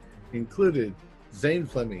players included Zane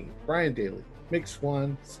Fleming, Brian Daly, Mick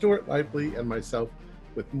Swan, Stuart Lively, and myself,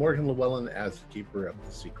 with Morgan Llewellyn as the keeper of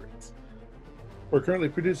the secrets. We're currently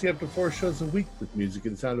producing up to 4 shows a week with music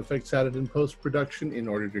and sound effects added in post-production in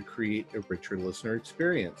order to create a richer listener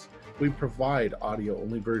experience. We provide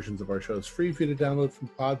audio-only versions of our shows free for you to download from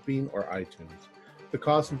Podbean or iTunes. The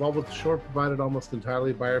costs involved with the show are provided almost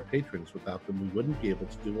entirely by our patrons. Without them, we wouldn't be able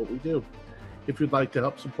to do what we do. If you'd like to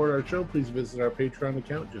help support our show, please visit our Patreon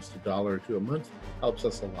account. Just $1 or $2 a month helps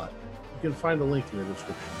us a lot. You can find a link in the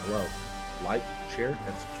description below. Like, share,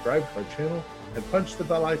 and subscribe to our channel, and punch the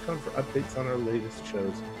bell icon for updates on our latest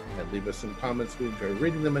shows, and leave us some comments. We enjoy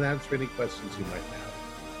reading them and answering any questions you might have.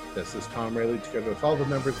 This is Tom Rayleigh, together with all the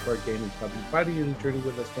members of our gaming club, inviting you to journey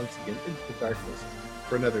with us once again into the darkness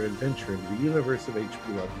for another adventure into the universe of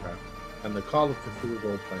H.P. Lovecraft and the Call of Cthulhu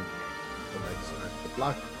role-playing game. Until next time, good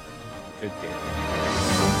luck, good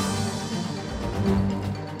game.